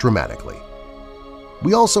lives dramatically.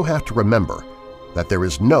 We also have to remember that there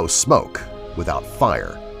is no smoke without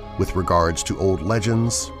fire with regards to old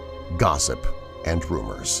legends, gossip, and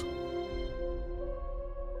rumors.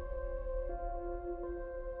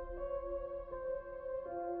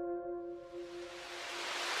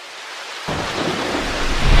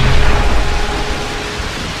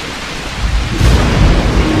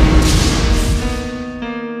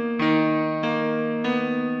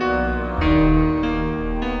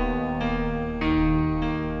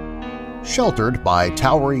 Sheltered by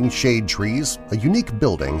towering shade trees, a unique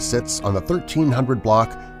building sits on the 1300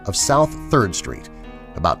 block of South 3rd Street,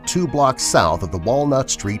 about 2 blocks south of the Walnut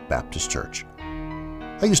Street Baptist Church.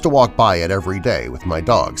 I used to walk by it every day with my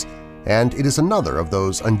dogs, and it is another of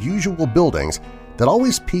those unusual buildings that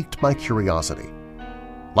always piqued my curiosity.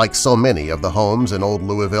 Like so many of the homes in Old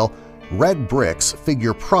Louisville, red bricks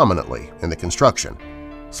figure prominently in the construction,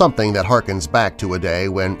 something that harkens back to a day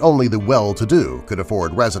when only the well-to-do could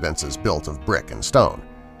afford residences built of brick and stone.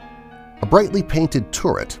 A brightly painted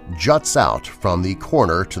turret juts out from the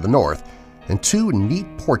corner to the north, and 2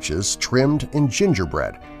 neat porches trimmed in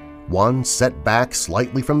gingerbread, one set back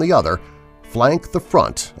slightly from the other, flank the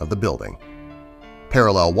front of the building.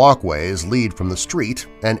 Parallel walkways lead from the street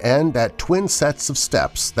and end at twin sets of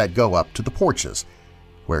steps that go up to the porches,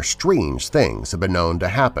 where strange things have been known to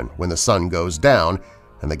happen when the sun goes down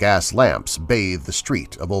and the gas lamps bathe the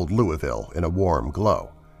street of Old Louisville in a warm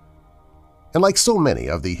glow. And like so many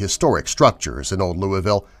of the historic structures in Old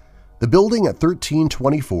Louisville, the building at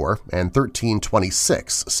 1324 and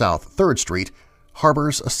 1326 South 3rd Street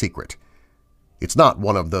harbors a secret. It's not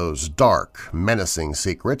one of those dark, menacing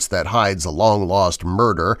secrets that hides a long-lost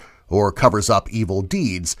murder or covers up evil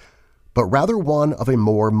deeds, but rather one of a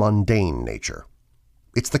more mundane nature.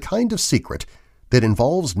 It's the kind of secret that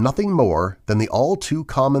involves nothing more than the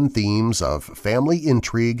all-too-common themes of family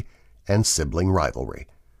intrigue and sibling rivalry.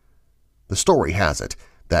 The story has it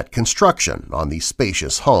that construction on the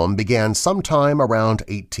spacious home began sometime around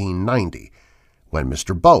 1890, when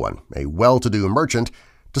Mr. Bowen, a well-to-do merchant,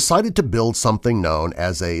 decided to build something known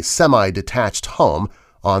as a semi-detached home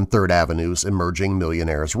on 3rd Avenue's emerging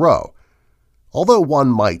Millionaires' Row. Although one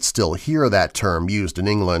might still hear that term used in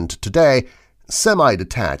England today,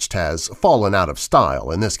 semi-detached has fallen out of style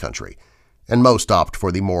in this country, and most opt for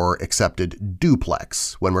the more accepted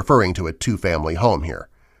duplex when referring to a 2-family home here.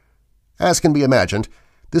 As can be imagined,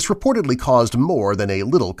 this reportedly caused more than a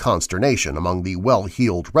little consternation among the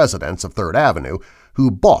well-heeled residents of 3rd Avenue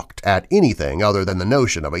who balked at anything other than the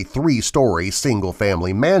notion of a 3-story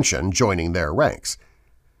single-family mansion joining their ranks.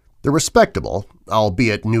 The respectable,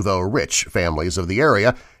 albeit nouveau-rich families of the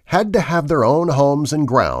area had to have their own homes and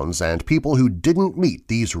grounds, and people who didn't meet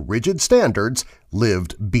these rigid standards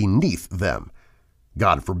lived beneath them.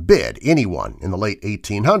 God forbid anyone in the late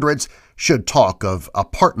 1800s should talk of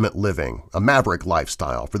apartment living, a maverick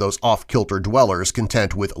lifestyle for those off-kilter dwellers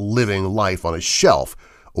content with living life on a shelf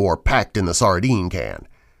or packed in the sardine can.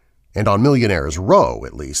 And on Millionaires' Row,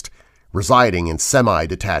 at least, residing in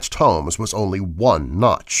semi-detached homes was only one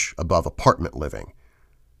notch above apartment living.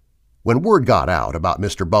 When word got out about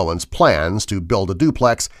Mr. Bowen's plans to build a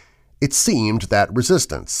duplex, it seemed that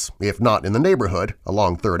resistance, if not in the neighborhood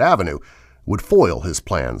along 3rd Avenue, would foil his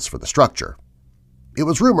plans for the structure. It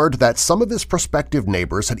was rumored that some of his prospective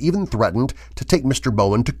neighbors had even threatened to take Mr.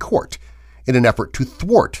 Bowen to court in an effort to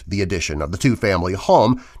thwart the addition of the 2-family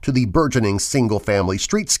home to the burgeoning single-family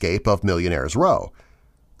streetscape of Millionaires' Row.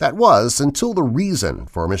 That was until the reason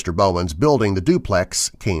for Mr. Bowen's building the duplex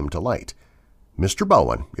came to light. Mr.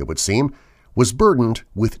 Bowen, it would seem, was burdened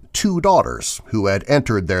with 2 daughters who had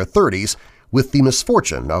entered their 30s with the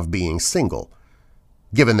misfortune of being single.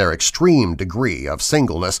 Given their extreme degree of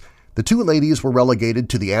singleness, the 2 ladies were relegated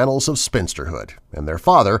to the annals of spinsterhood, and their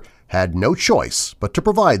father had no choice but to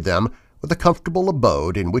provide them with a comfortable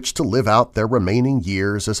abode in which to live out their remaining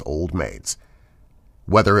years as old maids.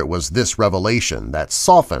 Whether it was this revelation that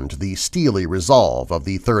softened the steely resolve of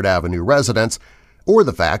the 3rd Avenue residents, or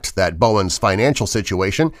the fact that Bowen's financial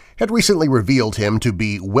situation had recently revealed him to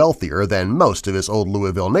be wealthier than most of his old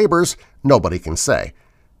Louisville neighbors, nobody can say.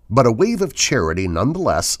 But a wave of charity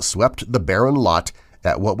nonetheless swept the barren lot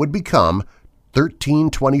at what would become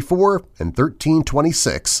 1324 and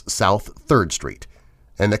 1326 South 3rd Street,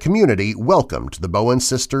 and the community welcomed the Bowen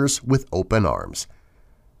sisters with open arms.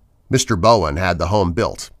 Mr. Bowen had the home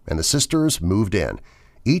built, and the sisters moved in,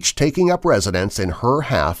 each taking up residence in her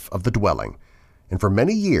half of the dwelling. And for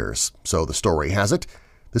many years, so the story has it,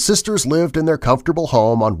 the sisters lived in their comfortable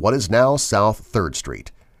home on what is now South 3rd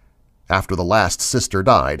Street. After the last sister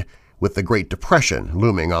died, with the Great Depression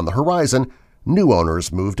looming on the horizon, new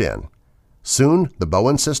owners moved in. Soon, the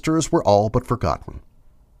Bowen sisters were all but forgotten.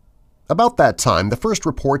 About that time, the first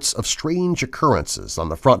reports of strange occurrences on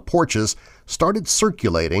the front porches started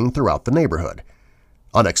circulating throughout the neighborhood.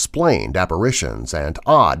 Unexplained apparitions and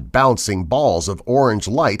odd bouncing balls of orange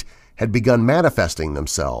light had begun manifesting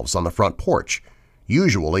themselves on the front porch,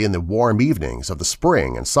 usually in the warm evenings of the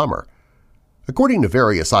spring and summer. According to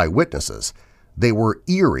various eyewitnesses, they were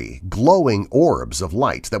eerie, glowing orbs of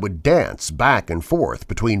light that would dance back and forth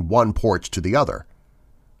between one porch to the other.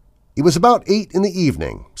 It was about 8 in the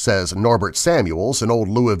evening, says Norbert Samuels, an old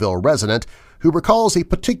Louisville resident who recalls a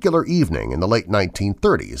particular evening in the late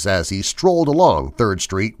 1930s as he strolled along 3rd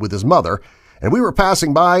Street with his mother, and we were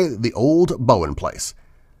passing by the old Bowen place.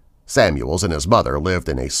 Samuels and his mother lived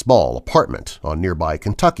in a small apartment on nearby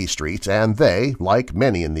Kentucky Street, and they, like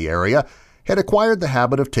many in the area, had acquired the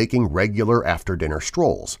habit of taking regular after-dinner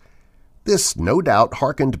strolls. This no doubt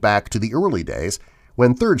harkened back to the early days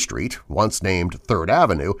when 3rd Street, once named 3rd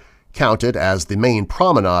Avenue, counted as the main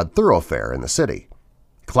promenade thoroughfare in the city.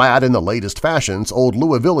 Clad in the latest fashions, old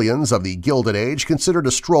Louisvillians of the Gilded Age considered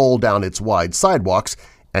a stroll down its wide sidewalks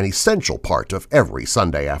an essential part of every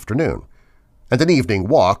Sunday afternoon. And an evening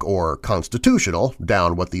walk, or constitutional,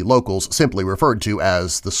 down what the locals simply referred to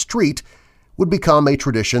as the street, would become a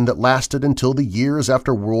tradition that lasted until the years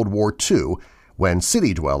after World War II, when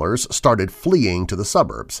city dwellers started fleeing to the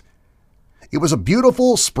suburbs. "It was a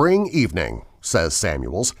beautiful spring evening," says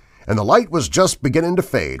Samuels, "and the light was just beginning to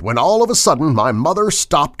fade when all of a sudden my mother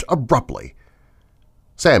stopped abruptly."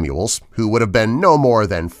 Samuels, who would have been no more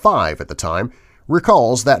than 5 at the time,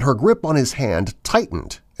 recalls that her grip on his hand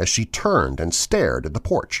tightened as she turned and stared at the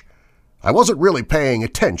porch. "I wasn't really paying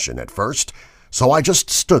attention at first, so I just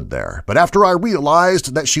stood there, but after I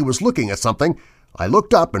realized that she was looking at something, I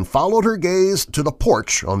looked up and followed her gaze to the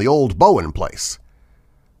porch on the old Bowen place."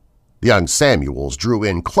 The young Samuels drew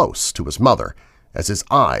in close to his mother as his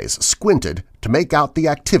eyes squinted to make out the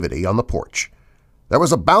activity on the porch. There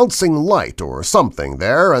was a bouncing light or something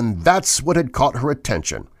there, and that's what had caught her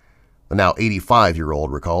attention, the now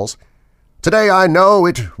 85-year-old recalls. "Today I know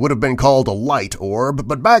it would have been called a light orb,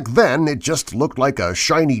 but back then it just looked like a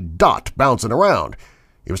shiny dot bouncing around.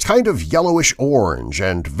 It was kind of yellowish-orange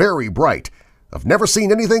and very bright. I've never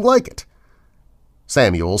seen anything like it."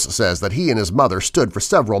 Samuels says that he and his mother stood for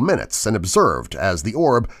several minutes and observed as the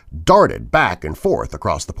orb darted back and forth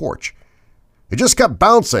across the porch. It just kept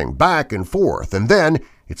bouncing back and forth, and then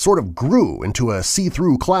it sort of grew into a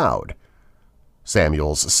see-through cloud.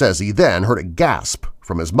 Samuels says he then heard a gasp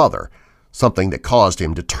from his mother, something that caused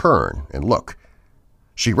him to turn and look.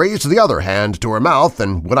 "She raised the other hand to her mouth,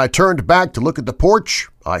 and when I turned back to look at the porch,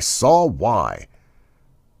 I saw why."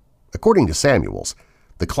 According to Samuels,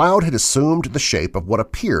 the cloud had assumed the shape of what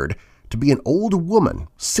appeared to be an old woman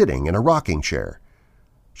sitting in a rocking chair.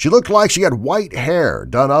 She looked like she had white hair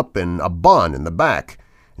done up in a bun in the back,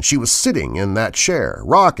 and she was sitting in that chair,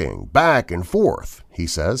 rocking back and forth, he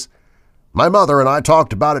says. "My mother and I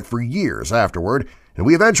talked about it for years afterward, and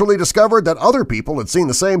we eventually discovered that other people had seen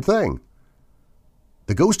the same thing."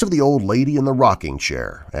 The ghost of the old lady in the rocking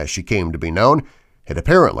chair, as she came to be known, had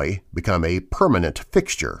apparently become a permanent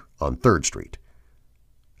fixture on 3rd Street.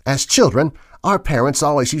 "As children, our parents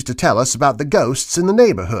always used to tell us about the ghosts in the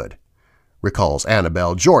neighborhood," recalls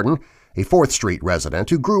Annabelle Jordan, a 4th Street resident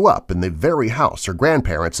who grew up in the very house her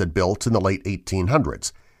grandparents had built in the late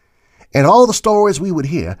 1800s. "And all the stories we would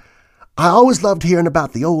hear, I always loved hearing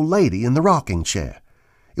about the old lady in the rocking chair.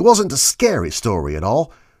 It wasn't a scary story at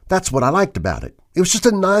all. That's what I liked about it. It was just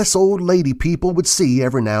a nice old lady people would see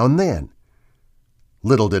every now and then."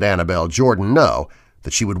 Little did Annabelle Jordan know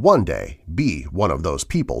that she would one day be one of those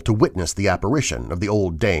people to witness the apparition of the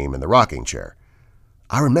old dame in the rocking chair.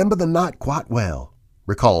 "I remember the night quite well,"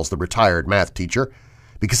 recalls the retired math teacher,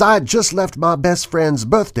 "because I had just left my best friend's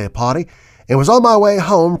birthday party and was on my way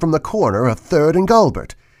home from the corner of 3rd and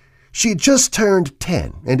Gilbert. She had just turned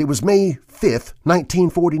 10, and it was May 5th,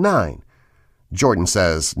 1949. Jordan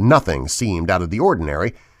says nothing seemed out of the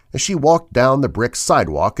ordinary as she walked down the brick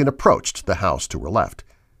sidewalk and approached the house to her left.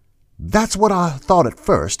 "That's what I thought at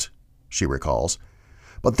first," she recalls,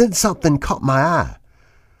 "but then something caught my eye.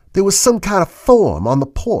 There was some kind of form on the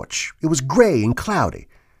porch. It was gray and cloudy."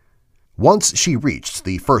 Once she reached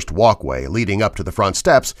the first walkway leading up to the front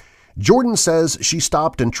steps, Jordan says she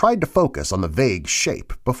stopped and tried to focus on the vague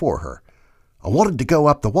shape before her. "I wanted to go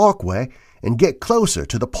up the walkway and get closer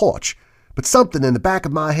to the porch, but something in the back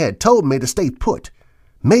of my head told me to stay put.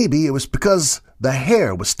 Maybe it was because the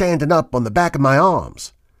hair was standing up on the back of my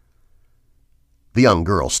arms." The young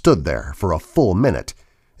girl stood there for a full minute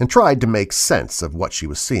and tried to make sense of what she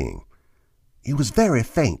was seeing. "It was very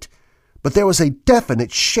faint, but there was a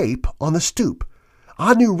definite shape on the stoop.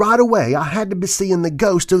 I knew right away I had to be seeing the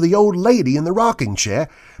ghost of the old lady in the rocking chair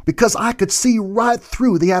because I could see right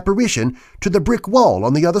through the apparition to the brick wall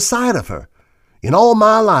on the other side of her. In all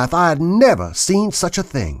my life I had never seen such a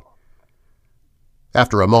thing."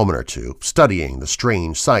 After a moment or two studying the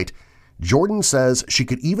strange sight, Jordan says she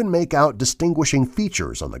could even make out distinguishing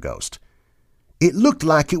features on the ghost. "It looked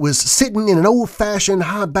like it was sitting in an old-fashioned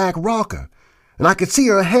high-back rocker, and I could see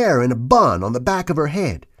her hair in a bun on the back of her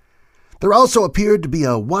head. There also appeared to be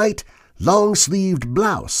a white, long-sleeved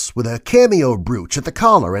blouse with a cameo brooch at the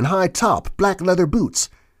collar and high-top black leather boots.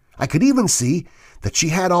 I could even see that she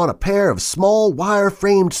had on a pair of small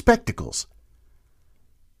wire-framed spectacles."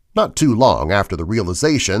 Not too long after the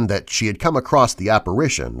realization that she had come across the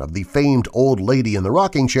apparition of the famed old lady in the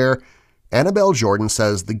rocking chair, Annabelle Jordan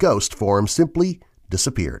says the ghost form simply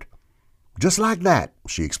disappeared. "Just like that,"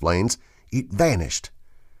 she explains, "it vanished."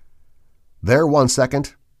 There one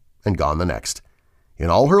second and gone the next. In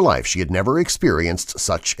all her life she had never experienced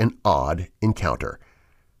such an odd encounter.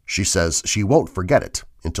 She says she won't forget it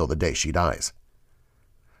until the day she dies.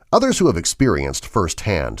 Others who have experienced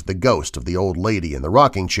firsthand the ghost of the old lady in the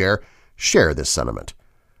rocking chair share this sentiment.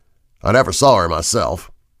 "I never saw her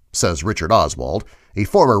myself," says Richard Oswald, a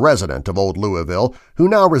former resident of Old Louisville who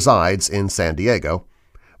now resides in San Diego,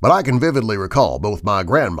 "but I can vividly recall both my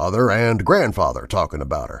grandmother and grandfather talking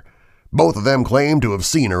about her. Both of them claimed to have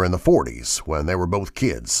seen her in the 40s when they were both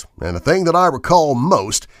kids, and the thing that I recall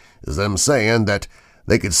most is them saying that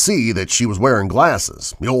they could see that she was wearing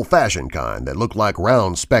glasses, the old-fashioned kind that looked like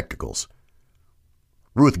round spectacles."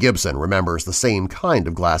 Ruth Gibson remembers the same kind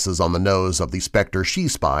of glasses on the nose of the specter she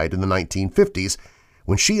spied in the 1950s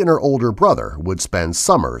when she and her older brother would spend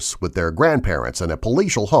summers with their grandparents in a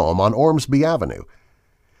palatial home on Ormsby Avenue.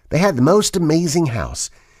 "They had the most amazing house,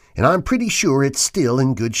 and I'm pretty sure it's still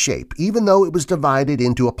in good shape, even though it was divided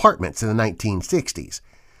into apartments in the 1960s.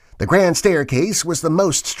 The grand staircase was the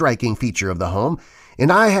most striking feature of the home,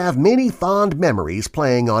 and I have many fond memories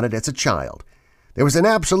playing on it as a child. There was an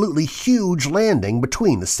absolutely huge landing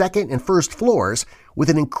between the second and first floors with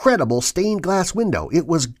an incredible stained glass window. It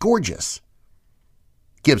was gorgeous."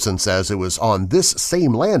 Gibson says it was on this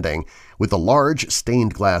same landing with the large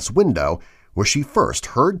stained glass window where she first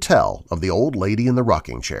heard tell of the old lady in the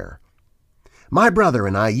rocking chair. "My brother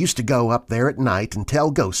and I used to go up there at night and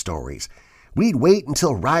tell ghost stories. We'd wait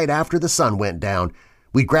until right after the sun went down.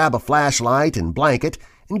 We'd grab a flashlight and blanket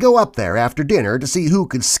and go up there after dinner to see who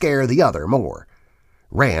could scare the other more.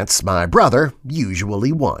 Rance, my brother,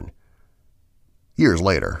 usually won." Years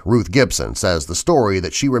later, Ruth Gibson says the story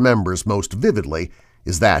that she remembers most vividly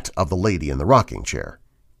is that of the lady in the rocking chair.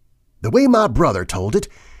 "The way my brother told it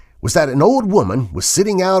was that an old woman was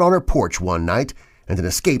sitting out on her porch one night and an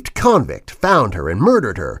escaped convict found her and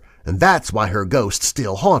murdered her, and that's why her ghost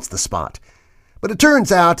still haunts the spot. But it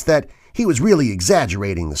turns out that he was really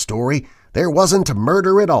exaggerating the story. There wasn't a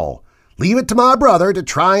murder at all. Leave it to my brother to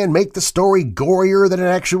try and make the story gorier than it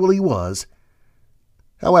actually was."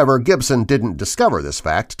 However, Gibson didn't discover this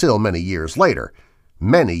fact till many years later,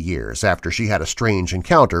 many years after she had a strange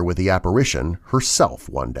encounter with the apparition herself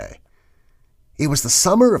one day. "It was the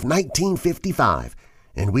summer of 1955,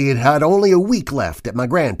 and we had had only a week left at my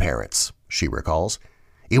grandparents'," she recalls.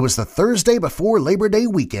 "It was the Thursday before Labor Day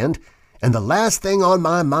weekend, and the last thing on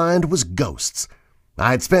my mind was ghosts.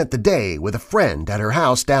 I had spent the day with a friend at her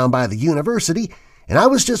house down by the university, and I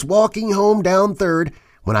was just walking home down 3rd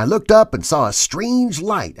when I looked up and saw a strange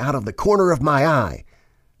light out of the corner of my eye."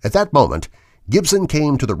 At that moment, Gibson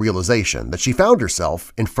came to the realization that she found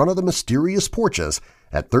herself in front of the mysterious porches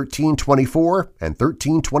at 1324 and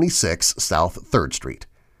 1326 South 3rd Street.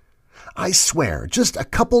 "I swear, just a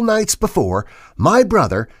couple nights before, my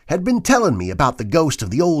brother had been telling me about the ghost of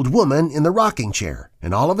the old woman in the rocking chair,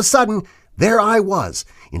 and all of a sudden, there I was,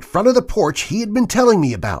 in front of the porch he had been telling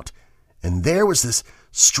me about, and there was this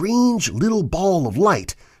strange little ball of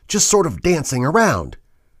light just sort of dancing around."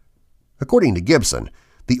 According to Gibson,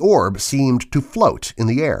 The orb seemed to float in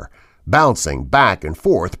the air, bouncing back and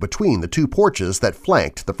forth between the two porches that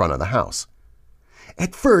flanked the front of the house.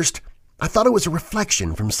 "At first, I thought it was a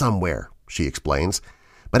reflection from somewhere," she explains,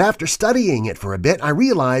 "but after studying it for a bit, I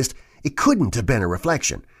realized it couldn't have been a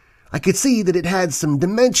reflection. I could see that it had some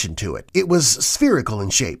dimension to it. It was spherical in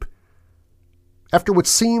shape." After what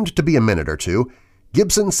seemed to be a minute or two,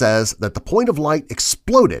 Gibson says that the point of light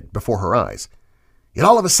exploded before her eyes. It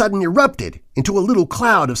all of a sudden erupted into a little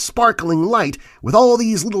cloud of sparkling light with all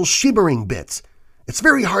these little shimmering bits. It's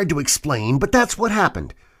very hard to explain, but that's what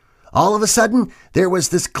happened. All of a sudden, there was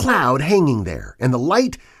this cloud hanging there, and the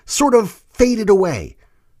light sort of faded away.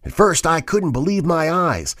 At first, I couldn't believe my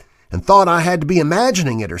eyes and thought I had to be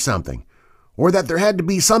imagining it or something, or that there had to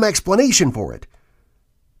be some explanation for it.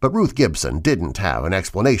 But Ruth Gibson didn't have an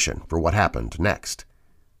explanation for what happened next.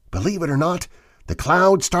 Believe it or not, the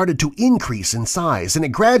cloud started to increase in size, and it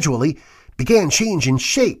gradually began changing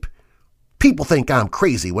shape. People think I'm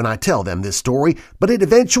crazy when I tell them this story, but it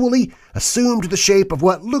eventually assumed the shape of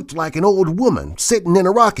what looked like an old woman sitting in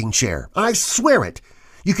a rocking chair. I swear it.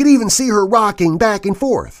 You could even see her rocking back and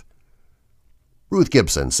forth. Ruth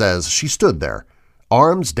Gibson says she stood there,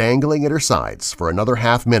 arms dangling at her sides, for another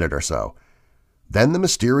half-minute or so. Then the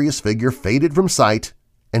mysterious figure faded from sight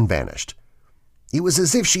and vanished. It was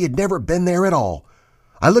as if she had never been there at all.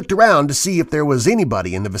 I looked around to see if there was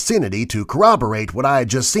anybody in the vicinity to corroborate what I had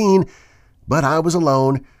just seen, but I was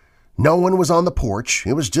alone. No one was on the porch.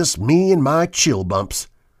 It was just me and my chill bumps.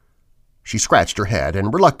 She scratched her head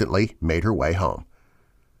and reluctantly made her way home.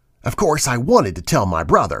 "Of course, I wanted to tell my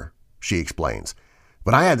brother," she explains,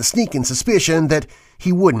 "but I had the sneaking suspicion that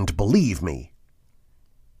he wouldn't believe me."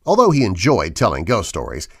 Although he enjoyed telling ghost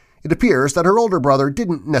stories, it appears that her older brother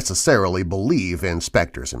didn't necessarily believe in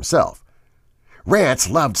specters himself. "Rance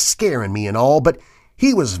loved scaring me and all, but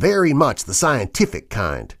he was very much the scientific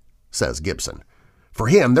kind," says Gibson. "For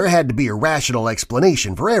him, there had to be a rational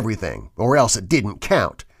explanation for everything, or else it didn't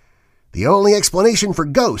count. The only explanation for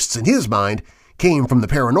ghosts in his mind came from the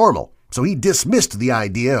paranormal, so he dismissed the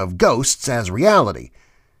idea of ghosts as reality.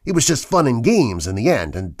 It was just fun and games in the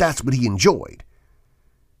end, and that's what he enjoyed."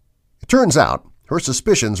 It turns out her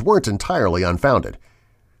suspicions weren't entirely unfounded.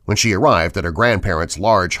 When she arrived at her grandparents'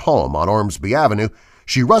 large home on Ormsby Avenue,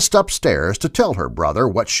 she rushed upstairs to tell her brother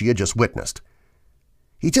what she had just witnessed.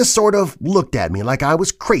 "He just sort of looked at me like I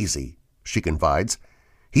was crazy," she confides.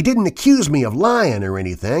 "He didn't accuse me of lying or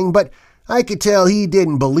anything, but I could tell he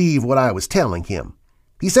didn't believe what I was telling him.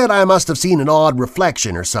 He said I must have seen an odd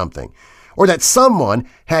reflection or something, or that someone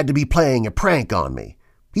had to be playing a prank on me.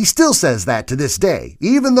 He still says that to this day,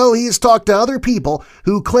 even though he has talked to other people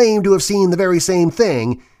who claim to have seen the very same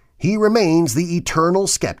thing. He remains the eternal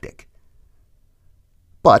skeptic."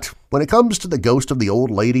 But when it comes to the ghost of the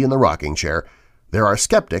old lady in the rocking chair, there are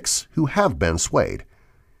skeptics who have been swayed.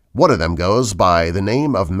 One of them goes by the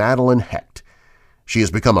name of Madeline Hecht. She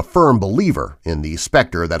has become a firm believer in the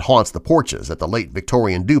specter that haunts the porches at the late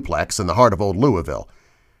Victorian duplex in the heart of old Louisville.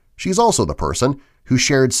 She's also the person who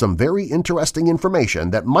shared some very interesting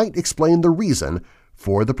information that might explain the reason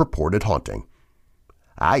for the purported haunting.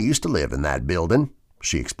 "I used to live in that building,"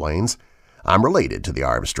 she explains. "I'm related to the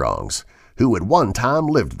Armstrongs, who at one time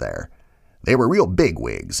lived there. They were real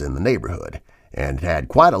bigwigs in the neighborhood and had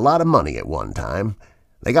quite a lot of money at one time.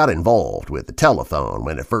 They got involved with the telephone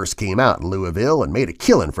when it first came out in Louisville and made a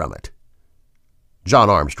killing from it."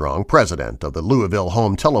 John Armstrong, president of the Louisville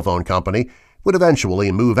Home Telephone Company, would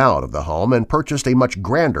eventually move out of the home and purchased a much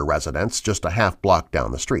grander residence just a half block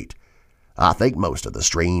down the street. "I think most of the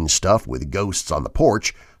strange stuff with ghosts on the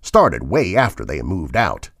porch started way after they moved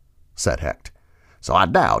out," said Hecht. "So I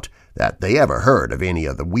doubt that they ever heard of any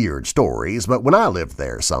of the weird stories, but when I lived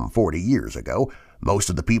there some 40 years ago,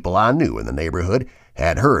 most of the people I knew in the neighborhood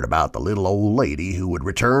had heard about the little old lady who would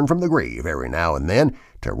return from the grave every now and then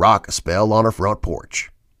to rock a spell on her front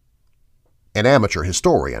porch." An amateur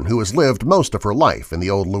historian who has lived most of her life in the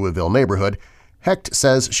old Louisville neighborhood, Hecht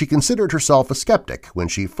says she considered herself a skeptic when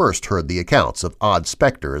she first heard the accounts of odd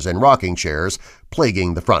specters and rocking chairs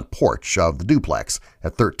plaguing the front porch of the duplex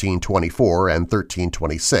at 1324 and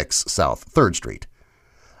 1326 South 3rd Street.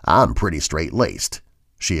 "I'm pretty straight-laced,"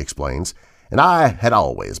 she explains, "and I had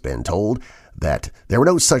always been told that there were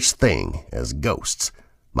no such thing as ghosts.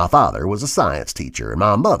 My father was a science teacher and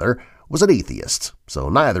my mother was an atheist, so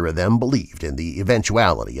neither of them believed in the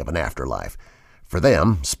eventuality of an afterlife. For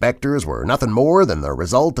them, specters were nothing more than the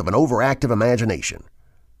result of an overactive imagination."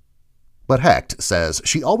 But Hecht says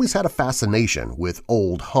she always had a fascination with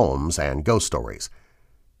old homes and ghost stories.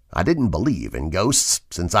 "I didn't believe in ghosts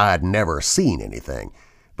since I had never seen anything,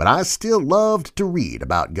 but I still loved to read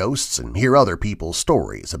about ghosts and hear other people's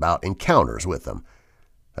stories about encounters with them.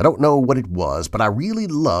 I don't know what it was, but I really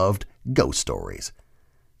loved ghost stories.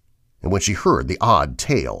 And when she heard the odd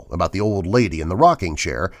tale about the old lady in the rocking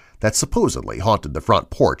chair that supposedly haunted the front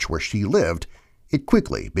porch where she lived, it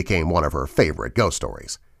quickly became one of her favorite ghost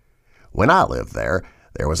stories. When I lived there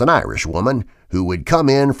was an Irish woman who would come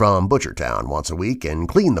in from Butchertown once a week and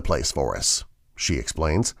clean the place for us, she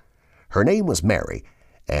explains. Her name was Mary,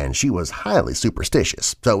 and she was highly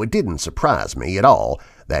superstitious, so it didn't surprise me at all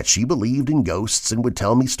that she believed in ghosts and would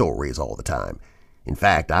tell me stories all the time. In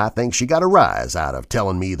fact, I think she got a rise out of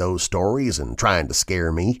telling me those stories and trying to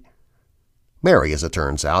scare me. Mary, as it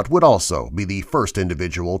turns out, would also be the first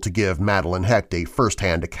individual to give Madeline Hecht a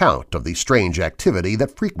first-hand account of the strange activity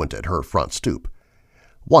that frequented her front stoop.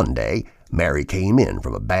 One day, Mary came in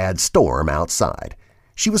from a bad storm outside.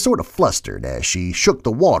 She was sort of flustered as she shook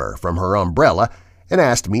the water from her umbrella and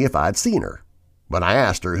asked me if I'd seen her. When I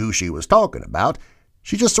asked her who she was talking about,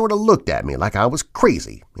 she just sort of looked at me like I was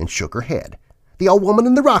crazy and shook her head. "The old woman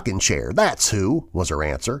in the rocking chair, that's who," was her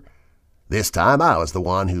answer. This time I was the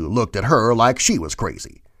one who looked at her like she was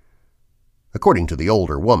crazy. According to the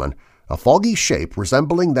older woman, a foggy shape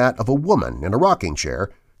resembling that of a woman in a rocking chair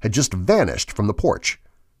had just vanished from the porch.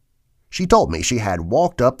 She told me she had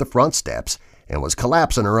walked up the front steps and was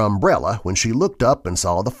collapsing her umbrella when she looked up and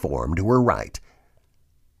saw the form to her right.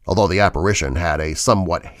 Although the apparition had a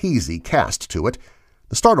somewhat hazy cast to it,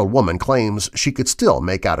 the startled woman claims she could still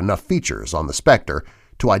make out enough features on the specter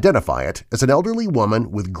to identify it as an elderly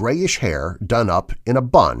woman with grayish hair done up in a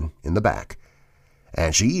bun in the back.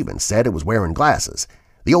 And she even said it was wearing glasses,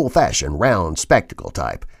 the old-fashioned round spectacle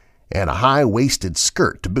type, and a high-waisted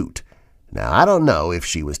skirt to boot. Now, I don't know if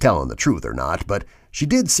she was telling the truth or not, but she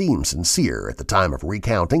did seem sincere at the time of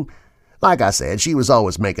recounting. Like I said, she was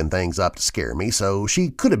always making things up to scare me, so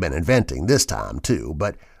she could have been inventing this time too,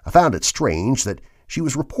 but I found it strange that she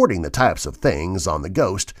was reporting the types of things on the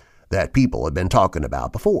ghost that people had been talking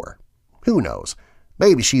about before. Who knows?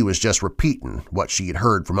 Maybe she was just repeating what she had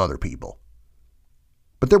heard from other people.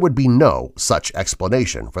 But there would be no such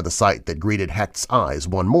explanation for the sight that greeted Hecht's eyes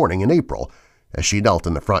one morning in April as she knelt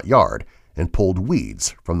in the front yard and pulled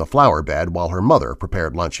weeds from the flower bed while her mother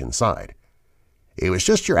prepared lunch inside. It was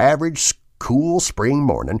just your average, cool spring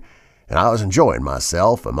morning, and I was enjoying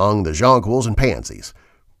myself among the jonquils and pansies,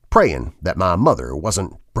 praying that my mother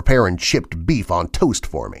wasn't preparing chipped beef on toast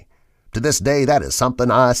for me. To this day, that is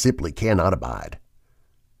something I simply cannot abide.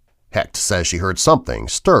 Hecht says she heard something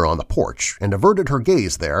stir on the porch and averted her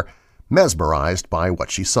gaze there, mesmerized by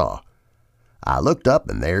what she saw. I looked up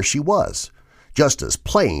and there she was, just as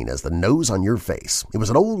plain as the nose on your face. It was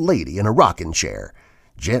an old lady in a rocking chair,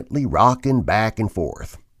 gently rocking back and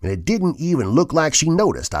forth, and it didn't even look like she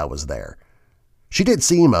noticed I was there. She did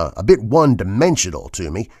seem a bit one-dimensional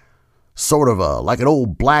to me, sort of like an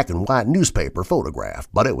old black and white newspaper photograph,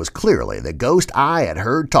 but it was clearly the ghost I had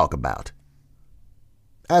heard talk about.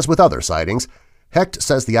 As with other sightings, Hecht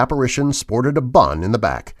says the apparition sported a bun in the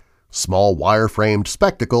back, small wire-framed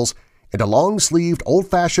spectacles, and a long-sleeved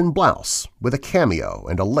old-fashioned blouse with a cameo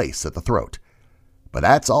and a lace at the throat. But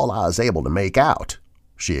that's all I was able to make out,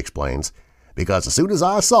 she explains, because as soon as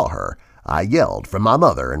I saw her, I yelled from my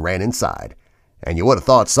mother and ran inside, and you would have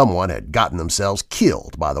thought someone had gotten themselves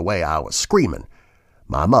killed by the way I was screaming.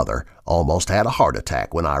 My mother almost had a heart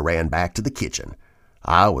attack when I ran back to the kitchen.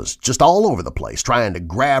 I was just all over the place trying to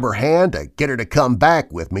grab her hand to get her to come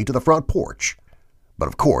back with me to the front porch. But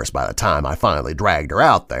of course, by the time I finally dragged her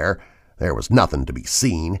out there was nothing to be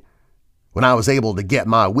seen. When I was able to get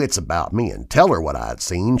my wits about me and tell her what I'd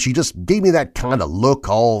seen, she just gave me that kind of look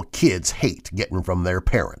all kids hate getting from their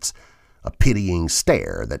parents, a pitying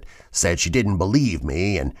stare that said she didn't believe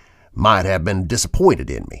me and might have been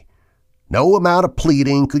disappointed in me. No amount of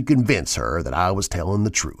pleading could convince her that I was telling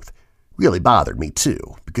the truth. Really bothered me too,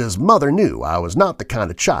 because Mother knew I was not the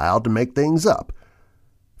kind of child to make things up.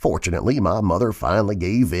 Fortunately, my mother finally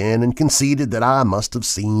gave in and conceded that I must have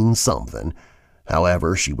seen something.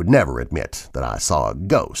 However, she would never admit that I saw a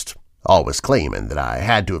ghost, always claiming that I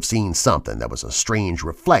had to have seen something that was a strange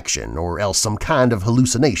reflection or else some kind of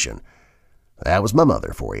hallucination. That was my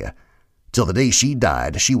mother for you. Till the day she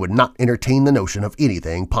died, she would not entertain the notion of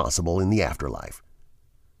anything possible in the afterlife.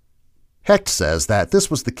 Hecht says that this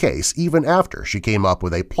was the case even after she came up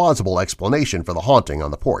with a plausible explanation for the haunting on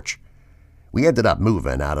the porch. We ended up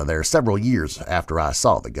moving out of there several years after I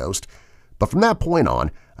saw the ghost, but from that point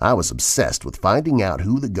on, I was obsessed with finding out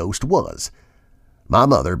who the ghost was. My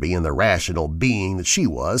mother being the rational being that she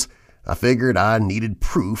was, I figured I needed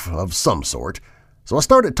proof of some sort, So I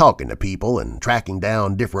started talking to people and tracking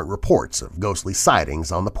down different reports of ghostly sightings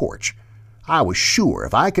on the porch. I was sure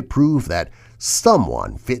if I could prove that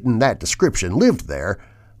someone fitting that description lived there,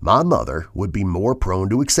 my mother would be more prone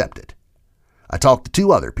to accept it. I talked to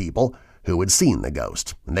 2 other people who had seen the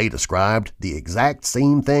ghost, and they described the exact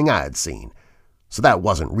same thing I'd seen. So that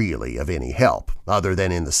wasn't really of any help, other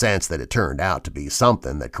than in the sense that it turned out to be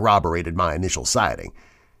something that corroborated my initial sighting.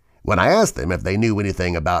 When I asked them if they knew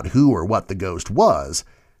anything about who or what the ghost was,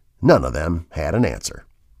 none of them had an answer.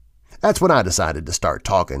 That's when I decided to start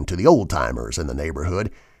talking to the old-timers in the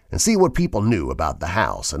neighborhood and see what people knew about the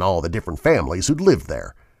house and all the different families who'd lived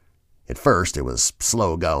there. At first it was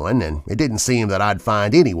slow going, and it didn't seem that I'd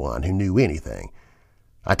find anyone who knew anything.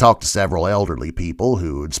 I talked to several elderly people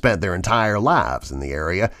who'd spent their entire lives in the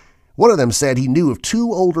area. One of them said he knew of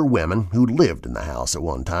 2 older women who'd lived in the house at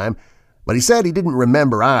one time, but he said he didn't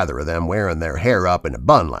remember either of them wearing their hair up in a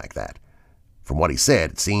bun like that. From what he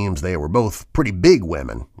said, it seems they were both pretty big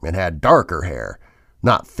women and had darker hair,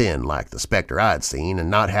 not thin like the specter I'd seen,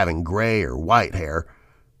 and not having gray or white hair.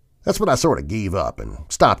 That's when I sort of gave up and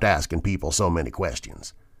stopped asking people so many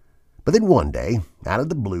questions. But then one day, out of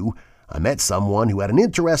the blue, I met someone who had an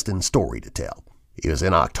interesting story to tell. It was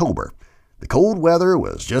in October. The cold weather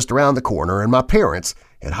was just around the corner, and my parents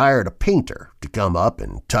had hired a painter to come up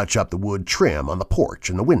and touch up the wood trim on the porch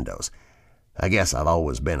and the windows. I guess I've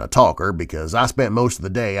always been a talker because I spent most of the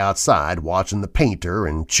day outside watching the painter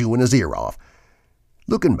and chewing his ear off.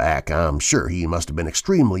 Looking back, I'm sure he must have been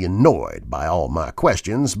extremely annoyed by all my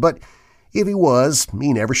questions, but if he was,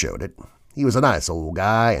 he never showed it. He was a nice old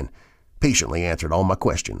guy and patiently answered all my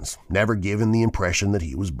questions, never giving the impression that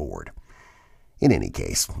he was bored. In any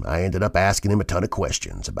case, I ended up asking him a ton of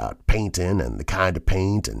questions about painting and the kind of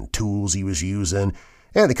paint and tools he was using,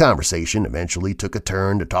 and the conversation eventually took a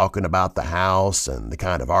turn to talking about the house and the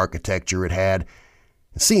kind of architecture it had.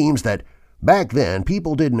 It seems that back then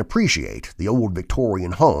people didn't appreciate the old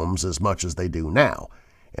Victorian homes as much as they do now,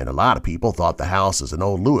 and a lot of people thought the houses in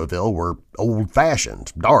old Louisville were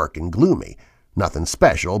old-fashioned, dark, and gloomy. Nothing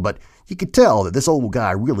special, but you could tell that this old guy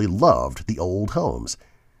really loved the old homes.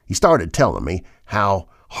 He started telling me how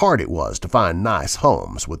hard it was to find nice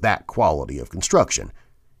homes with that quality of construction.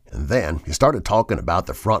 And then he started talking about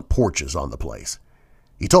the front porches on the place.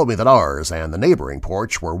 He told me that ours and the neighboring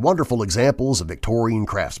porch were wonderful examples of Victorian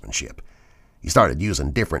craftsmanship. He started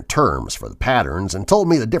using different terms for the patterns and told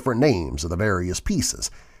me the different names of the various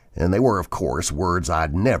pieces, and they were, of course, words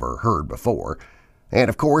I'd never heard before. And,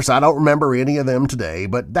 of course, I don't remember any of them today,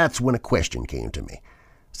 but that's when a question came to me.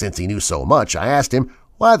 Since he knew so much, I asked him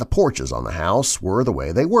why the porches on the house were the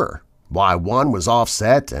way they were, why one was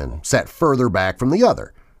offset and set further back from the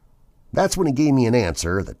other. That's when he gave me an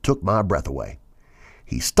answer that took my breath away.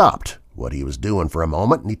 He stopped what he was doing for a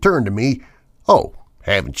moment and he turned to me. "Oh,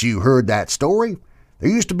 haven't you heard that story?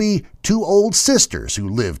 There used to be 2 old sisters who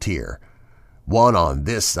lived here, one on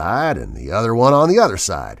this side and the other one on the other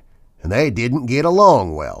side, and they didn't get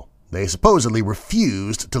along well. They supposedly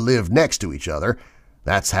refused to live next to each other.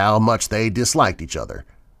 That's how much they disliked each other."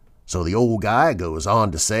 So the old guy goes on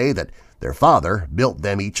to say that their father built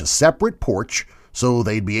them each a separate porch so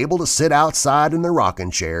they'd be able to sit outside in their rocking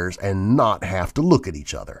chairs and not have to look at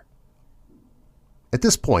each other. At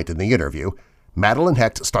this point in the interview, Madeline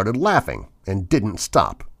Hecht started laughing and didn't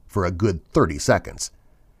stop for a good 30 seconds.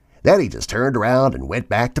 Then he just turned around and went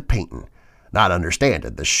back to painting, not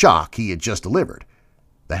understanding the shock he had just delivered.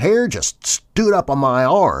 The hair just stood up on my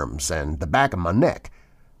arms and the back of my neck.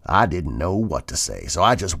 I didn't know what to say, so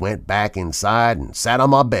I just went back inside and sat on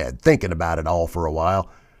my bed thinking about it all for a while.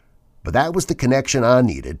 But that was the connection I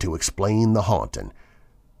needed to explain the haunting.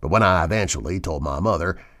 But when I eventually told my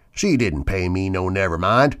mother, she didn't pay me no never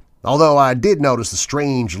mind, although I did notice the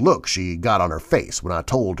strange look she got on her face when I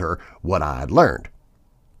told her what I had learned.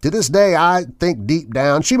 To this day, I think deep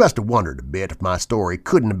down she must have wondered a bit if my story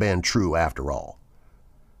couldn't have been true after all.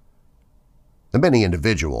 The many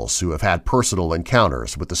individuals who have had personal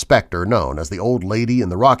encounters with the specter known as the old lady in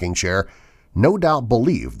the rocking chair no doubt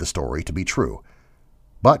believe the story to be true.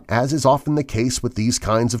 But as is often the case with these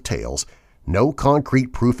kinds of tales, no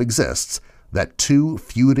concrete proof exists that 2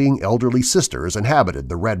 feuding elderly sisters inhabited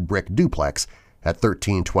the red brick duplex at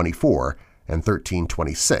 1324 and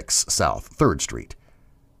 1326 South 3rd Street.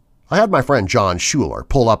 I had my friend John Schuler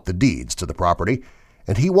pull up the deeds to the property,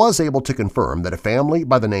 and he was able to confirm that a family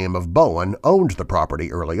by the name of Bowen owned the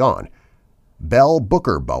property early on. Belle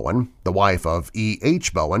Booker Bowen, the wife of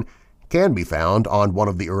E.H. Bowen, can be found on one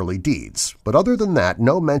of the early deeds, but other than that,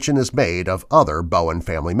 no mention is made of other Bowen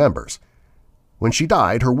family members. When she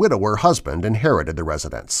died, her widower husband inherited the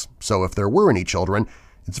residence, so if there were any children,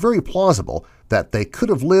 it's very plausible that they could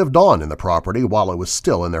have lived on in the property while it was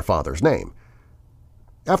still in their father's name.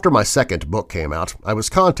 After my second book came out, I was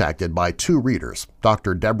contacted by two readers,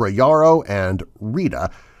 Dr. Deborah Yarrow and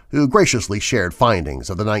Rita, who graciously shared findings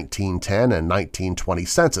of the 1910 and 1920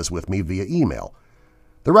 census with me via email.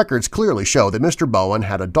 The records clearly show that Mr. Bowen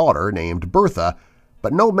had a daughter named Bertha,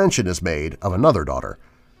 but no mention is made of another daughter.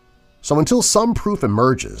 So until some proof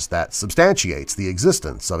emerges that substantiates the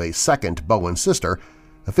existence of a second Bowen sister,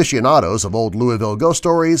 aficionados of old Louisville ghost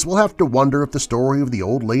stories will have to wonder if the story of the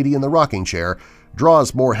old lady in the rocking chair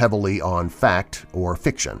draws more heavily on fact or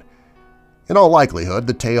fiction. In all likelihood,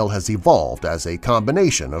 the tale has evolved as a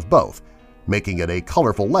combination of both, making it a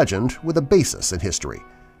colorful legend with a basis in history.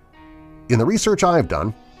 In the research I've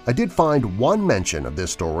done, I did find one mention of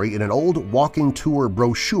this story in an old walking tour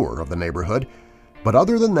brochure of the neighborhood, but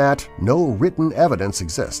other than that, no written evidence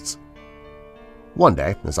exists. One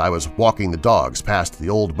day, as I was walking the dogs past the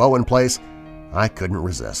old Bowen place, I couldn't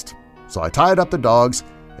resist, so I tied up the dogs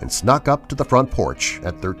and snuck up to the front porch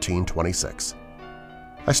at 1326.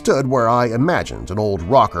 I stood where I imagined an old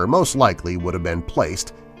rocker most likely would have been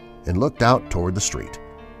placed and looked out toward the street.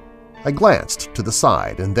 I glanced to the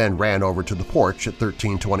side and then ran over to the porch at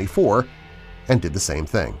 1324 and did the same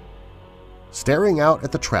thing. Staring out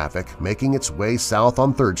at the traffic making its way south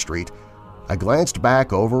on 3rd Street, I glanced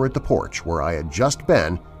back over at the porch where I had just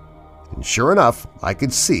been, and sure enough, I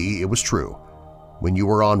could see it was true. When you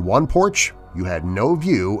were on one porch, you had no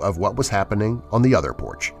view of what was happening on the other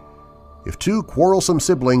porch. If two quarrelsome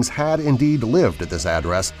siblings had indeed lived at this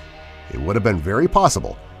address, it would have been very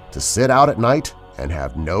possible to sit out at night and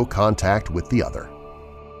have no contact with the other.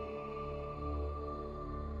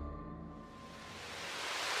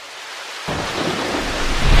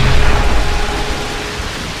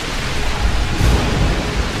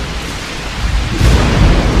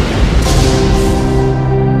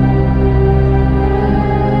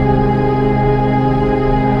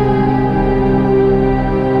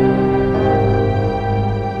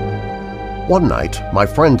 One night, my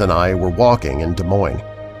friend and I were walking in Des Moines.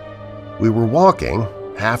 We were walking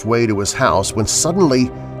halfway to his house when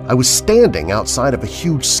suddenly I was standing outside of a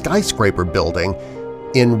huge skyscraper building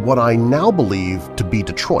in what I now believe to be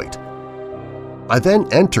Detroit. I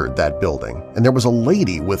then entered that building, and there was a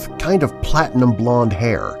lady with kind of platinum blonde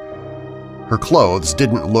hair. Her clothes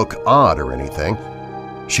didn't look odd or anything.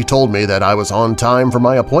 She told me that I was on time for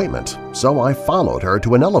my appointment, so I followed her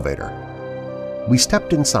to an elevator. We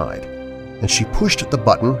stepped inside, and she pushed the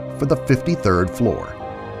button for the 53rd floor.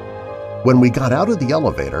 When we got out of the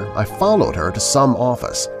elevator, I followed her to some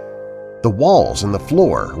office. The walls and the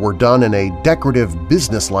floor were done in a decorative,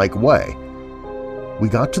 businesslike way. We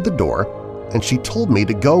got to the door, and she told me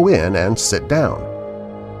to go in and sit down.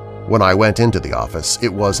 When I went into the office,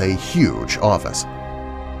 it was a huge office.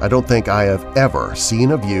 I don't think I have ever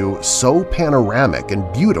seen a view so panoramic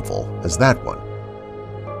and beautiful as that one.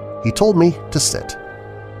 He told me to sit.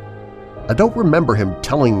 I don't remember him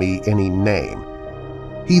telling me any name.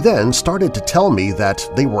 He then started to tell me that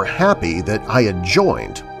they were happy that I had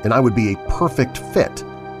joined and I would be a perfect fit.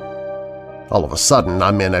 All of a sudden,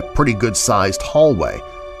 I'm in a pretty good-sized hallway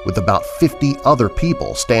with about 50 other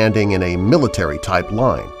people standing in a military-type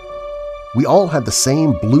line. We all had the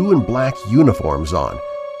same blue and black uniforms on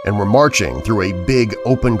and were marching through a big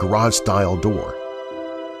open garage-style door.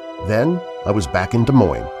 Then I was back in Des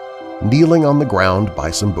Moines, kneeling on the ground by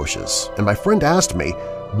some bushes, and my friend asked me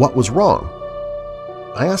what was wrong.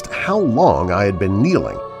 I asked how long I had been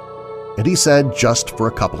kneeling, and he said just for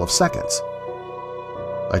a couple of seconds.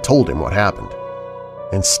 I told him what happened,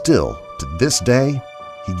 and still, to this day,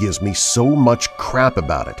 he gives me so much crap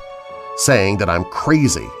about it, saying that I'm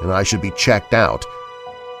crazy and I should be checked out.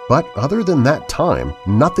 But other than that time,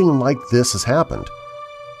 nothing like this has happened.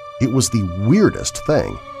 It was the weirdest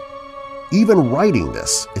thing. Even writing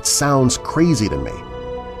this, it sounds crazy to me.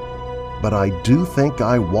 But I do think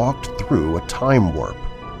I walked through a time warp.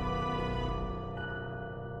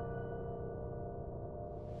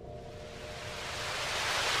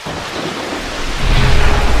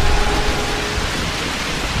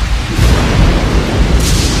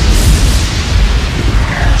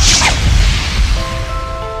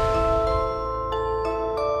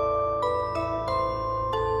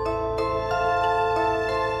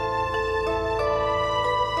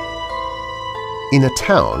 In a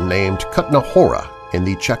town named Kutna Hora in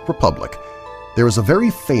the Czech Republic, there is a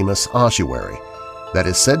very famous ossuary that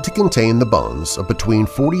is said to contain the bones of between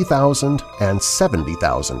 40,000 and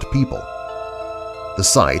 70,000 people. The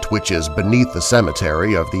site, which is beneath the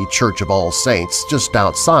cemetery of the Church of All Saints just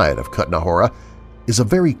outside of Kutna Hora, is a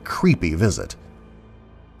very creepy visit.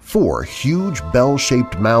 4 huge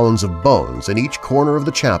bell-shaped mounds of bones in each corner of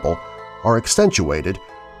the chapel are accentuated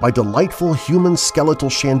by delightful human skeletal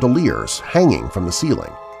chandeliers hanging from the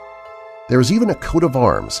ceiling. There is even a coat of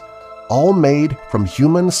arms, all made from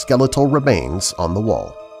human skeletal remains on the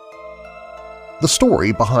wall. The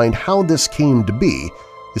story behind how this came to be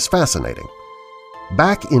is fascinating.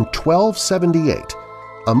 Back in 1278,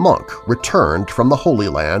 a monk returned from the Holy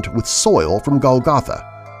Land with soil from Golgotha.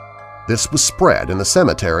 This was spread in the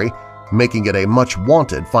cemetery, making it a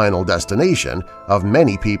much-wanted final destination of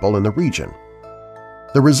many people in the region.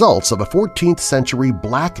 The results of a 14th-century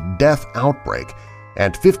Black Death outbreak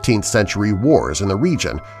and 15th-century wars in the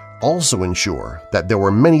region also ensure that there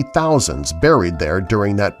were many thousands buried there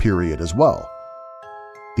during that period as well.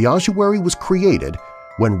 The ossuary was created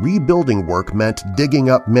when rebuilding work meant digging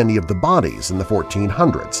up many of the bodies in the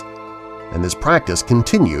 1400s, and this practice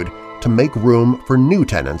continued to make room for new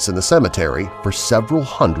tenants in the cemetery for several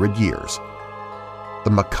hundred years. The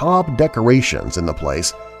macabre decorations in the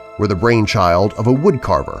place were the brainchild of a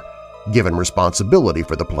woodcarver, given responsibility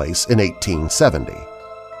for the place in 1870.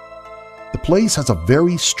 The place has a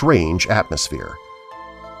very strange atmosphere.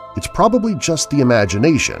 It's probably just the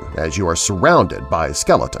imagination as you are surrounded by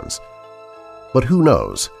skeletons. But who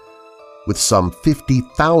knows? With some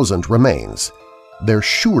 50,000 remains, there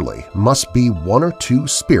surely must be 1 or 2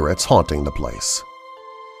 spirits haunting the place.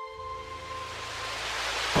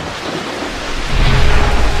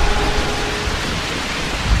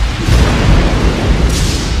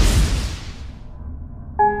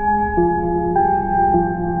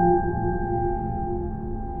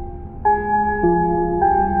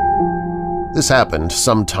 This happened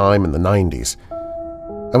sometime in the 90s.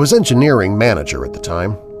 I was engineering manager at the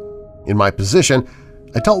time. In my position,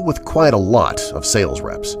 I dealt with quite a lot of sales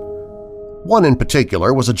reps. One in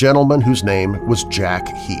particular was a gentleman whose name was Jack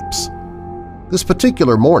Heaps. This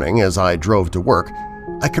particular morning as I drove to work,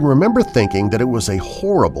 I can remember thinking that it was a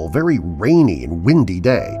horrible, very rainy and windy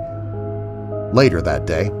day. Later that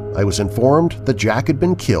day, I was informed that Jack had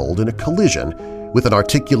been killed in a collision with an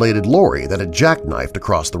articulated lorry that had jackknifed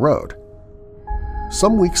across the road.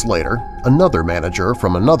 Some weeks later, another manager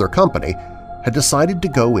from another company had decided to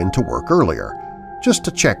go into work earlier, just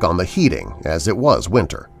to check on the heating as it was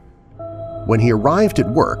winter. When he arrived at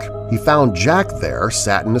work, he found Jack there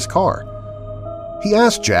sat in his car. He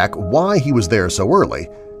asked Jack why he was there so early,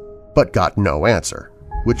 but got no answer,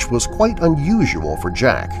 which was quite unusual for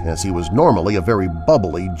Jack as he was normally a very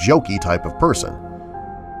bubbly, jokey type of person.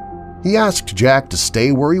 He asked Jack to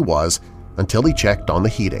stay where he was until he checked on the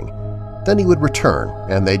heating. Then he would return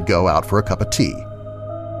and they'd go out for a cup of tea.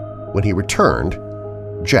 When he returned,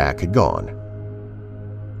 Jack had gone.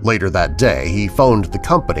 Later that day, he phoned the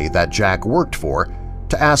company that Jack worked for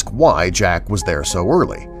to ask why Jack was there so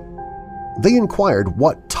early. They inquired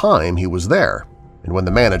what time he was there, and when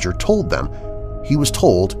the manager told them, he was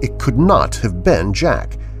told it could not have been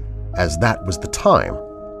Jack, as that was the time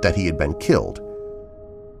that he had been killed.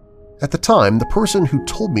 At the time, the person who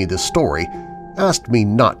told me this story asked me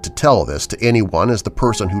not to tell this to anyone as the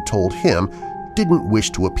person who told him didn't wish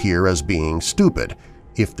to appear as being stupid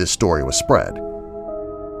if this story was spread.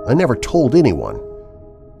 I never told anyone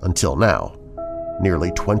until now,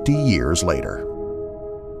 nearly 20 years later.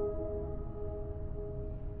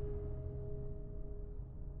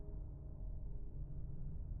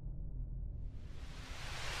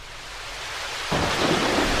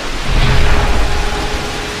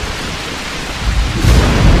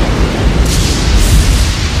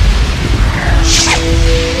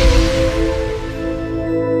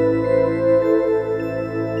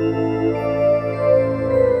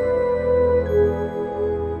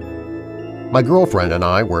 My girlfriend and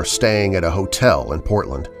I were staying at a hotel in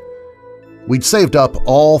Portland. We'd saved up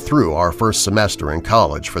all through our first semester in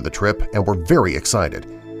college for the trip and were very excited.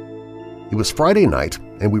 It was Friday night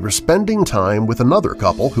and we were spending time with another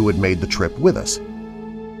couple who had made the trip with us.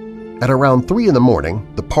 At around 3 in the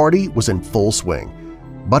morning, the party was in full swing,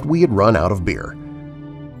 but we had run out of beer.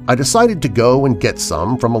 I decided to go and get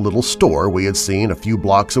some from a little store we had seen a few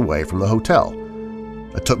blocks away from the hotel.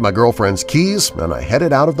 I took my girlfriend's keys and I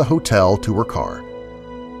headed out of the hotel to her car.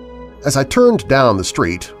 As I turned down the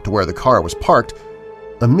street to where the car was parked,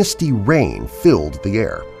 a misty rain filled the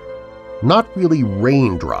air. Not really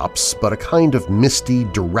raindrops, but a kind of misty,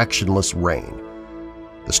 directionless rain.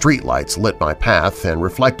 The streetlights lit my path and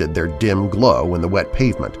reflected their dim glow in the wet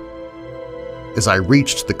pavement. As I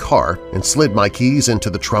reached the car and slid my keys into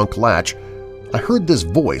the trunk latch, I heard this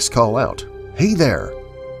voice call out, "Hey there!"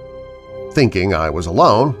 Thinking I was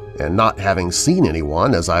alone and not having seen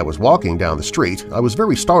anyone as I was walking down the street, I was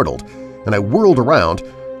very startled and I whirled around,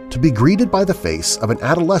 to be greeted by the face of an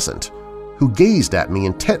adolescent who gazed at me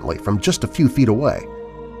intently from just a few feet away.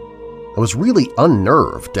 I was really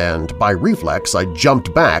unnerved, and by reflex I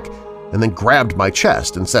jumped back and then grabbed my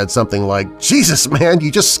chest and said something like, "Jesus, man,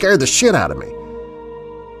 you just scared the shit out of me."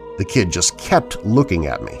 The kid just kept looking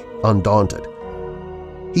at me, undaunted.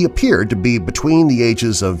 He appeared to be between the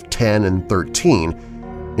ages of 10 and 13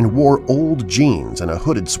 and wore old jeans and a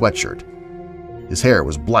hooded sweatshirt. His hair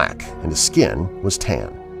was black and his skin was tan.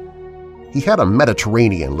 He had a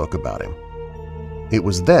Mediterranean look about him. It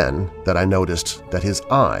was then that I noticed that his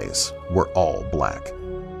eyes were all black.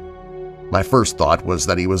 My first thought was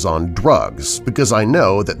that he was on drugs, because I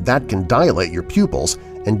know that that can dilate your pupils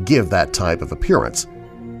and give that type of appearance.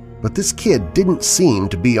 But this kid didn't seem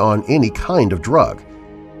to be on any kind of drug.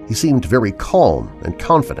 He seemed very calm and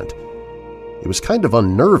confident. It was kind of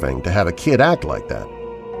unnerving to have a kid act like that.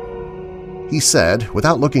 He said,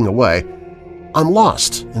 without looking away, "I'm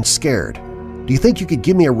lost and scared. Do you think you could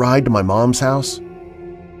give me a ride to my mom's house?"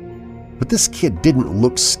 But this kid didn't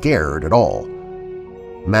look scared at all.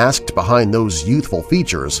 Masked behind those youthful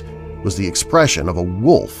features was the expression of a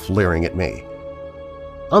wolf leering at me.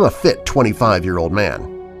 I'm a fit 25-year-old man,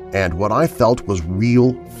 and what I felt was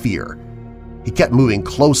real fear. He kept moving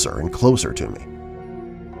closer and closer to me.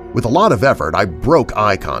 With a lot of effort, I broke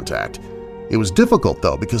eye contact. It was difficult,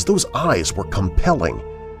 though, because those eyes were compelling.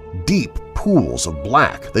 Deep pools of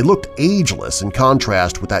black, they looked ageless in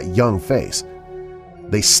contrast with that young face.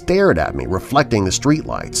 They stared at me, reflecting the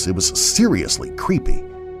streetlights. It was seriously creepy.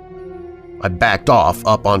 I backed off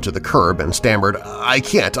up onto the curb and stammered, "I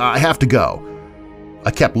can't, I have to go."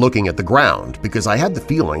 I kept looking at the ground because I had the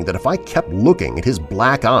feeling that if I kept looking at his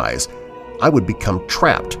black eyes, I would become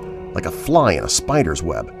trapped like a fly in a spider's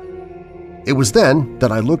web. It was then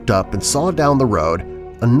that I looked up and saw down the road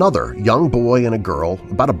another young boy and a girl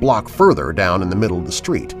about a block further down in the middle of the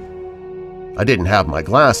street. I didn't have my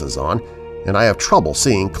glasses on, and I have trouble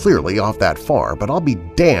seeing clearly off that far, but I'll be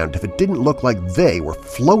damned if it didn't look like they were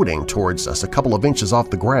floating towards us a couple of inches off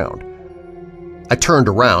the ground. I turned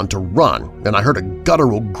around to run, and I heard a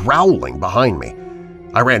guttural growling behind me.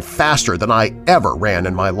 I ran faster than I ever ran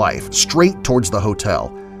in my life, straight towards the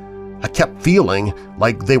hotel. I kept feeling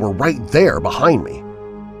like they were right there behind me.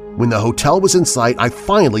 When the hotel was in sight, I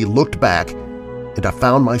finally looked back, and I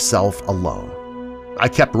found myself alone. I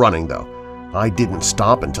kept running, though. I didn't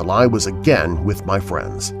stop until I was again with my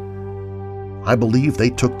friends. I believe they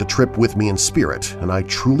took the trip with me in spirit, and I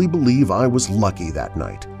truly believe I was lucky that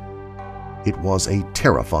night. It was a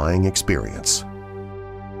terrifying experience.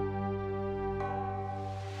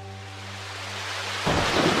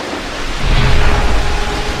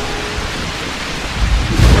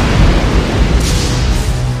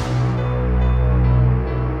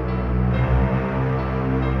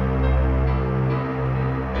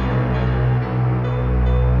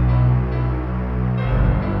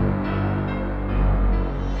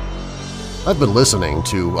 I've been listening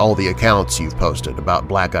to all the accounts you've posted about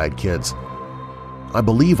black-eyed kids. I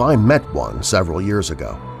believe I met one several years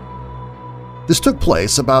ago. This took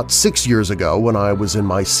place about 6 years ago when I was in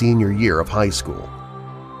my senior year of high school.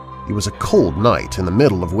 It was a cold night in the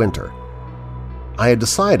middle of winter. I had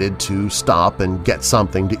decided to stop and get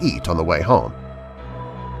something to eat on the way home.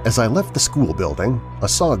 As I left the school building, I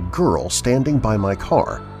saw a girl standing by my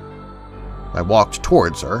car. I walked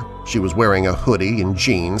towards her. She was wearing a hoodie and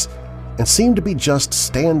jeans and seemed to be just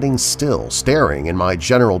standing still, staring in my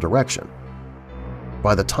general direction.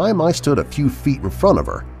 By the time I stood a few feet in front of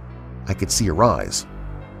her, I could see her eyes.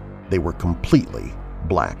 They were completely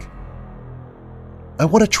black. "I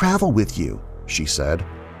want to travel with you," she said.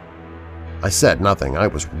 I said nothing. I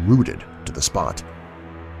was rooted to the spot.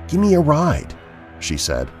 "Give me a ride," she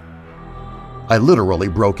said. I literally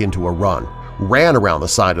broke into a run, ran around the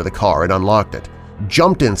side of the car and unlocked it,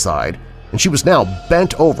 jumped inside, and she was now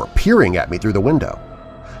bent over, peering at me through the window.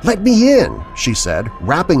 "Let me in," she said,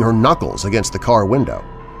 rapping her knuckles against the car window.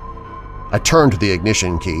 I turned the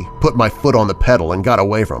ignition key, put my foot on the pedal, and got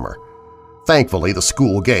away from her. Thankfully, the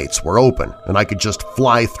school gates were open, and I could just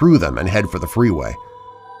fly through them and head for the freeway.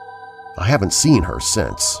 I haven't seen her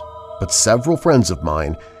since, but several friends of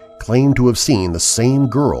mine claim to have seen the same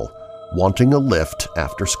girl wanting a lift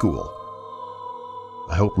after school.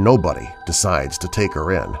 I hope nobody decides to take her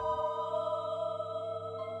in.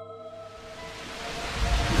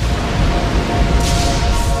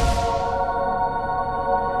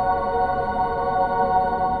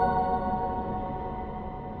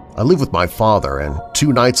 I live with my father, and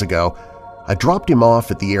 2 nights ago I dropped him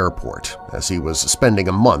off at the airport as he was spending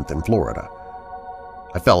a month in Florida.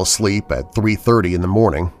 I fell asleep at 3:30 in the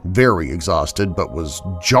morning, very exhausted, but was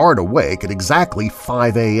jarred awake at exactly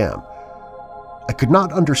 5 a.m. I could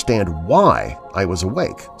not understand why I was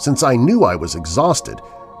awake, since I knew I was exhausted.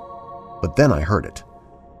 But then I heard it.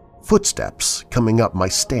 Footsteps coming up my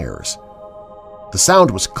stairs. The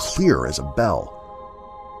sound was clear as a bell.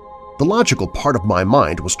 The logical part of my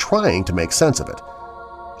mind was trying to make sense of it.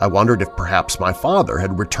 I wondered if perhaps my father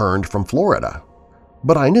had returned from Florida,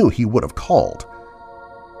 but I knew he would have called.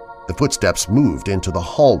 The footsteps moved into the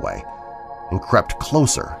hallway and crept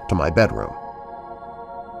closer to my bedroom.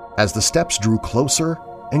 As the steps drew closer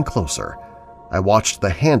and closer, I watched the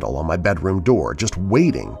handle on my bedroom door, just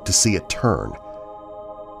waiting to see it turn.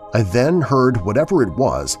 I then heard whatever it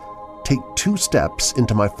was take 2 steps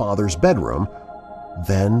into my father's bedroom,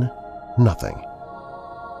 then nothing.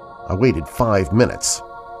 I waited 5 minutes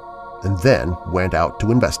and then went out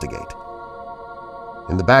to investigate.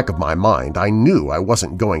 In the back of my mind, I knew I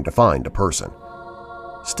wasn't going to find a person.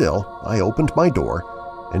 Still, I opened my door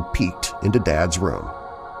and peeked into Dad's room.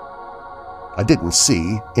 I didn't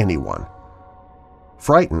see anyone.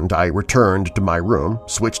 Frightened, I returned to my room,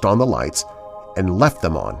 switched on the lights, and left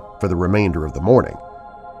them on for the remainder of the morning.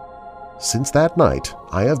 Since that night,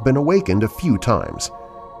 I have been awakened a few times,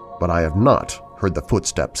 but I have not heard the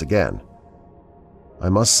footsteps again. I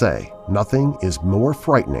must say, nothing is more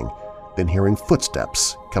frightening than hearing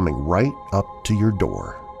footsteps coming right up to your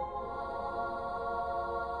door.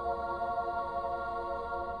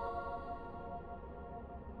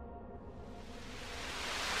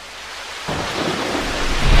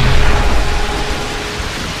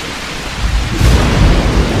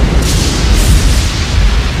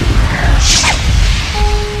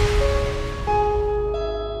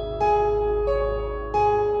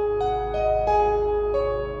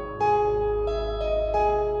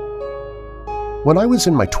 When I was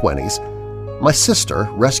in my 20s, my sister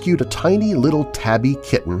rescued a tiny little tabby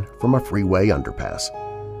kitten from a freeway underpass.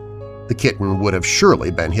 The kitten would have surely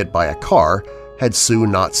been hit by a car had Sue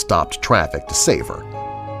not stopped traffic to save her.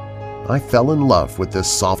 I fell in love with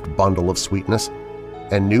this soft bundle of sweetness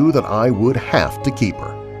and knew that I would have to keep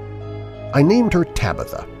her. I named her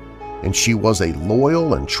Tabitha, and she was a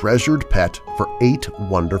loyal and treasured pet for 8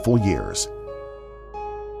 wonderful years.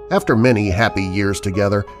 After many happy years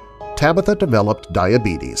together, Tabitha developed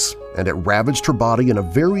diabetes, and it ravaged her body in a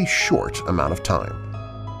very short amount of time.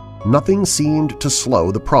 Nothing seemed to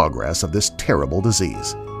slow the progress of this terrible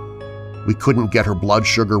disease. We couldn't get her blood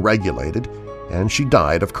sugar regulated, and she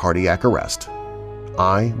died of cardiac arrest.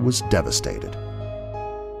 I was devastated.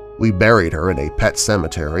 We buried her in a pet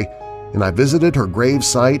cemetery, and I visited her grave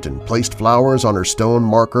site and placed flowers on her stone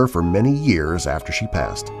marker for many years after she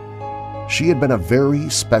passed. She had been a very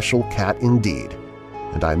special cat indeed,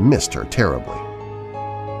 and I missed her terribly.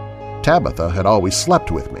 Tabitha had always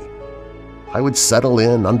slept with me. I would settle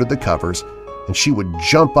in under the covers, and she would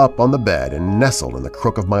jump up on the bed and nestle in the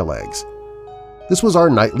crook of my legs. This was our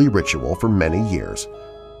nightly ritual for many years.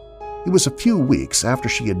 It was a few weeks after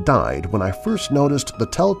she had died when I first noticed the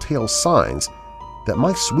telltale signs that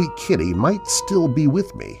my sweet kitty might still be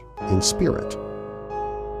with me in spirit.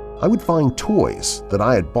 I would find toys that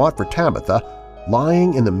I had bought for Tabitha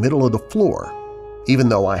lying in the middle of the floor, even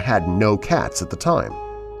though I had no cats at the time.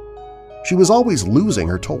 She was always losing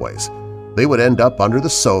her toys. They would end up under the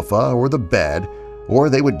sofa or the bed, or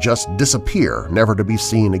they would just disappear, never to be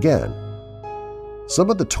seen again.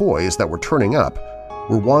 Some of the toys that were turning up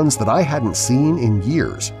were ones that I hadn't seen in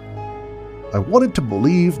years. I wanted to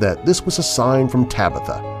believe that this was a sign from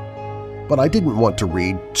Tabitha, but I didn't want to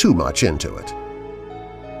read too much into it.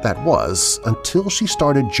 That was until she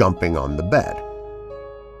started jumping on the bed.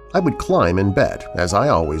 I would climb in bed, as I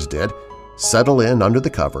always did, settle in under the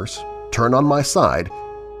covers, turn on my side,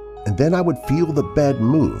 and then I would feel the bed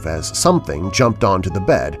move as something jumped onto the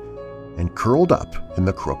bed and curled up in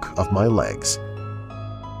the crook of my legs.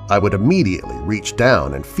 I would immediately reach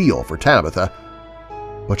down and feel for Tabitha,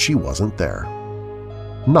 but she wasn't there.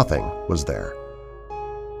 Nothing was there.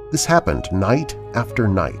 This happened night after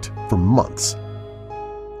night for months.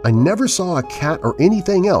 I never saw a cat or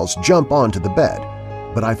anything else jump onto the bed,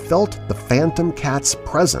 but I felt the phantom cat's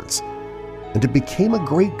presence, and it became a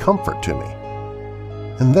great comfort to me.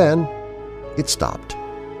 And then it stopped.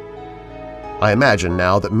 I imagine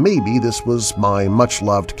now that maybe this was my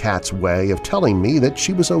much-loved cat's way of telling me that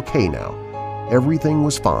she was okay now. Everything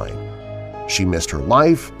was fine. She missed her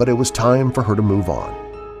life, but it was time for her to move on.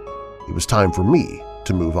 It was time for me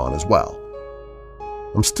to move on as well.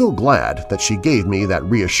 I'm still glad that she gave me that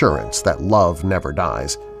reassurance that love never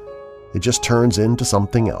dies. It just turns into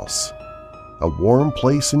something else, a warm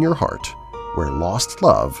place in your heart where lost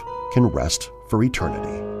love can rest for eternity.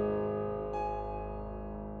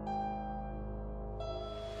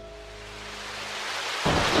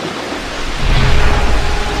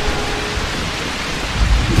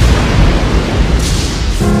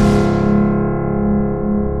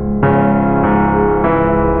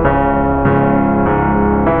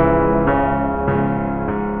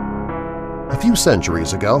 A few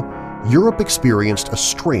centuries ago, Europe experienced a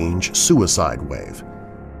strange suicide wave.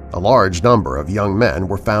 A large number of young men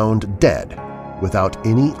were found dead without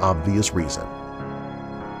any obvious reason.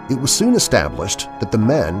 It was soon established that the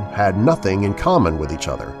men had nothing in common with each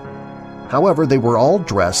other. However, they were all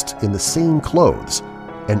dressed in the same clothes,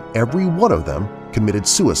 and every one of them committed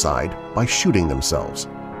suicide by shooting themselves.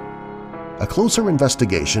 A closer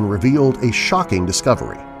investigation revealed a shocking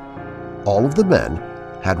discovery. All of the men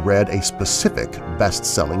had read a specific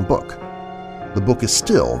best-selling book. The book is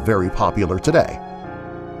still very popular today.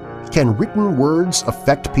 Can written words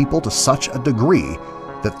affect people to such a degree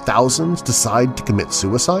that thousands decide to commit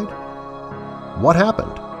suicide? What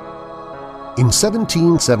happened? In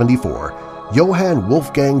 1774, Johann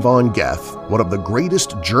Wolfgang von Goethe, one of the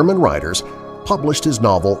greatest German writers, published his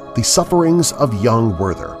novel The Sufferings of Young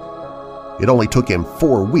Werther. It only took him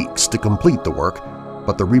 4 weeks to complete the work,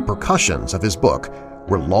 but the repercussions of his book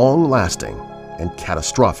were long-lasting and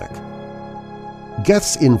catastrophic.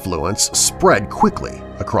 Goethe's influence spread quickly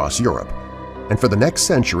across Europe, and for the next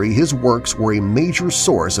century his works were a major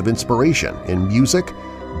source of inspiration in music,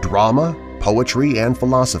 drama, poetry, and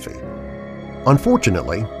philosophy.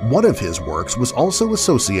 Unfortunately, one of his works was also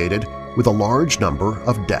associated with a large number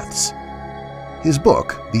of deaths. His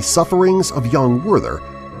book, The Sufferings of Young Werther,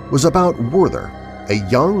 was about Werther, a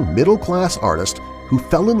young middle-class artist who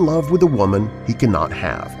fell in love with a woman he cannot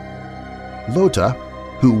have. Lotta,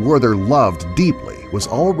 who Werther loved deeply, was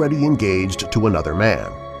already engaged to another man.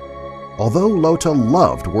 Although Lotta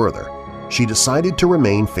loved Werther, she decided to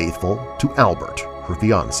remain faithful to Albert, her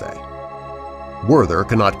fiancé. Werther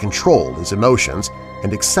cannot control his emotions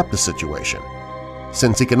and accept the situation.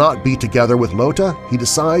 Since he cannot be together with Lotta, he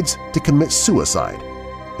decides to commit suicide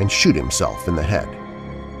and shoot himself in the head.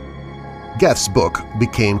 Goethe's book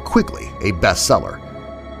became quickly a bestseller.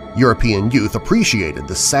 European youth appreciated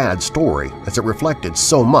the sad story as it reflected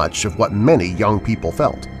so much of what many young people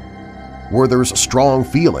felt. Werther's strong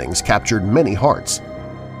feelings captured many hearts.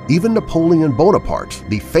 Even Napoleon Bonaparte,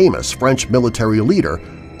 the famous French military leader,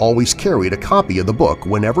 always carried a copy of the book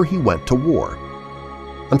whenever he went to war.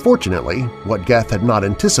 Unfortunately, what Goethe had not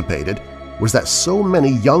anticipated was that so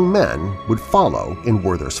many young men would follow in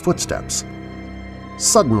Werther's footsteps.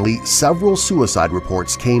 Suddenly, several suicide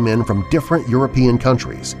reports came in from different European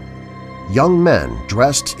countries. Young men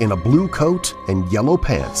dressed in a blue coat and yellow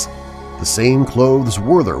pants, the same clothes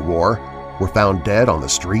Werther wore, were found dead on the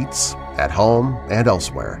streets, at home, and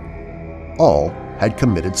elsewhere. All had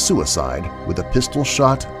committed suicide with a pistol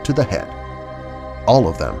shot to the head. All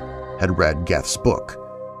of them had read Goethe's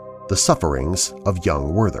book, The Sufferings of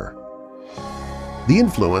Young Werther. The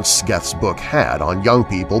influence Goethe's book had on young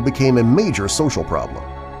people became a major social problem.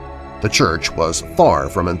 The church was far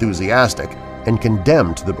from enthusiastic and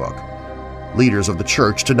condemned the book. Leaders of the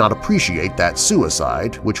church did not appreciate that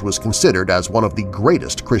suicide, which was considered as one of the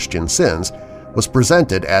greatest Christian sins, was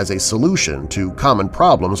presented as a solution to common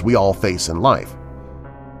problems we all face in life.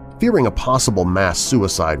 Fearing a possible mass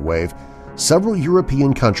suicide wave, several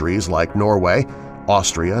European countries like Norway,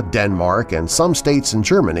 Austria, Denmark, and some states in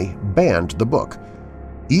Germany banned the book.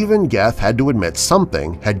 Even Goethe had to admit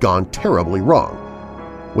something had gone terribly wrong.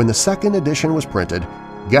 When the second edition was printed,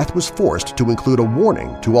 Goethe was forced to include a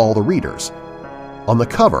warning to all the readers. On the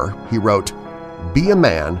cover, he wrote, "Be a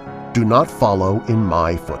man, do not follow in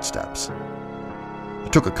my footsteps."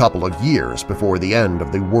 It took a couple of years before the end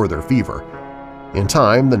of the Werther fever. In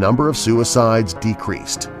time, the number of suicides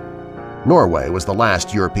decreased. Norway was the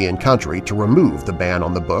last European country to remove the ban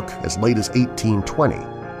on the book as late as 1820.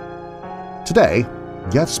 Today,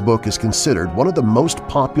 Goethe's book is considered one of the most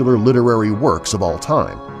popular literary works of all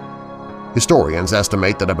time. Historians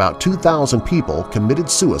estimate that about 2,000 people committed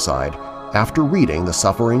suicide after reading The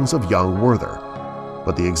Sufferings of Young Werther,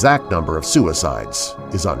 but the exact number of suicides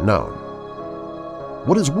is unknown.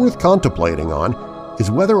 What is worth contemplating on is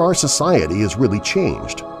whether our society has really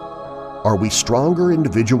changed. Are we stronger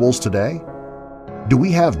individuals today? Do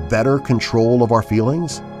we have better control of our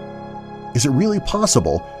feelings? Is it really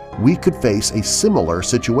possible we could face a similar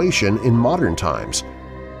situation in modern times,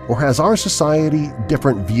 or has our society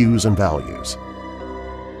different views and values?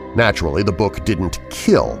 Naturally, the book didn't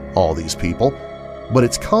kill all these people, but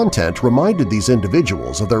its content reminded these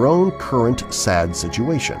individuals of their own current sad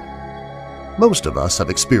situation. Most of us have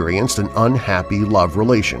experienced an unhappy love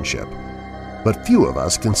relationship. but few of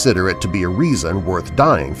us consider it to be a reason worth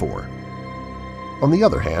dying for. On the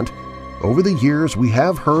other hand, over the years we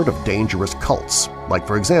have heard of dangerous cults, like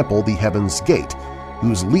for example the Heaven's Gate,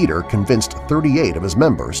 whose leader convinced 38 of his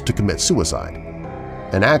members to commit suicide,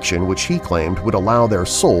 an action which he claimed would allow their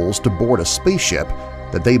souls to board a spaceship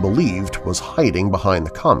that they believed was hiding behind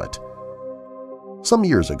the comet. Some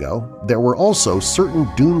years ago, there were also certain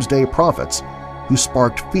doomsday prophets who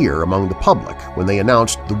sparked fear among the public when they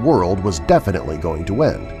announced the world was definitely going to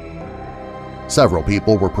end. Several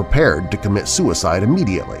people were prepared to commit suicide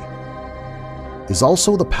immediately. Is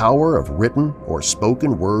also the power of written or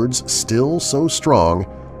spoken words still so strong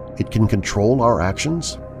it can control our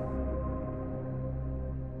actions?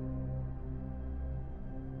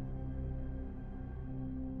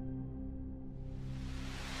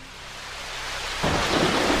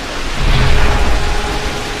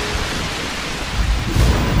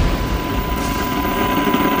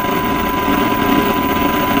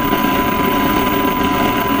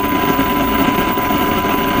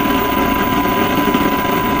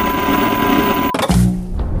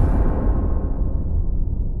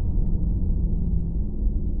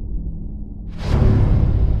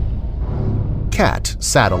 Kat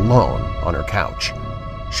sat alone on her couch,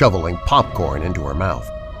 shoveling popcorn into her mouth.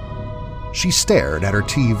 She stared at her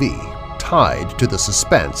TV, tied to the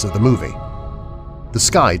suspense of the movie. The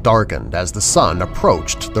sky darkened as the sun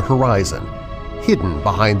approached the horizon, hidden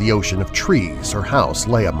behind the ocean of trees her house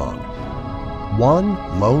lay among.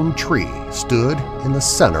 One lone tree stood in the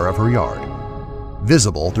center of her yard,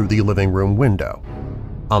 visible through the living room window.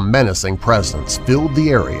 A menacing presence filled the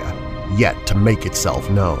area, yet to make itself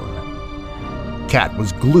known. Kat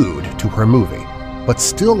was glued to her movie, but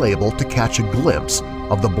still able to catch a glimpse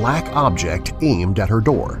of the black object aimed at her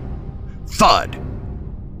door. Thud!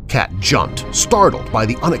 Kat jumped, startled by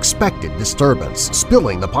the unexpected disturbance,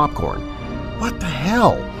 spilling the popcorn. "What the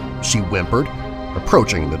hell?" she whimpered,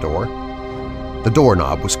 approaching the door. The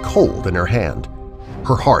doorknob was cold in her hand.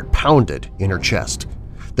 Her heart pounded in her chest.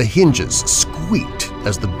 The hinges squeaked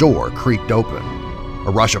as the door creaked open.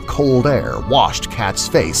 A rush of cold air washed Kat's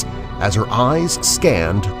face as her eyes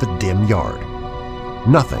scanned the dim yard.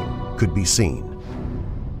 Nothing could be seen.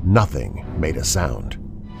 Nothing made a sound.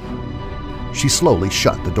 She slowly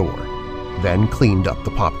shut the door, then cleaned up the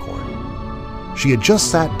popcorn. She had just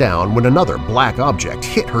sat down when another black object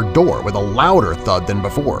hit her door with a louder thud than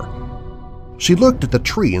before. She looked at the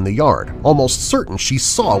tree in the yard, almost certain she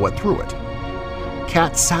saw what threw it.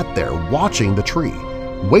 Kat sat there watching the tree,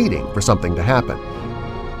 waiting for something to happen.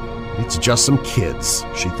 It's just some kids,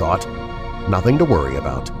 she thought. Nothing to worry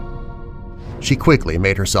about. She quickly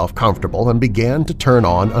made herself comfortable and began to turn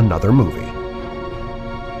on another movie.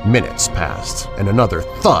 Minutes passed, and another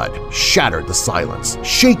thud shattered the silence,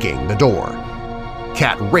 shaking the door.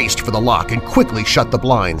 Kat raced for the lock and quickly shut the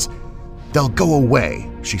blinds. "They'll go away,"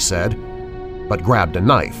 she said, but grabbed a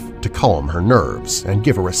knife to calm her nerves and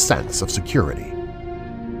give her a sense of security.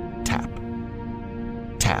 Tap,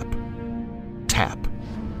 tap, tap.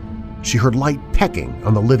 She heard light pecking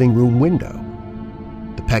on the living room window.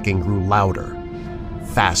 The pecking grew louder,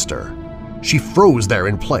 faster. She froze there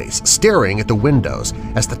in place, staring at the windows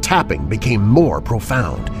as the tapping became more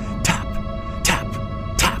profound. Tap, tap,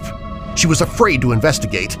 tap. She was afraid to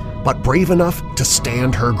investigate, but brave enough to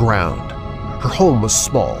stand her ground. Her home was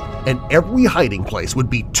small, and every hiding place would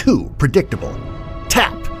be too predictable.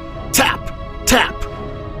 Tap, tap, tap.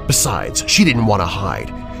 Besides, she didn't want to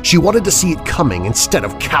hide. She wanted to see it coming instead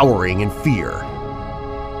of cowering in fear.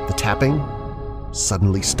 The tapping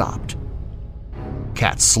suddenly stopped.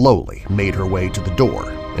 Kat slowly made her way to the door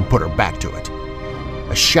and put her back to it.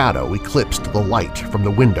 A shadow eclipsed the light from the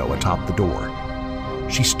window atop the door.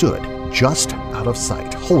 She stood just out of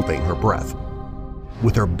sight, holding her breath.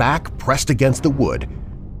 With her back pressed against the wood,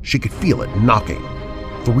 she could feel it knocking.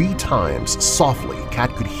 3 times softly,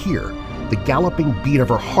 Kat could hear the galloping beat of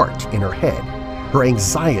her heart in her head, her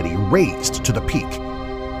anxiety raised to the peak.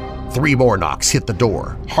 3 more knocks hit the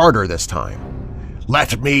door, harder this time.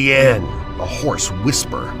 "Let me in!" A hoarse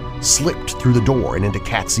whisper slipped through the door and into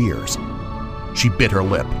Kat's ears. She bit her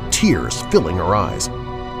lip, tears filling her eyes.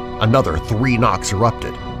 Another 3 knocks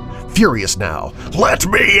erupted. Furious now, "Let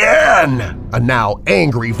me in!" a now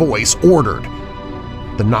angry voice ordered.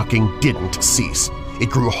 The knocking didn't cease. It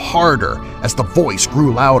grew harder as the voice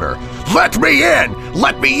grew louder. "Let me in!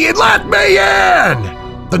 Let me in! Let me in!"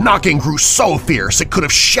 The knocking grew so fierce it could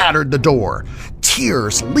have shattered the door.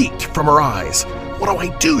 Tears leaked from her eyes. "What do I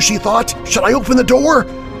do?" she thought. "Should I open the door?"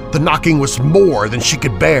 The knocking was more than she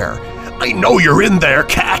could bear. "I know you're in there,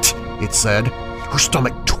 Kat," it said. Her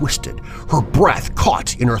stomach twisted, her breath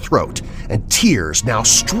caught in her throat, and tears now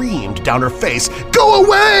streamed down her face. "Go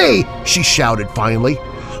away!" she shouted finally.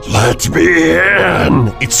 "Let me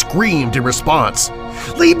in!" it screamed in response.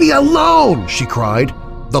 "Leave me alone!" she cried.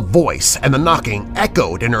 The voice and the knocking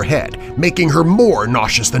echoed in her head, making her more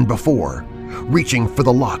nauseous than before. Reaching for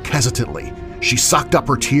the lock hesitantly, she sucked up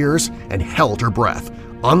her tears and held her breath,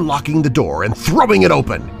 unlocking the door and throwing it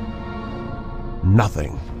open.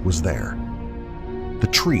 Nothing was there. The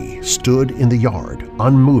tree stood in the yard,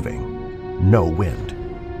 unmoving, no wind.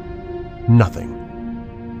 Nothing.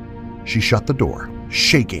 She shut the door,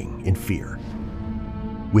 shaking in fear.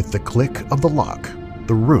 With the click of the lock,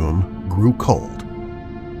 the room grew cold.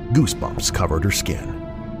 Goosebumps covered her skin.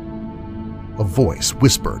 A voice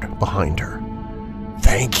whispered behind her,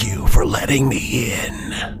 "Thank you for letting me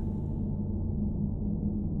in."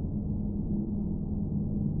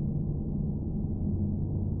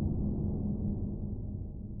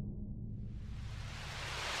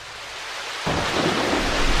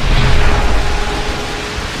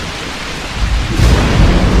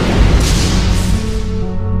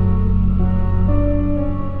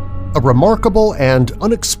 A remarkable and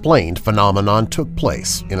unexplained phenomenon took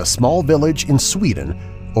place in a small village in Sweden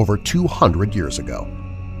over 200 years ago.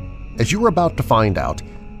 As you're about to find out,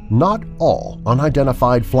 not all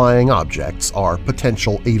unidentified flying objects are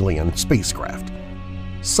potential alien spacecraft.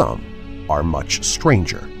 Some are much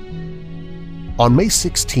stranger. On May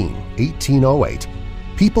 16, 1808,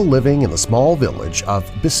 people living in the small village of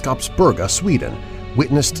Biskopsberga, Sweden,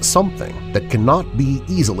 witnessed something that cannot be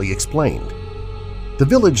easily explained. The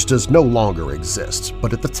village does no longer exist,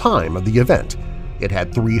 but at the time of the event, it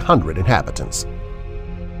had 300 inhabitants.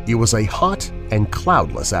 It was a hot and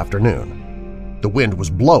cloudless afternoon. The wind was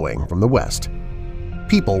blowing from the west.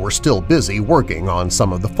 People were still busy working on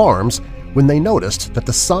some of the farms when they noticed that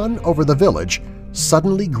the sun over the village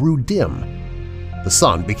suddenly grew dim. The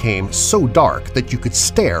sun became so dark that you could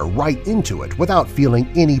stare right into it without feeling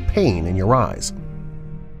any pain in your eyes.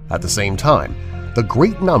 At the same time, the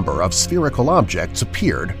great number of spherical objects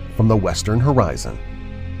appeared from the western horizon.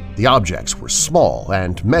 The objects were small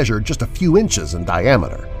and measured just a few inches in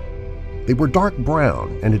diameter. They were dark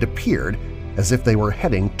brown, and it appeared as if they were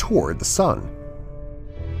heading toward the sun.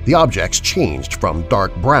 The objects changed from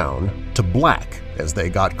dark brown to black as they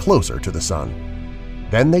got closer to the sun.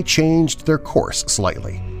 Then they changed their course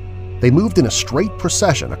slightly. They moved in a straight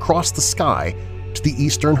procession across the sky to the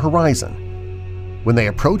eastern horizon. When they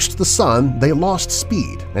approached the sun, they lost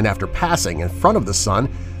speed, and after passing in front of the sun,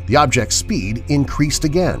 the object's speed increased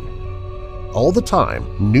again. All the time,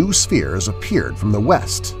 new spheres appeared from the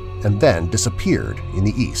west and then disappeared in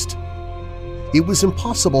the east. It was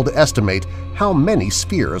impossible to estimate how many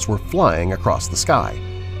spheres were flying across the sky.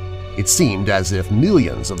 It seemed as if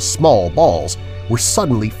millions of small balls were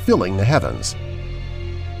suddenly filling the heavens.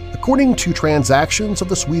 According to Transactions of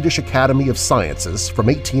the Swedish Academy of Sciences from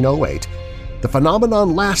 1808, the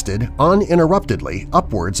phenomenon lasted uninterruptedly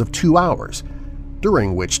upwards of 2 hours,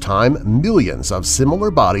 during which time millions of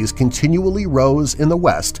similar bodies continually rose in the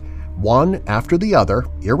west, one after the other,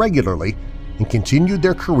 irregularly, and continued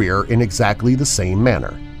their career in exactly the same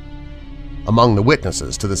manner. Among the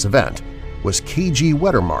witnesses to this event was K.G.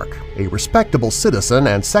 Wettermark, a respectable citizen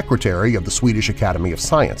and secretary of the Swedish Academy of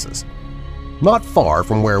Sciences. Not far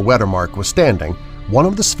from where Wettermark was standing, one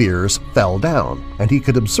of the spheres fell down, and he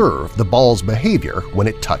could observe the ball's behavior when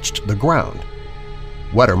it touched the ground.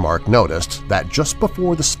 Wettermark noticed that just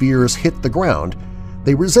before the spheres hit the ground,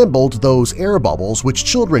 they resembled those air bubbles which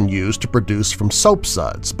children use to produce from soap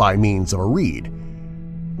suds by means of a reed.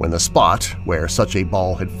 When the spot where such a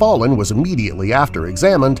ball had fallen was immediately after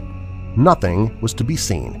examined, nothing was to be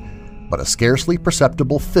seen but a scarcely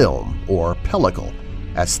perceptible film or pellicle,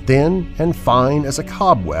 as thin and fine as a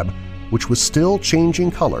cobweb, which was still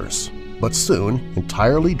changing colors, but soon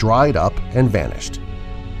entirely dried up and vanished.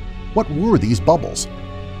 What were these bubbles?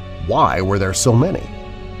 Why were there so many?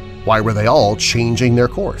 Why were they all changing their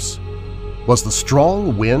course? Was the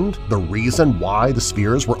strong wind the reason why the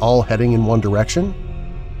spheres were all heading in one direction?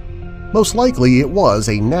 Most likely it was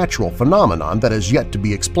a natural phenomenon that is yet to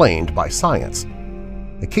be explained by science.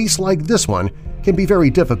 A case like this one can be very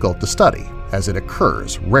difficult to study, as it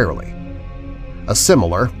occurs rarely. A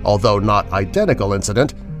similar, although not identical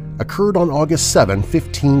incident occurred on August 7,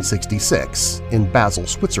 1566, in Basel,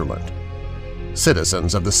 Switzerland.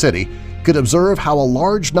 Citizens of the city could observe how a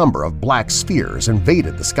large number of black spheres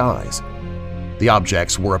invaded the skies. The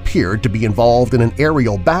objects appeared to be involved in an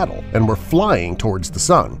aerial battle and were flying towards the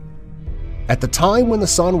sun. At the time when the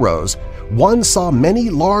sun rose, one saw many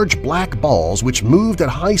large black balls which moved at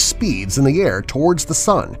high speeds in the air towards the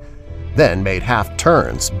sun, then made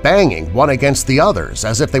half-turns, banging one against the others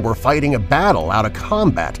as if they were fighting a battle out of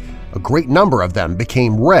combat. A great number of them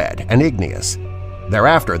became red and igneous.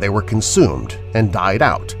 Thereafter they were consumed and died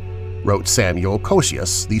out, wrote Samuel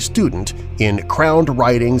Cosius, the student in Crowned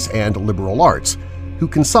Writings and Liberal Arts, who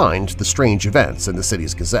consigned the strange events in the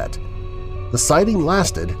city's gazette. The sighting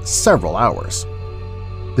lasted several hours.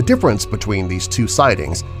 The difference between these two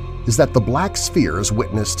sightings is that the black spheres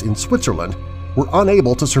witnessed in Switzerland were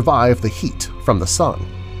unable to survive the heat from the sun.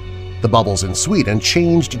 The bubbles in Sweden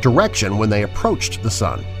changed direction when they approached the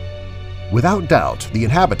sun. Without doubt, the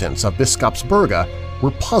inhabitants of Biskopsberga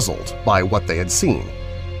were puzzled by what they had seen.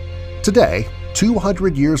 Today,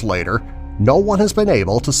 200 years later, no one has been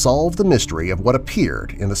able to solve the mystery of what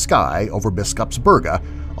appeared in the sky over Biskopsberga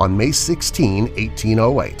on May 16,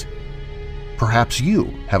 1808. Perhaps you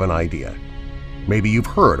have an idea. Maybe you've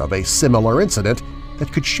heard of a similar incident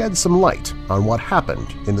that could shed some light on what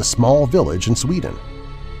happened in the small village in Sweden.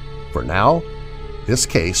 For now, this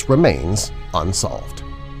case remains unsolved.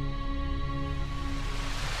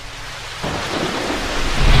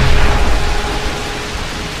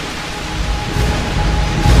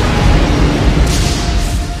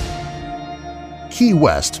 Key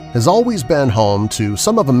West has always been home to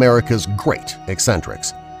some of America's great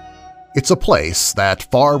eccentrics. It's a place that,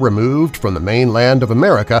 far removed from the mainland of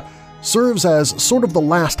America, serves as sort of the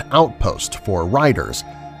last outpost for writers,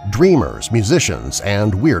 dreamers, musicians,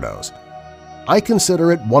 and weirdos. I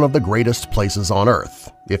consider it one of the greatest places on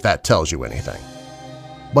Earth, if that tells you anything.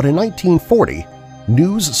 But in 1940,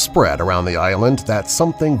 news spread around the island that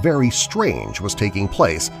something very strange was taking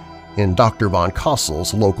place in Dr. von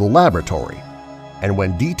Kassel's local laboratory, and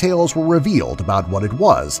when details were revealed about what it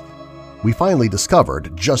was, we finally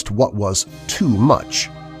discovered just what was too much,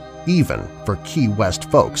 even for Key West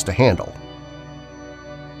folks to handle.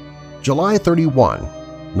 July 31,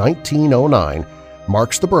 1909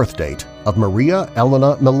 marks the birth date of Maria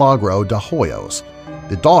Elena Milagro de Hoyos,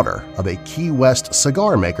 the daughter of a Key West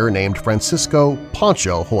cigar maker named Francisco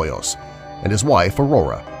Pancho Hoyos and his wife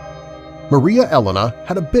Aurora. Maria Elena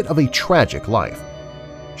had a bit of a tragic life.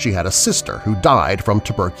 She had a sister who died from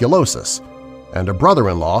tuberculosis and a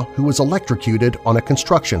brother-in-law who was electrocuted on a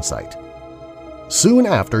construction site. Soon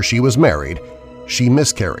after she was married, she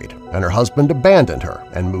miscarried and her husband abandoned her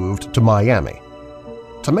and moved to Miami.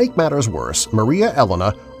 To make matters worse, Maria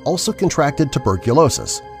Elena also contracted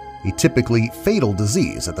tuberculosis, a typically fatal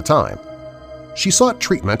disease at the time. She sought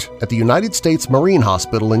treatment at the United States Marine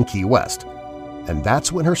Hospital in Key West, and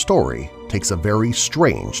that's when her story takes a very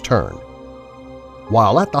strange turn.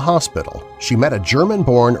 While at the hospital, she met a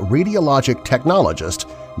German-born radiologic technologist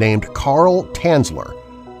named Karl Tanzler,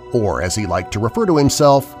 or as he liked to refer to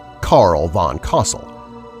himself, Karl von Kassel.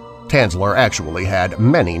 Tanzler actually had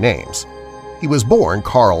many names. He was born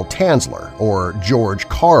Karl Tanzler, or George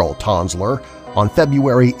Karl Tanzler, on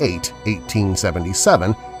February 8,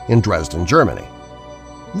 1877, in Dresden, Germany.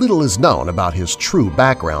 Little is known about his true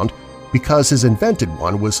background because his invented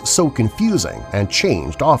one was so confusing and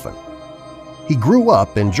changed often. He grew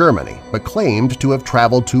up in Germany but claimed to have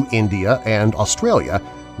traveled to India and Australia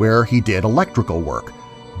where he did electrical work,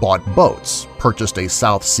 bought boats, purchased a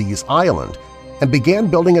South Seas island, and began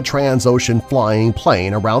building a trans-ocean flying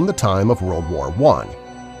plane around the time of World War I.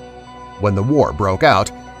 When the war broke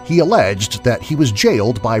out, he alleged that he was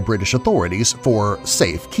jailed by British authorities for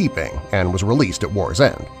safekeeping and was released at war's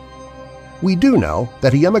end. We do know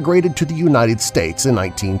that he emigrated to the United States in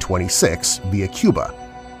 1926 via Cuba.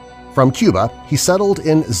 From Cuba, he settled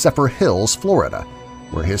in Zephyr Hills, Florida,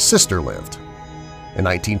 where his sister lived. In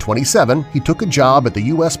 1927, he took a job at the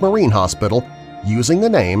U.S. Marine Hospital using the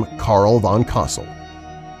name Karl von Kassel.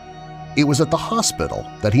 It was at the hospital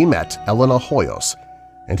that he met Elena Hoyos,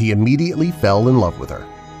 and he immediately fell in love with her.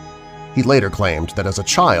 He later claimed that as a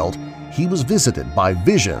child, he was visited by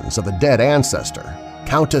visions of a dead ancestor,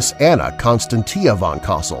 Countess Anna Constantia von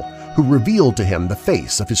Kassel, who revealed to him the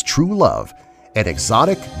face of his true love, an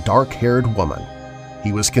exotic, dark-haired woman.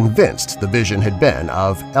 He was convinced the vision had been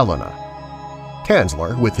of Elena.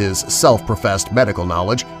 Tanzler, with his self-professed medical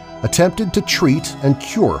knowledge, attempted to treat and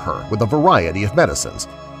cure her with a variety of medicines,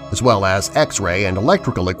 as well as X-ray and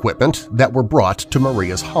electrical equipment that were brought to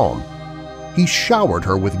Maria's home. He showered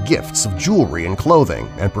her with gifts of jewelry and clothing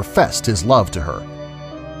and professed his love to her.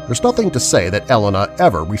 There's nothing to say that Elena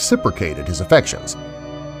ever reciprocated his affections.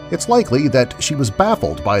 It's likely that she was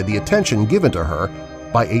baffled by the attention given to her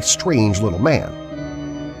by a strange little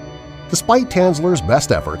man. Despite Tanzler's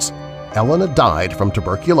best efforts, Elena died from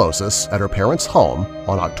tuberculosis at her parents' home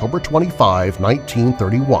on October 25,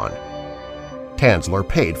 1931. Tanzler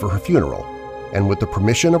paid for her funeral, and with the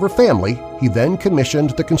permission of her family, he then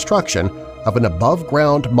commissioned the construction of an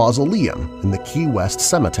above-ground mausoleum in the Key West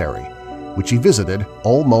Cemetery, which he visited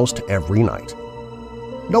almost every night.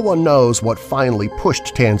 No one knows what finally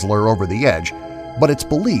pushed Tanzler over the edge, but it's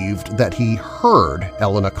believed that he heard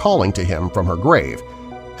Elena calling to him from her grave,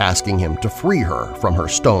 asking him to free her from her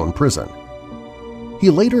stone prison. He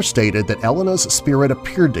later stated that Elena's spirit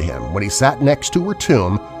appeared to him when he sat next to her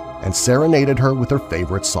tomb and serenaded her with her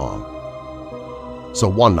favorite song. So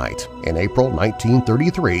one night, in April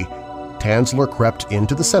 1933, Tanzler crept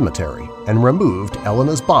into the cemetery and removed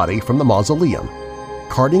Elena's body from the mausoleum,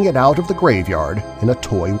 carting it out of the graveyard in a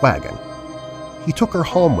toy wagon. He took her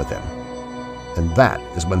home with him, and that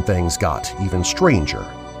is when things got even stranger.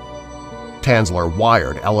 Tanzler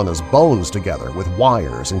wired Elena's bones together with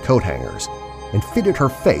wires and coat hangers and fitted her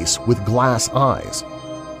face with glass eyes.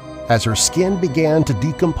 As her skin began to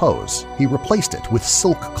decompose, he replaced it with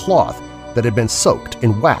silk cloth that had been soaked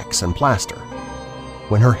in wax and plaster.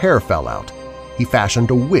 When her hair fell out, he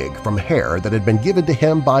fashioned a wig from hair that had been given to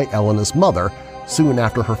him by Elena's mother soon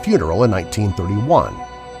after her funeral in 1931.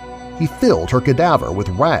 He filled her cadaver with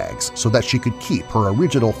rags so that she could keep her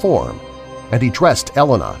original form, and he dressed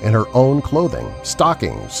Elena in her own clothing,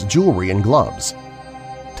 stockings, jewelry, and gloves.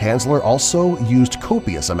 Tanzler also used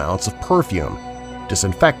copious amounts of perfume,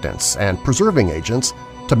 disinfectants, and preserving agents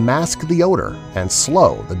to mask the odor and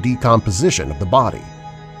slow the decomposition of the body.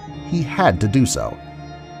 He had to do so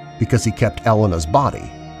because he kept Elena's body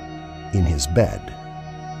in his bed.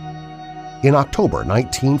 In October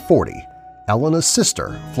 1940, Elena's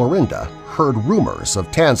sister, Florinda, heard rumors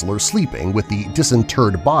of Tanzler sleeping with the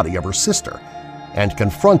disinterred body of her sister and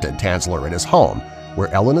confronted Tanzler at his home,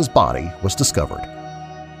 where Elena's body was discovered.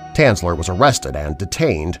 Tanzler was arrested and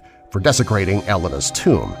detained for desecrating Elena's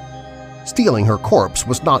tomb. Stealing her corpse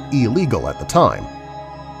was not illegal at the time.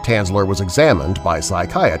 Tanzler was examined by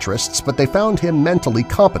psychiatrists, but they found him mentally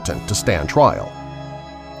competent to stand trial.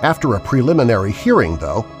 After a preliminary hearing,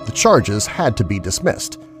 though, the charges had to be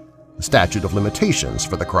dismissed. The statute of limitations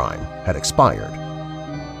for the crime had expired.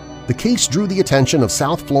 The case drew the attention of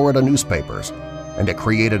South Florida newspapers, and it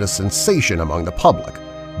created a sensation among the public,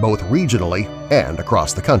 both regionally and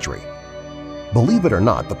across the country. Believe it or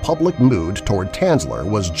not, the public mood toward Tanzler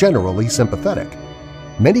was generally sympathetic.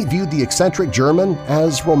 Many viewed the eccentric German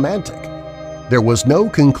as romantic. There was no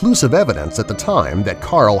conclusive evidence at the time that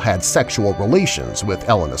Karl had sexual relations with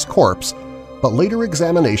Elena's corpse, but later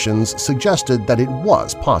examinations suggested that it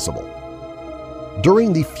was possible.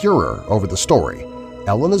 During the furor over the story,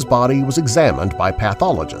 Elena's body was examined by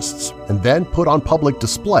pathologists and then put on public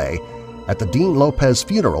display at the Dean Lopez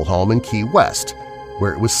Funeral Home in Key West,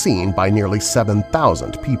 where it was seen by nearly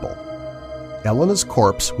 7,000 people. Elena's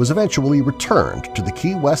corpse was eventually returned to the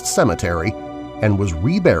Key West Cemetery and was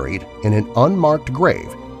reburied in an unmarked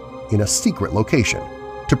grave in a secret location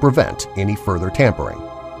to prevent any further tampering.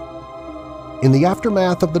 In the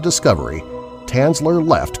aftermath of the discovery, Tanzler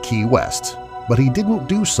left Key West, but he didn't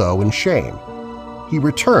do so in shame. He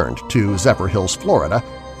returned to Zephyrhills, Florida,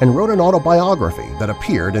 and wrote an autobiography that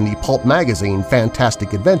appeared in the pulp magazine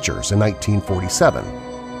Fantastic Adventures in 1947.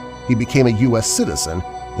 He became a U.S. citizen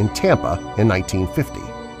in Tampa in 1950.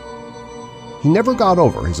 He never got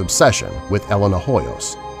over his obsession with Elena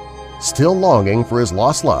Hoyos. Still longing for his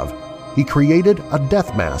lost love, he created a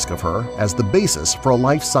death mask of her as the basis for a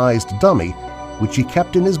life-sized dummy which he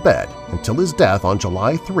kept in his bed until his death on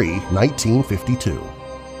July 3, 1952.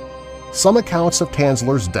 Some accounts of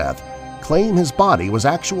Tanzler's death claim his body was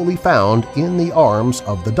actually found in the arms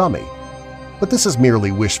of the dummy, but this is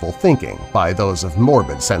merely wishful thinking by those of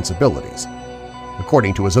morbid sensibilities.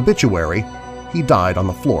 According to his obituary, he died on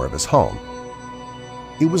the floor of his home.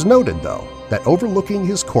 It was noted, though, that overlooking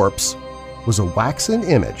his corpse was a waxen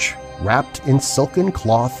image wrapped in silken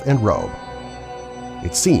cloth and robe.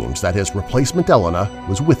 It seems that his replacement Elena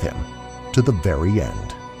was with him to the very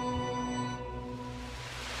end.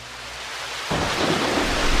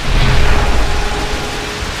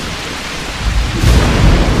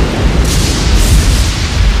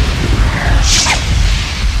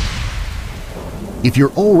 If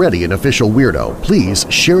you're already an official weirdo, please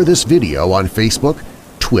share this video on Facebook,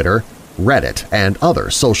 Twitter, Reddit, and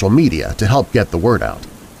other social media to help get the word out.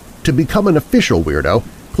 To become an official weirdo,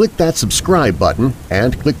 click that subscribe button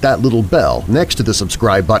and click that little bell next to the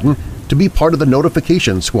subscribe button to be part of the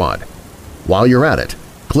notification squad. While you're at it,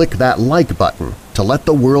 click that like button to let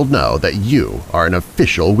the world know that you are an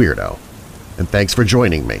official weirdo. And thanks for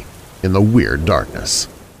joining me in the Weird Darkness.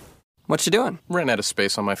 What you doing? Ran out of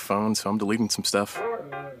space on my phone, so I'm deleting some stuff.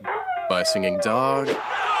 Bye, singing dog.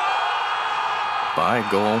 Bye,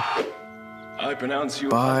 goal. I pronounce you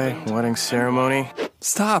Bye, wedding ceremony.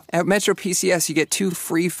 Stop. At Metro PCS, you get 2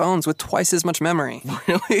 free phones with twice as much memory.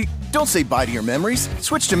 Really? Don't say bye to your memories.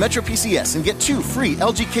 Switch to Metro PCS and get 2 free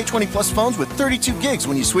LG K20 Plus phones with 32 gigs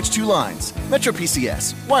when you switch 2 lines. Metro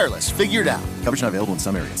PCS. Wireless. Figured out. Coverage not available in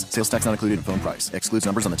some areas. Sales tax not included in phone price. Excludes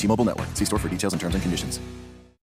numbers on the T-Mobile network. See store for details and terms and conditions.